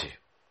ideology.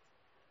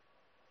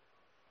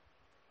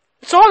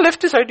 It's all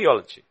leftist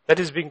ideology that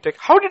is being taken.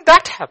 How did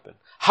that happen?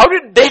 How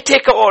did they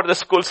take over the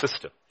school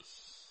system?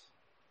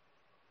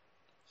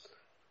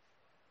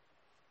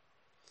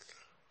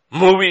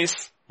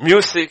 Movies,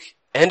 music,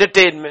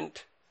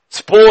 entertainment,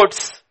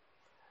 sports,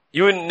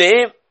 you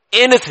name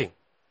anything.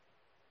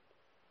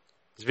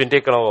 It's been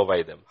taken over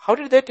by them. How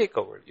did they take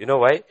over? You know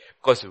why?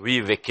 Because we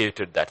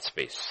vacated that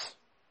space.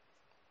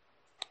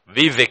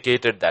 We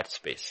vacated that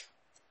space.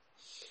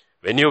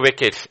 When you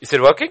vacate, is it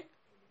working?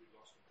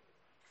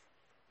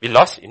 We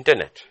lost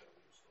internet.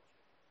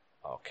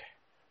 Okay.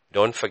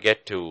 Don't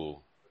forget to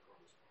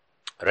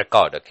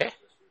record, okay?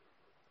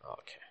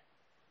 Okay.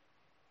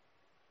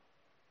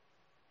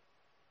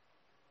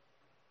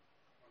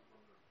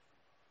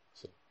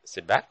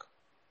 Sit back.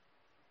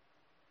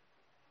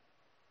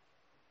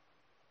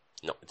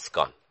 No, it's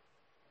gone.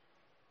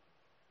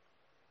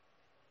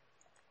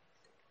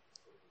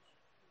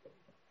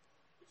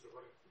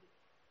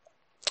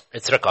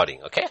 It's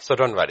recording, okay? So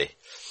don't worry.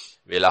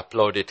 We'll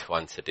upload it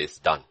once it is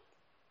done.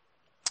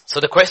 So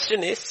the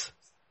question is,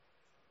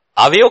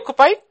 are we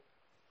occupied?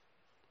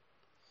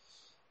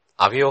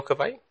 Are we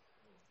occupied?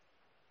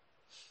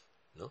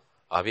 No?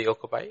 Are we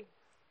occupied?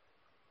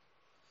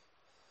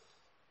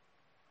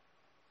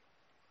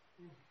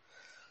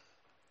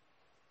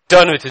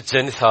 Turn with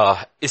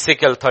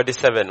Ezekiel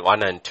 37,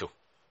 1 and 2.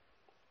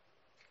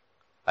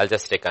 I'll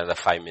just take another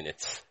 5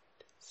 minutes,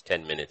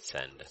 10 minutes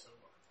and,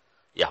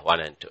 1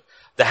 and 2.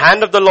 The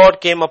hand of the Lord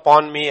came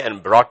upon me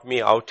and brought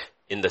me out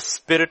in the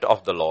spirit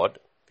of the Lord.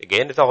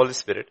 Again, it's the Holy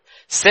Spirit.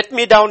 Set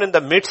me down in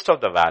the midst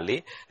of the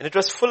valley, and it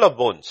was full of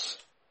bones.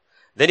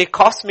 Then he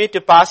caused me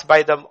to pass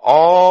by them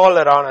all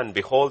around, and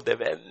behold, there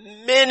were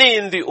many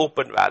in the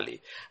open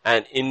valley.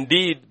 And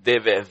indeed, they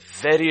were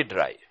very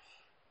dry.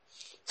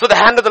 So the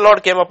hand of the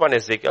Lord came upon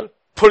Ezekiel,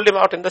 pulled him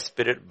out in the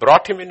spirit,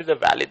 brought him into the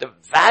valley. The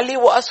valley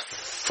was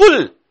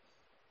full.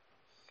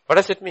 What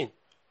does it mean?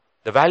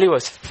 The valley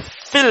was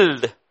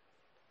filled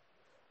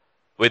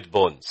with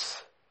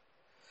bones.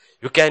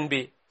 You can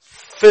be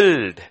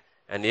filled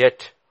and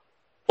yet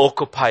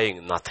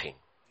occupying nothing.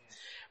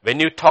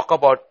 When you talk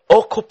about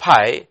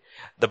occupy,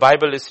 the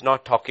Bible is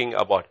not talking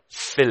about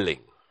filling.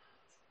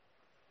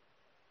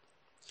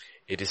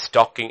 It is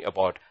talking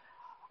about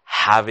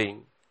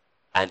having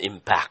an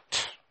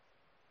impact.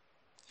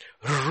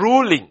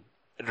 Ruling,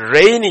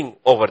 reigning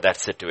over that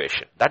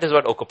situation. That is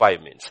what occupy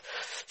means.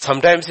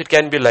 Sometimes it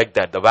can be like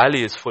that. The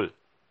valley is full.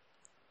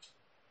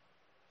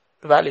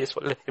 The valley is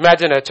full.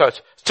 Imagine a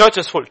church. Church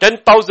is full.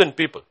 10,000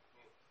 people.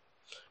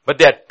 But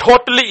they are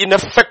totally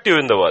ineffective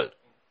in the world.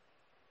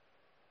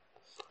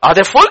 Are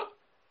they full?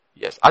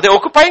 Yes. Are they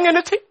occupying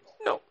anything?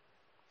 No.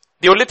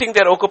 The only thing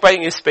they are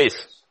occupying is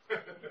space.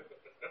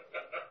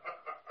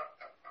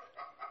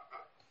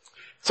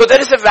 So there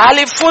is a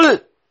valley full.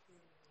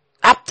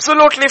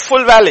 Absolutely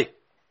full valley.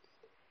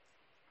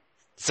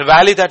 It's a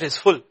valley that is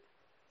full.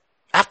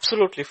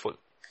 Absolutely full.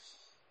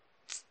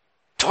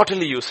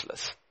 Totally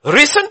useless.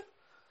 Reason?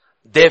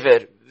 They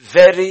were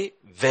very,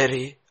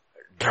 very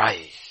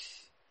dry.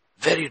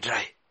 Very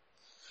dry.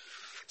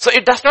 So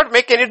it does not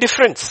make any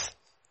difference.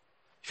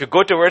 If you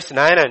go to verse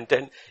 9 and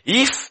 10,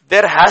 if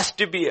there has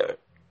to be a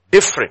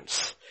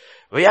difference,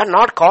 we are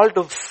not called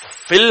to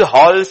fill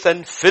halls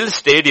and fill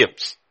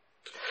stadiums.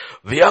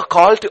 We are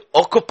called to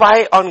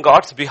occupy on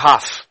God's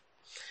behalf.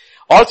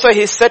 Also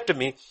he said to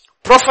me,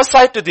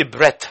 prophesy to the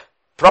breath,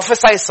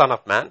 prophesy son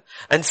of man,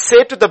 and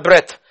say to the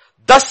breath,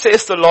 thus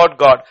says the Lord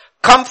God,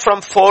 come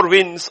from four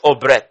winds, O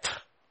breath.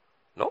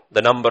 No?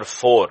 The number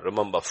 4,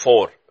 remember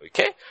 4.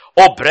 Okay?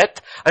 O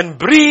breath, and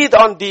breathe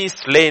on these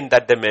slain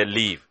that they may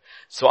live.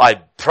 So I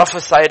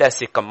prophesied as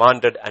he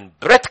commanded, and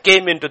breath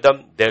came into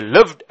them. They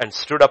lived and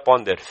stood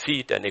upon their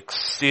feet, an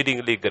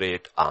exceedingly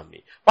great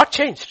army. What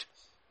changed?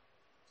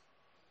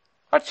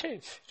 What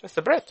changed? Just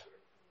the breath.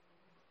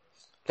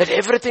 Let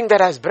everything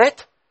that has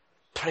breath,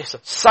 praise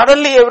God.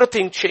 Suddenly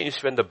everything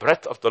changed when the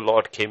breath of the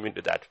Lord came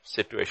into that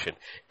situation.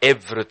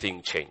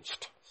 Everything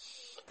changed.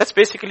 That's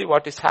basically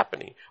what is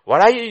happening. What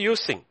are you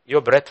using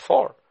your breath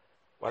for?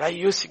 What are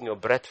you using your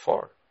breath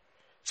for?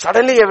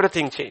 Suddenly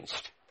everything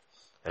changed.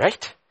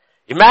 Right?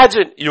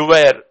 Imagine you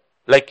were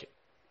like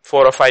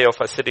 4 or 5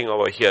 of us sitting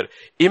over here.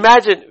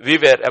 Imagine we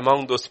were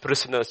among those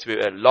prisoners we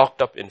were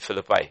locked up in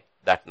Philippi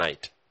that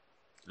night.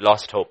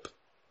 Lost hope.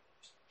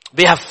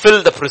 We have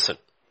filled the prison.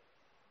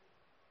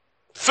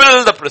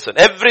 Fill the prison.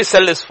 Every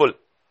cell is full.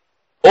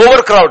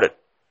 Overcrowded.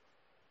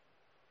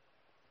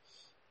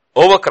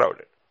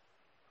 Overcrowded.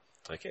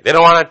 Okay. They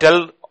don't want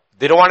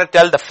to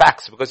tell the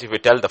facts, because if you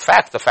tell the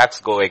facts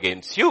go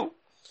against you.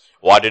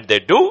 What did they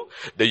do?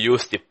 They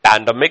used the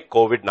pandemic,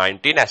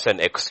 COVID-19 as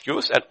an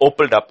excuse and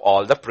opened up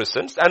all the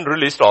prisons and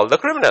released all the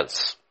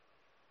criminals.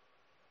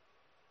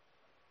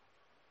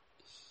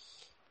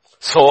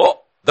 So,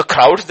 the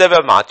crowds they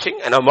were marching,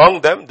 and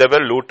among them there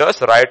were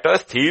looters,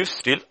 rioters, thieves,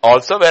 still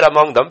also were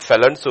among them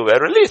felons who were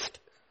released.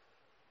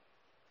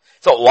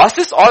 So was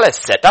this all a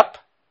setup?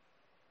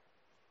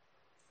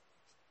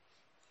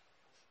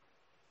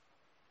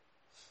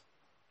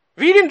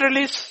 We didn't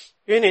release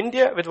in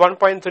India with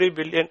 1.3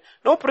 billion.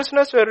 No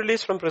prisoners were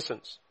released from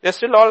prisons. They're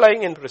still all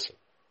lying in prison.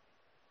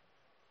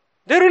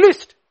 They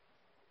released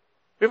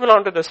people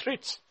onto the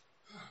streets.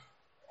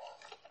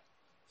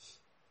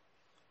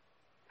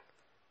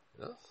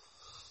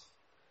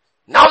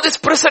 Now this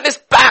prison is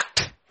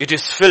packed. It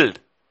is filled.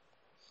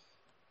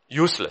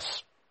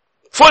 Useless.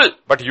 Full,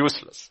 but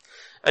useless.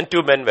 And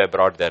 2 men were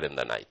brought there in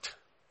the night.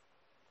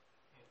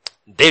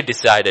 They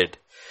decided,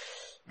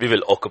 we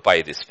will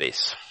occupy this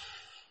space.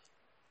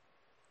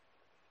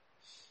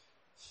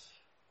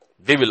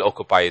 We will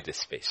occupy this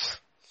space.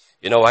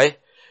 You know why?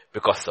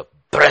 Because the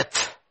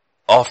breath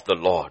of the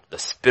Lord, the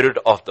Spirit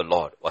of the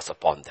Lord was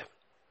upon them.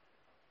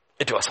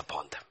 It was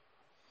upon them.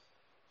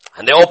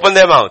 And they opened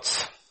their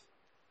mouths.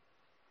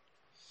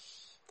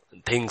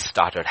 And things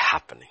started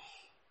happening.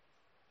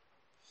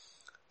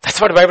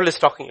 That's what the Bible is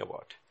talking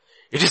about.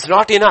 It is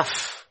not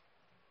enough.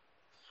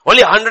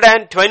 Only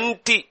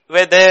 120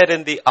 were there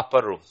in the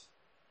upper room.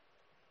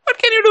 What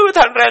can you do with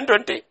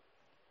 120?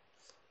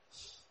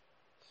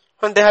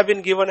 And they have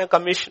been given a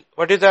commission.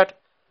 What is that?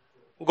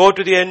 Go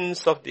to the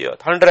ends of the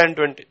earth.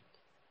 120.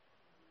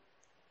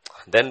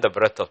 Then the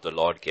breath of the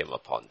Lord came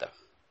upon them.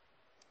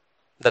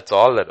 That's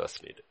all that was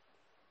needed.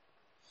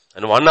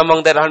 And one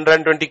among that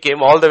 120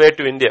 came all the way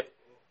to India.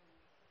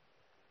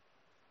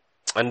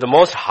 And the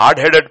most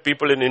hard-headed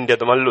people in India,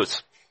 the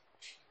Mallus.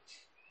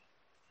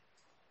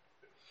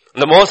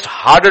 And the most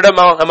hardened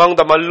among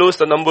the Mallus,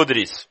 the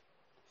Nambudris.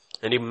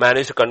 And he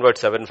managed to convert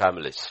 7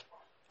 families.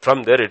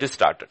 From there it is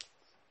started.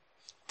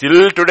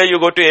 Till today you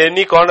go to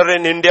any corner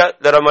in India,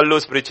 there are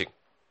Mallus preaching.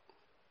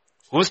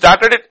 Who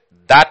started it?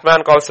 That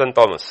man called St.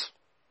 Thomas.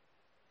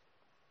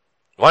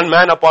 One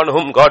man upon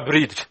whom God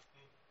breathed.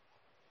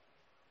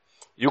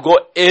 You go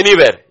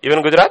anywhere,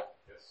 even Gujarat?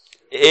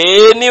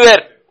 Yes.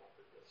 Anywhere.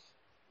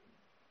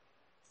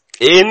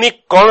 Any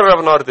corner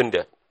of North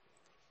India,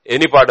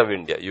 any part of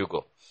India, you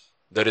go.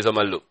 There is a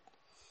Mallu.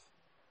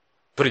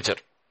 Preacher.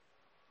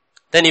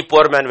 Then he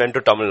poor man went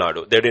to Tamil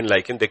Nadu. They didn't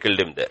like him, they killed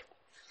him there.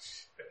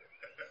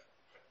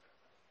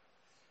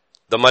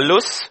 The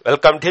Mallus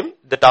welcomed him,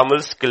 the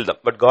Tamils killed them.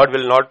 But God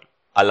will not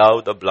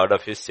allow the blood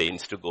of his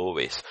saints to go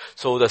waste.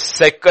 So the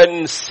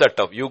second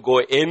setup, you go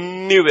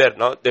anywhere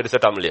now, there is a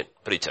Tamilian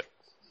preacher.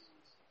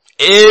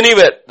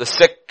 Anywhere. The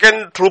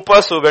second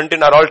troopers who went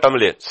in are all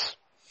Tamilians.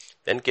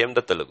 Then came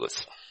the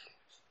Telugus.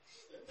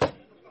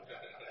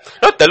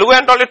 Now Telugu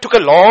and all, it took a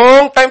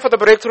long time for the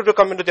breakthrough to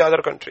come into the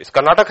other countries.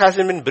 Karnataka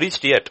hasn't been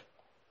breached yet.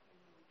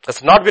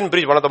 It's not been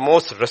breached. One of the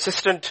most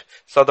resistant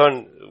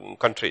southern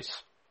countries,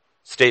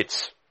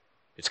 states.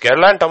 It's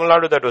Kerala and Tamil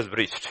Nadu that was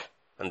breached.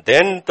 And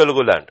then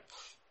Telugu land.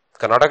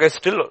 Karnataka is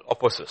still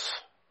opposes.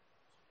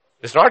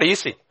 It's not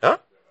easy. Huh?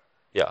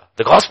 Yeah.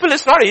 The gospel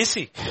is not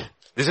easy.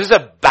 This is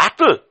a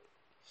battle.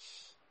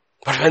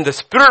 But when the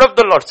Spirit of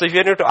the Lord, so if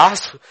you need to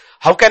ask,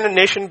 how can a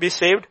nation be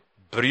saved?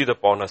 Breathe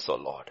upon us, O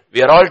Lord.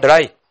 We are all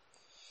dry.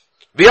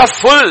 We are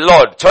full,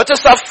 Lord.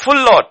 Churches are full,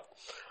 Lord.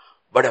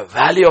 But a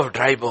valley of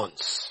dry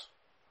bones.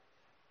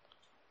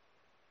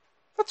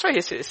 That's why he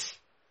says,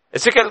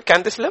 Ezekiel,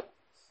 can this live?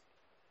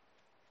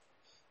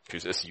 He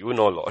says, you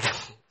know, Lord.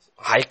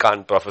 I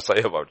can't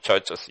prophesy about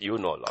churches. You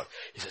know, Lord.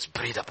 He says,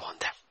 breathe upon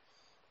them.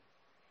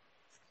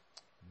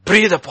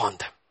 Breathe upon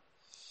them.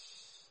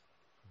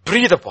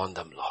 Breathe upon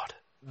them, Lord.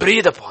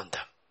 Breathe upon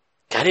them.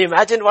 Can you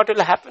imagine what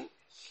will happen?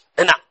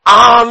 An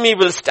army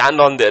will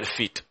stand on their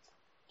feet.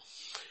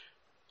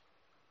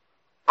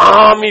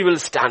 Army will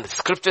stand.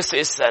 Scripture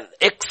says an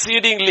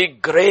exceedingly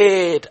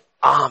great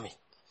army.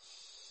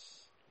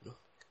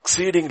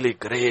 exceedingly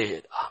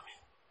great army.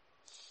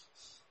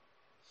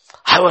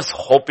 I was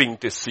hoping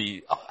to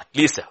see at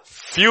least a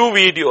few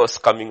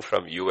videos coming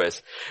from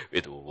US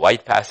with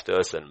white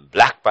pastors and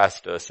black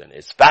pastors and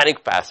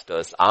Hispanic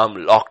pastors,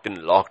 arm locked and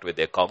locked with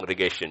their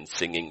congregation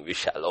singing, "We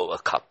shall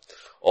overcome."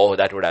 Oh,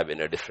 that would have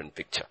been a different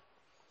picture.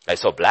 I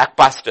saw black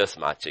pastors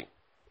marching.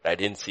 I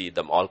didn't see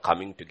them all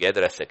coming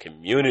together as a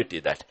community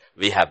that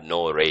we have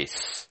no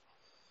race.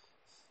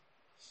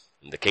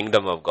 In the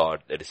kingdom of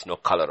God, there is no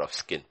color of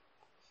skin.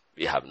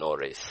 We have no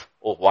race.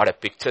 Oh, what a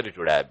picture it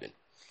would have been.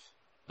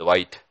 The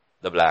white,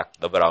 the black,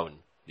 the brown,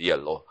 the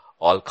yellow,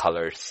 all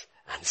colors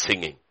and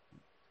singing.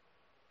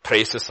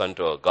 Praises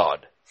unto our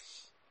God.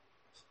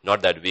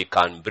 Not that we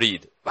can't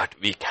breathe, but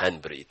we can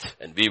breathe.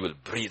 And we will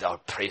breathe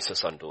out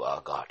praises unto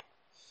our God.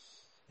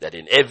 That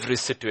in every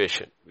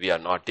situation, we are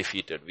not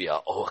defeated, we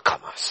are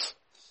overcomers.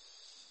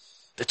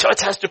 The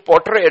church has to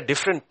portray a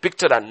different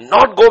picture and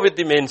not go with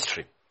the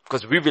mainstream.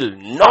 Because we will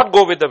not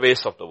go with the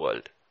ways of the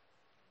world.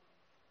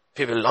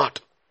 We will not.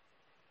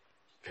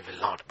 We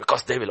will not.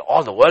 Because the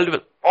world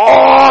will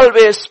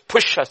always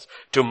push us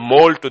to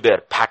mold to their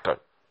pattern.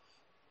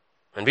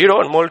 And we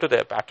don't mold to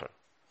their pattern.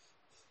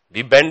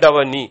 We bend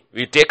our knee.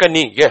 We take a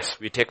knee. Yes,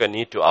 we take a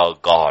knee to our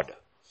God.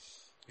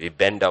 We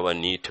bend our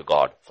knee to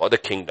God for the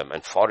kingdom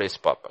and for His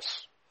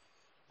purpose.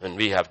 And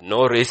we have no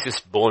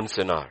racist bones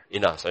in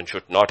us and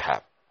should not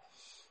have.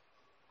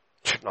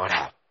 Should not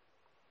have.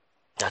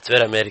 That's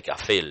where America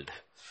failed.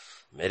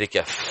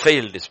 America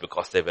failed is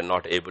because they were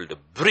not able to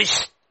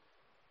preach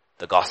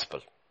the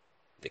gospel.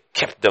 They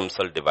kept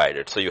themselves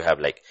divided. So you have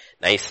like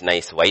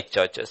nice white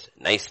churches,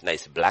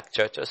 nice black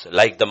churches,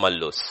 like the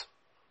Mallus.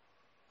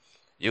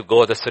 You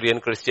go the Syrian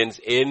Christians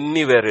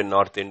anywhere in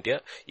North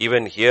India,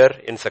 even here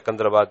in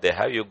Secunderabad they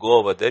have, you go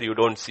over there, you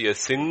don't see a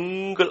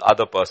single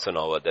other person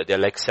over there. They're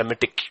like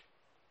Semitic.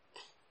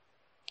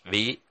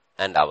 We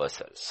and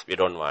ourselves. We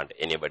don't want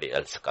anybody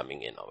else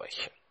coming in over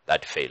here.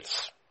 That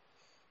fails.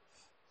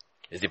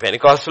 It's the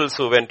Pentecostals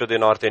who went to the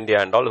North India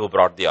and all who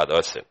brought the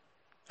others in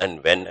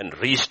and went and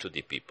reached to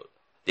the people.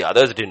 The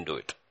others didn't do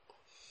it.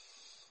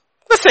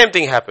 The same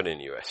thing happened in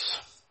US.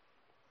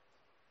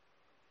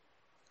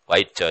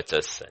 White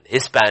churches and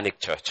Hispanic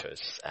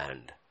churches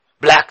and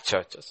black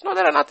churches. No,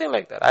 there are nothing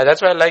like that.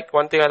 That's why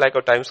one thing I like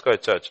of Times Square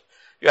Church.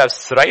 You have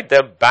right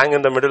there bang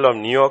in the middle of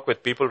New York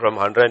with people from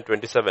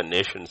 127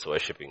 nations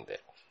worshipping there.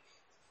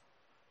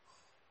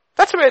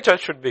 That's the way a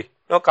church should be.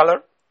 No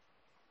color.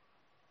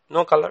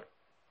 No color.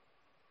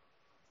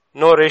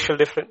 No racial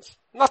difference.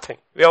 Nothing.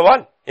 We are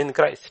one in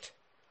Christ.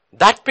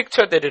 That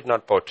picture they did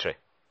not portray.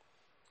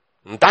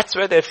 That's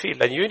where they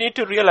feel. And you need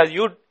to realize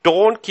you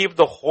don't keep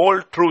the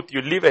whole truth.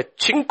 You leave a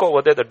chink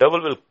over there. The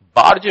devil will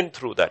barge in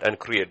through that and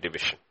create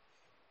division.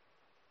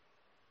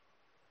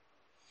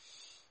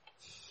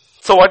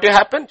 So what will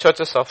happen?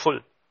 Churches are full.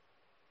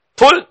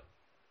 Full.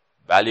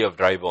 Valley of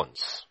dry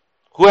bones.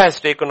 Who has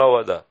taken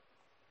over the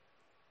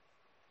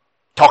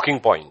talking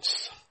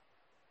points?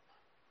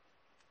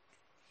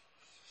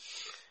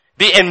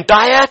 The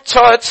entire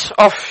church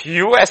of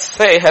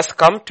USA has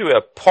come to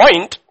a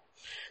point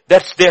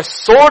that they're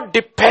so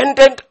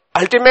dependent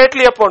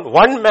ultimately upon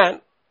one man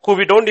who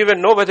we don't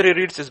even know whether he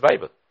reads his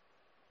Bible.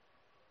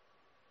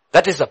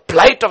 That is the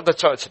plight of the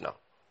church now.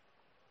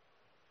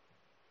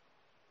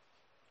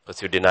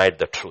 Because you denied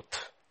the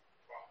truth.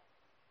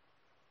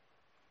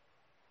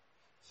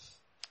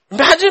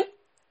 Imagine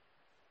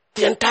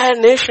the entire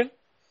nation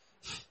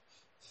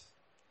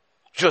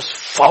just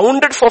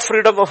founded for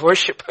freedom of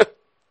worship.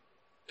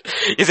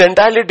 Is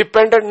entirely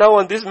dependent now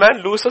on this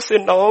man loses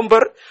in November.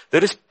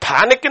 There is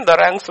panic in the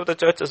ranks of the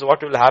churches.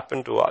 What will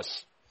happen to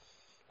us?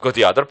 Because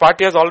the other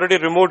party has already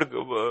removed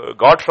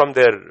God from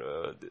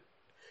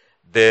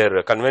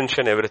their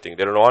convention, everything.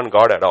 They don't want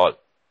God at all.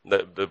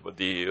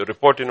 The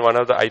report in one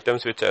of the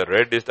items which I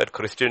read is that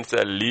Christians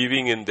are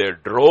leaving in their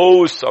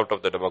droves out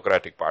of the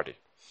Democratic Party.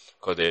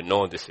 Because they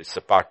know this is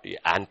a party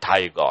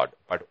anti-God.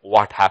 But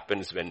what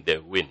happens when they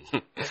win?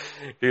 Do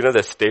you know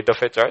the state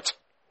of a church?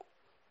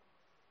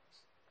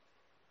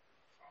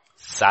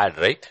 Sad,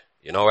 right?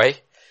 You know why?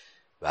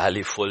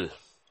 Valley full.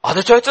 Are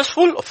the churches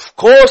full? Of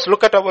course,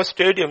 look at our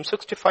stadium,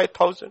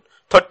 65,000,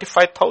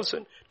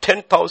 35,000,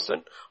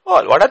 10,000.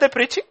 Oh, what are they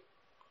preaching?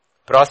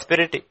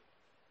 Prosperity.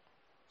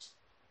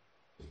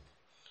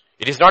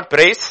 It is not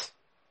praise,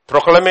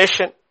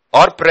 proclamation,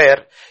 or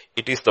prayer.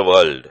 It is the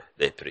world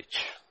they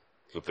preach.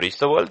 You preach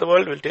the world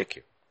will take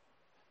you.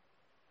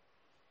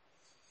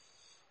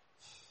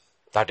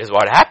 That is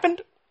what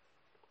happened.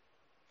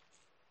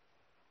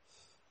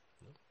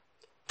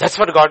 That's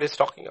what God is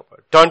talking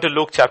about. Turn to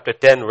Luke chapter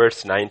 10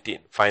 verse 19.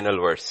 Final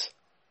verse.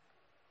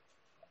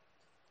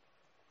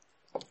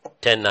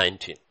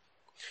 10:19.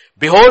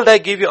 Behold, I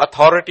give you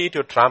authority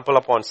to trample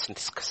upon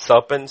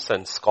serpents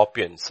and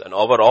scorpions and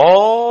over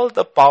all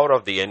the power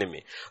of the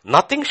enemy.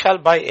 Nothing shall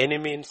by any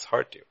means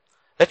hurt you.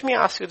 Let me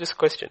ask you this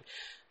question.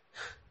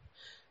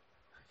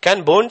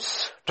 Can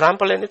bones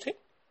trample anything?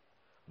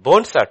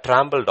 Bones are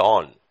trampled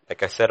on.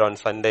 Like I said on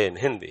Sunday in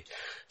Hindi.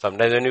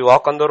 Sometimes when we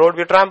walk on the road,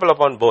 we trample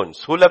upon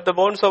bones. Who left the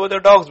bones over?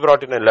 The dogs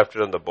brought in and left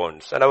it on the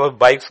bones. And our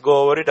bikes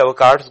go over it, our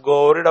cars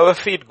go over it, our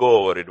feet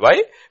go over it.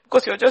 Why?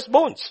 Because you're just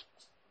bones.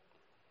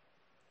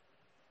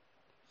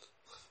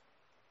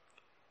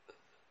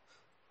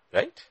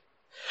 Right?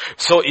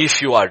 So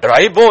if you are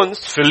dry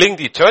bones filling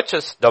the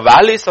churches, the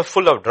valleys are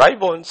full of dry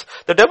bones,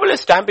 the devil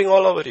is stamping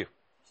all over you.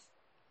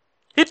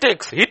 He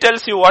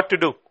tells you what to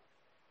do.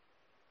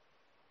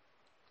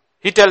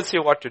 He tells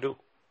you what to do.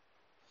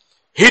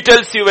 He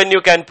tells you when you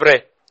can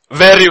pray,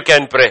 where you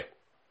can pray,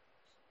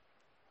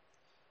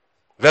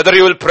 whether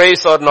you will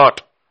praise or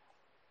not.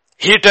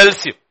 He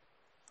tells you.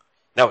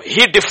 Now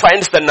he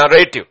defines the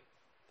narrative.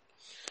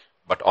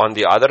 But on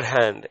the other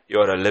hand, you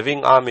are a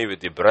living army with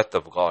the breath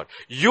of God.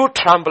 You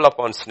trample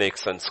upon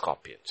snakes and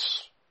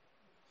scorpions.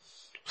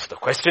 So the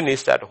question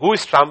is that who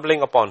is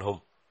trampling upon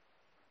whom?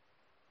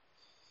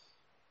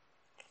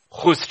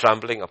 Who is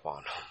trampling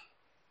upon whom?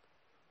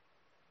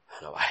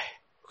 And why?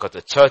 Because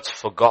the church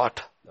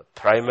forgot the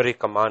primary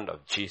command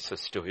of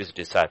Jesus to his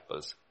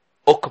disciples.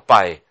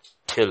 Occupy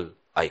till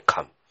I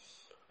come.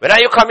 When are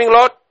you coming,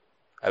 Lord?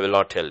 I will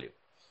not tell you.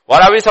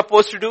 What are we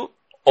supposed to do?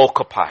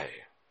 Occupy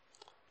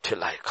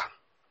till I come.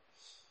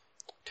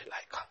 Till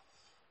I come.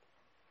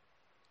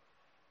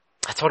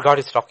 That's what God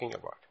is talking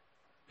about.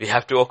 We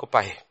have to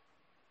occupy.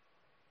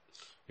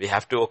 We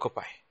have to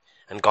occupy.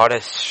 And God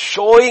is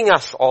showing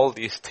us all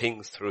these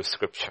things through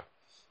scripture.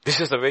 This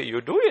is the way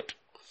you do it.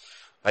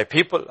 My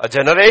people, a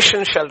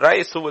generation shall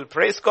rise who will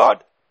praise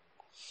God.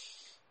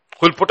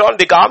 Who will put on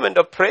the garment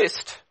of praise.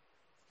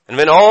 And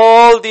when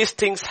all these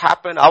things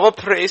happen, our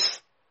praise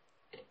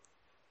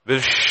will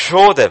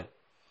show them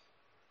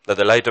that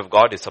the light of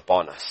God is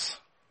upon us.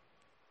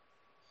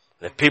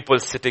 The people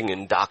sitting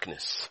in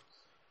darkness.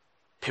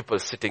 People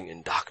sitting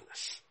in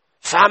darkness.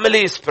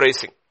 Family is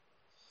praising.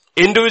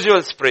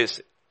 Individuals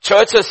praising.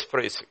 Churches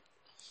praising.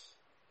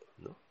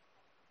 No?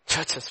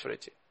 Churches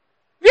praising.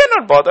 We are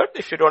not bothered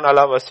if you don't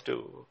allow us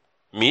to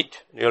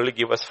meet. You only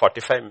give us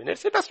 45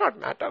 minutes. It does not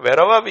matter.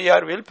 Wherever we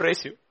are, we'll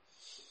praise you.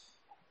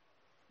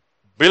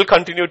 We'll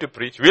continue to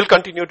preach. We'll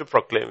continue to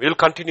proclaim. We'll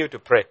continue to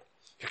pray.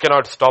 You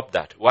cannot stop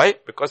that. Why?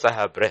 Because I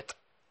have breath.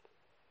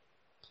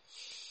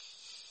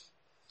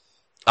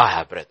 I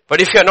have breath.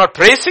 But if you are not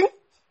praising,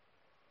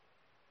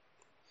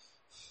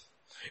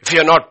 if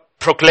you are not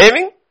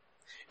proclaiming,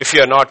 if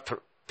you are not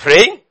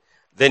praying,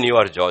 then you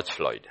are George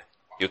Floyd.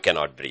 You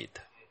cannot breathe.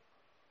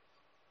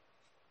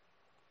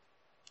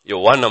 You're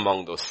one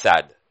among those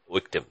sad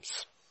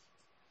victims.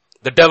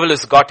 The devil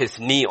has got his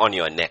knee on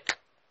your neck.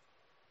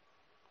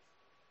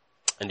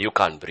 And you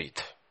can't breathe.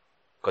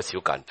 Because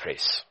you can't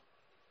praise.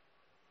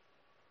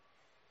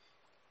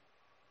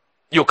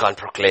 You can't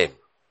proclaim.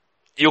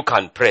 You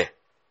can't pray.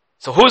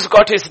 So who's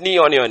got his knee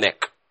on your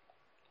neck?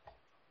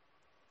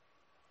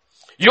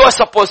 You are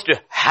supposed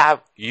to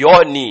have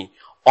your knee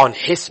on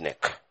his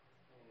neck.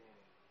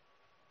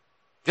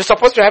 You're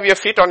supposed to have your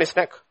feet on his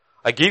neck.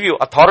 I give you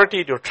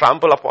authority to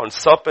trample upon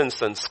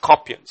serpents and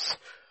scorpions.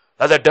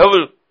 Now the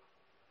devil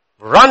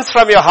runs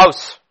from your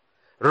house,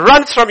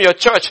 runs from your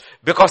church,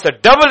 because the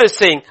devil is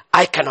saying,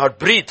 I cannot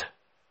breathe.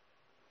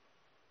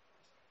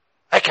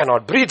 I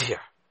cannot breathe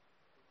here.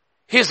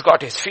 He's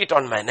got his feet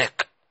on my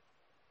neck.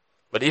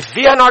 But if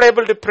we are not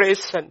able to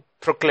praise and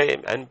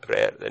proclaim and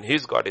pray, then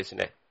he's got his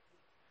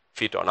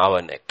feet on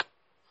our neck.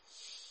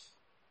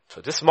 So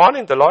this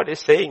morning the Lord is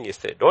saying, he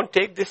said, don't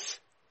take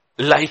this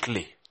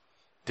lightly.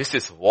 This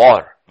is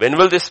war. When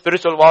will this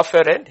spiritual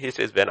warfare end? He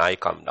says, when I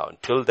come down.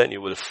 Till then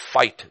you will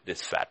fight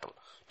this battle.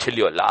 Till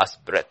your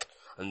last breath.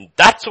 And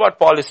that's what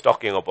Paul is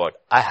talking about.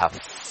 I have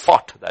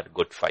fought that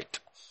good fight.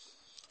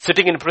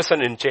 Sitting in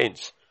prison in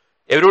chains.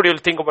 Everybody will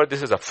think about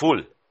this as a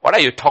fool. What are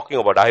you talking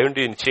about? I am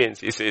in chains.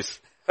 He says,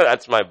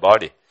 that's my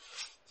body.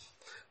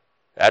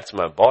 That's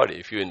my body.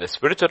 If you're in the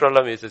spiritual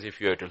realm, he says,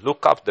 if you have to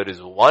look up, there is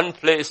one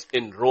place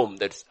in Rome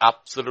that's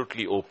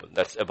absolutely open.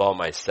 That's above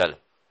my cell.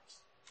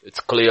 It's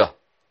clear.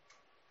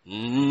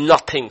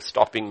 Nothing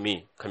stopping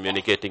me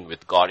communicating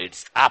with God.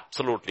 It's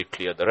absolutely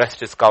clear. The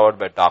rest is covered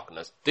by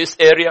darkness. This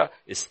area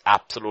is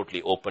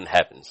absolutely open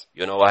heavens.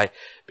 You know why?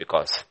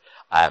 Because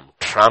I am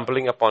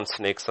trampling upon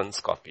snakes and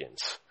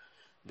scorpions.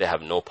 They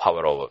have no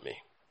power over me.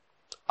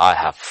 I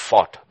have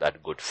fought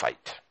that good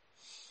fight.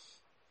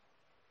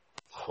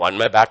 Won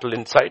my battle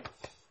inside.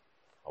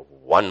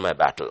 Won my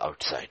battle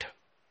outside.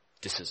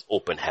 This is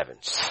open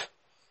heavens.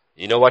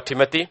 You know what,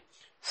 Timothy?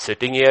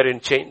 Sitting here in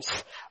chains,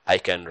 I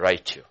can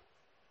write you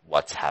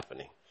what's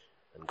happening.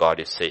 And God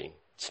is saying,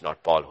 it's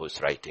not Paul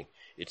who's writing.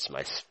 It's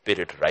my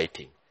spirit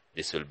writing.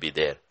 This will be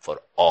there for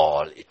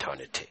all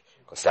eternity.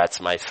 Because that's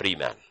my free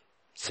man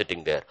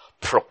sitting there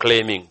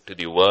proclaiming to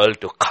the world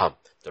to come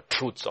the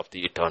truths of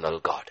the eternal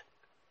God.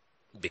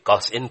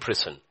 Because in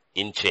prison,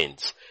 in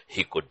chains,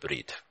 he could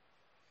breathe.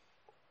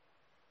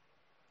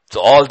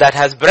 So all that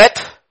has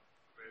breath,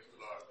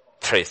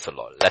 praise the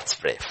Lord. Let's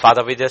pray.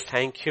 Father, we just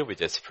thank you. We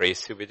just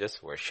praise you. We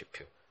just worship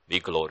you. We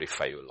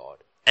glorify you, Lord.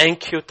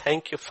 Thank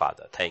you,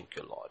 Father. Thank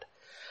you, Lord.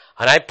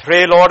 And I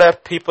pray, Lord,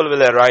 that people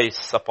will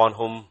arise upon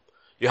whom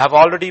You have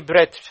already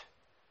breathed,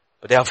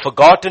 but they have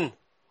forgotten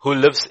who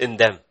lives in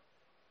them.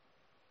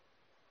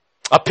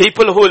 Are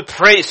people who will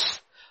praise,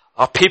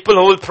 are people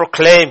who will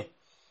proclaim,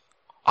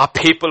 are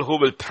people who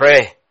will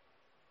pray.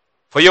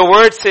 For your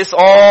word says,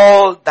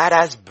 all that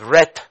has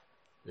breath,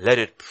 let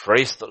it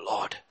praise the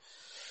Lord.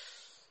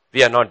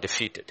 We are not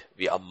defeated.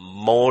 We are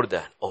more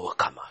than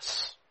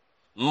overcomers.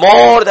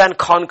 More than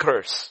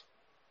conquerors.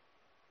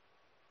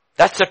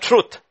 That's the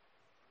truth.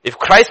 If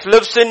Christ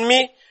lives in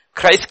me,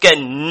 Christ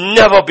can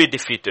never be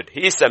defeated.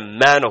 He is a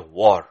man of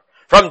war.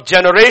 From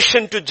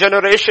generation to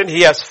generation,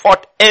 he has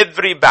fought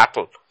every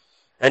battle.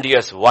 And he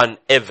has won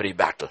every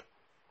battle.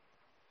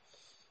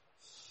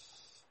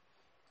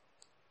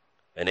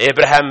 When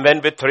Abraham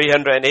went with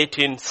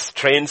 318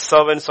 trained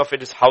servants of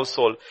his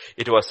household,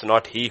 it was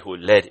not he who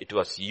led, it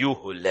was you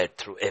who led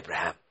through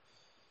Abraham.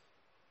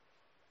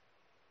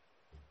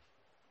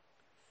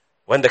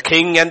 When the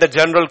king and the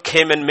general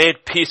came and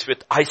made peace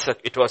with Isaac,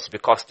 it was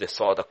because they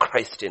saw the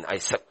Christ in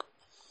Isaac.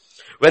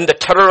 When the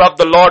terror of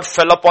the Lord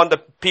fell upon the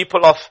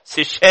people of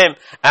Shechem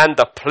and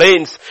the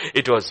plains,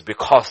 it was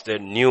because they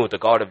knew the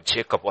God of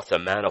Jacob was a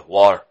man of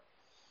war.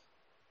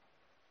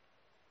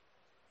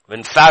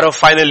 When Pharaoh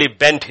finally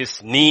bent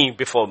his knee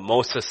before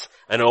Moses,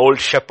 an old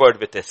shepherd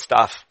with a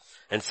staff,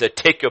 and said,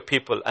 take your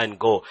people and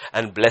go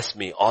and bless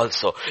me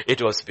also,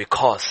 it was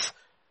because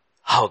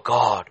our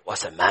God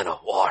was a man of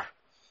war.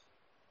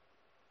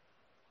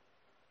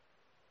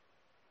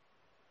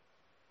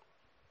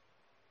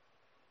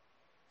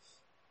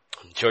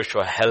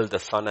 Joshua held the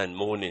sun and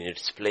moon in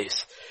its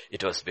place.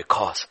 It was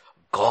because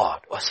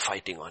God was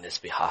fighting on his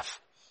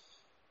behalf.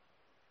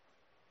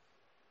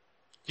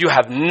 You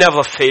have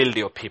never failed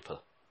your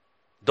people,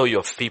 though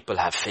your people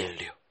have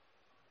failed you.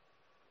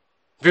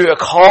 We were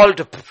called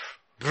to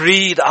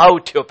breathe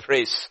out your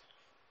praise.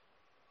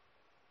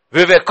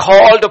 We were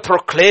called to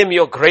proclaim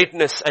your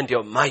greatness and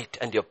your might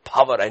and your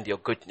power and your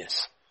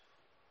goodness.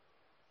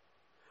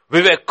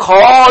 We were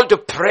called to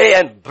pray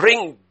and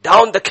bring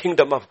down the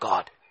kingdom of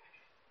God.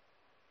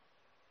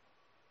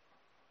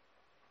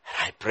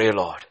 And I pray,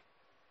 Lord,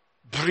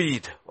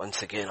 breathe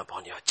once again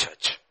upon your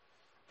church.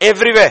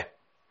 Everywhere.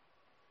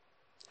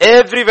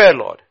 Everywhere,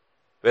 Lord,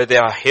 where they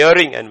are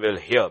hearing and will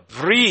hear,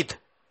 breathe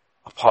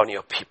upon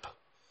your people.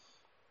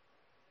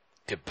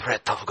 The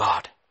breath of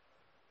God.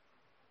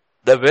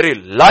 The very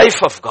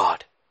life of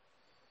God.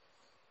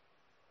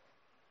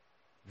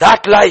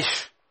 That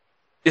life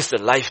is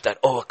the life that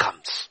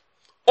overcomes.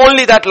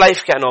 Only that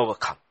life can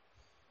overcome.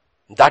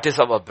 That is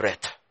our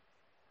breath.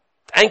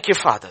 Thank you,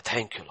 Father.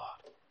 Thank you, Lord.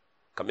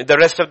 Commit the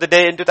rest of the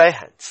day into thy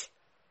hands.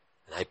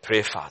 And I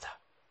pray, Father,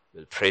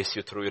 we'll praise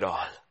you through it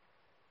all.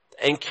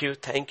 Thank you,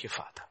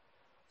 Father.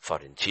 For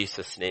in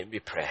Jesus' name we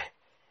pray.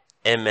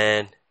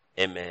 Amen,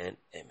 amen,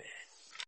 amen.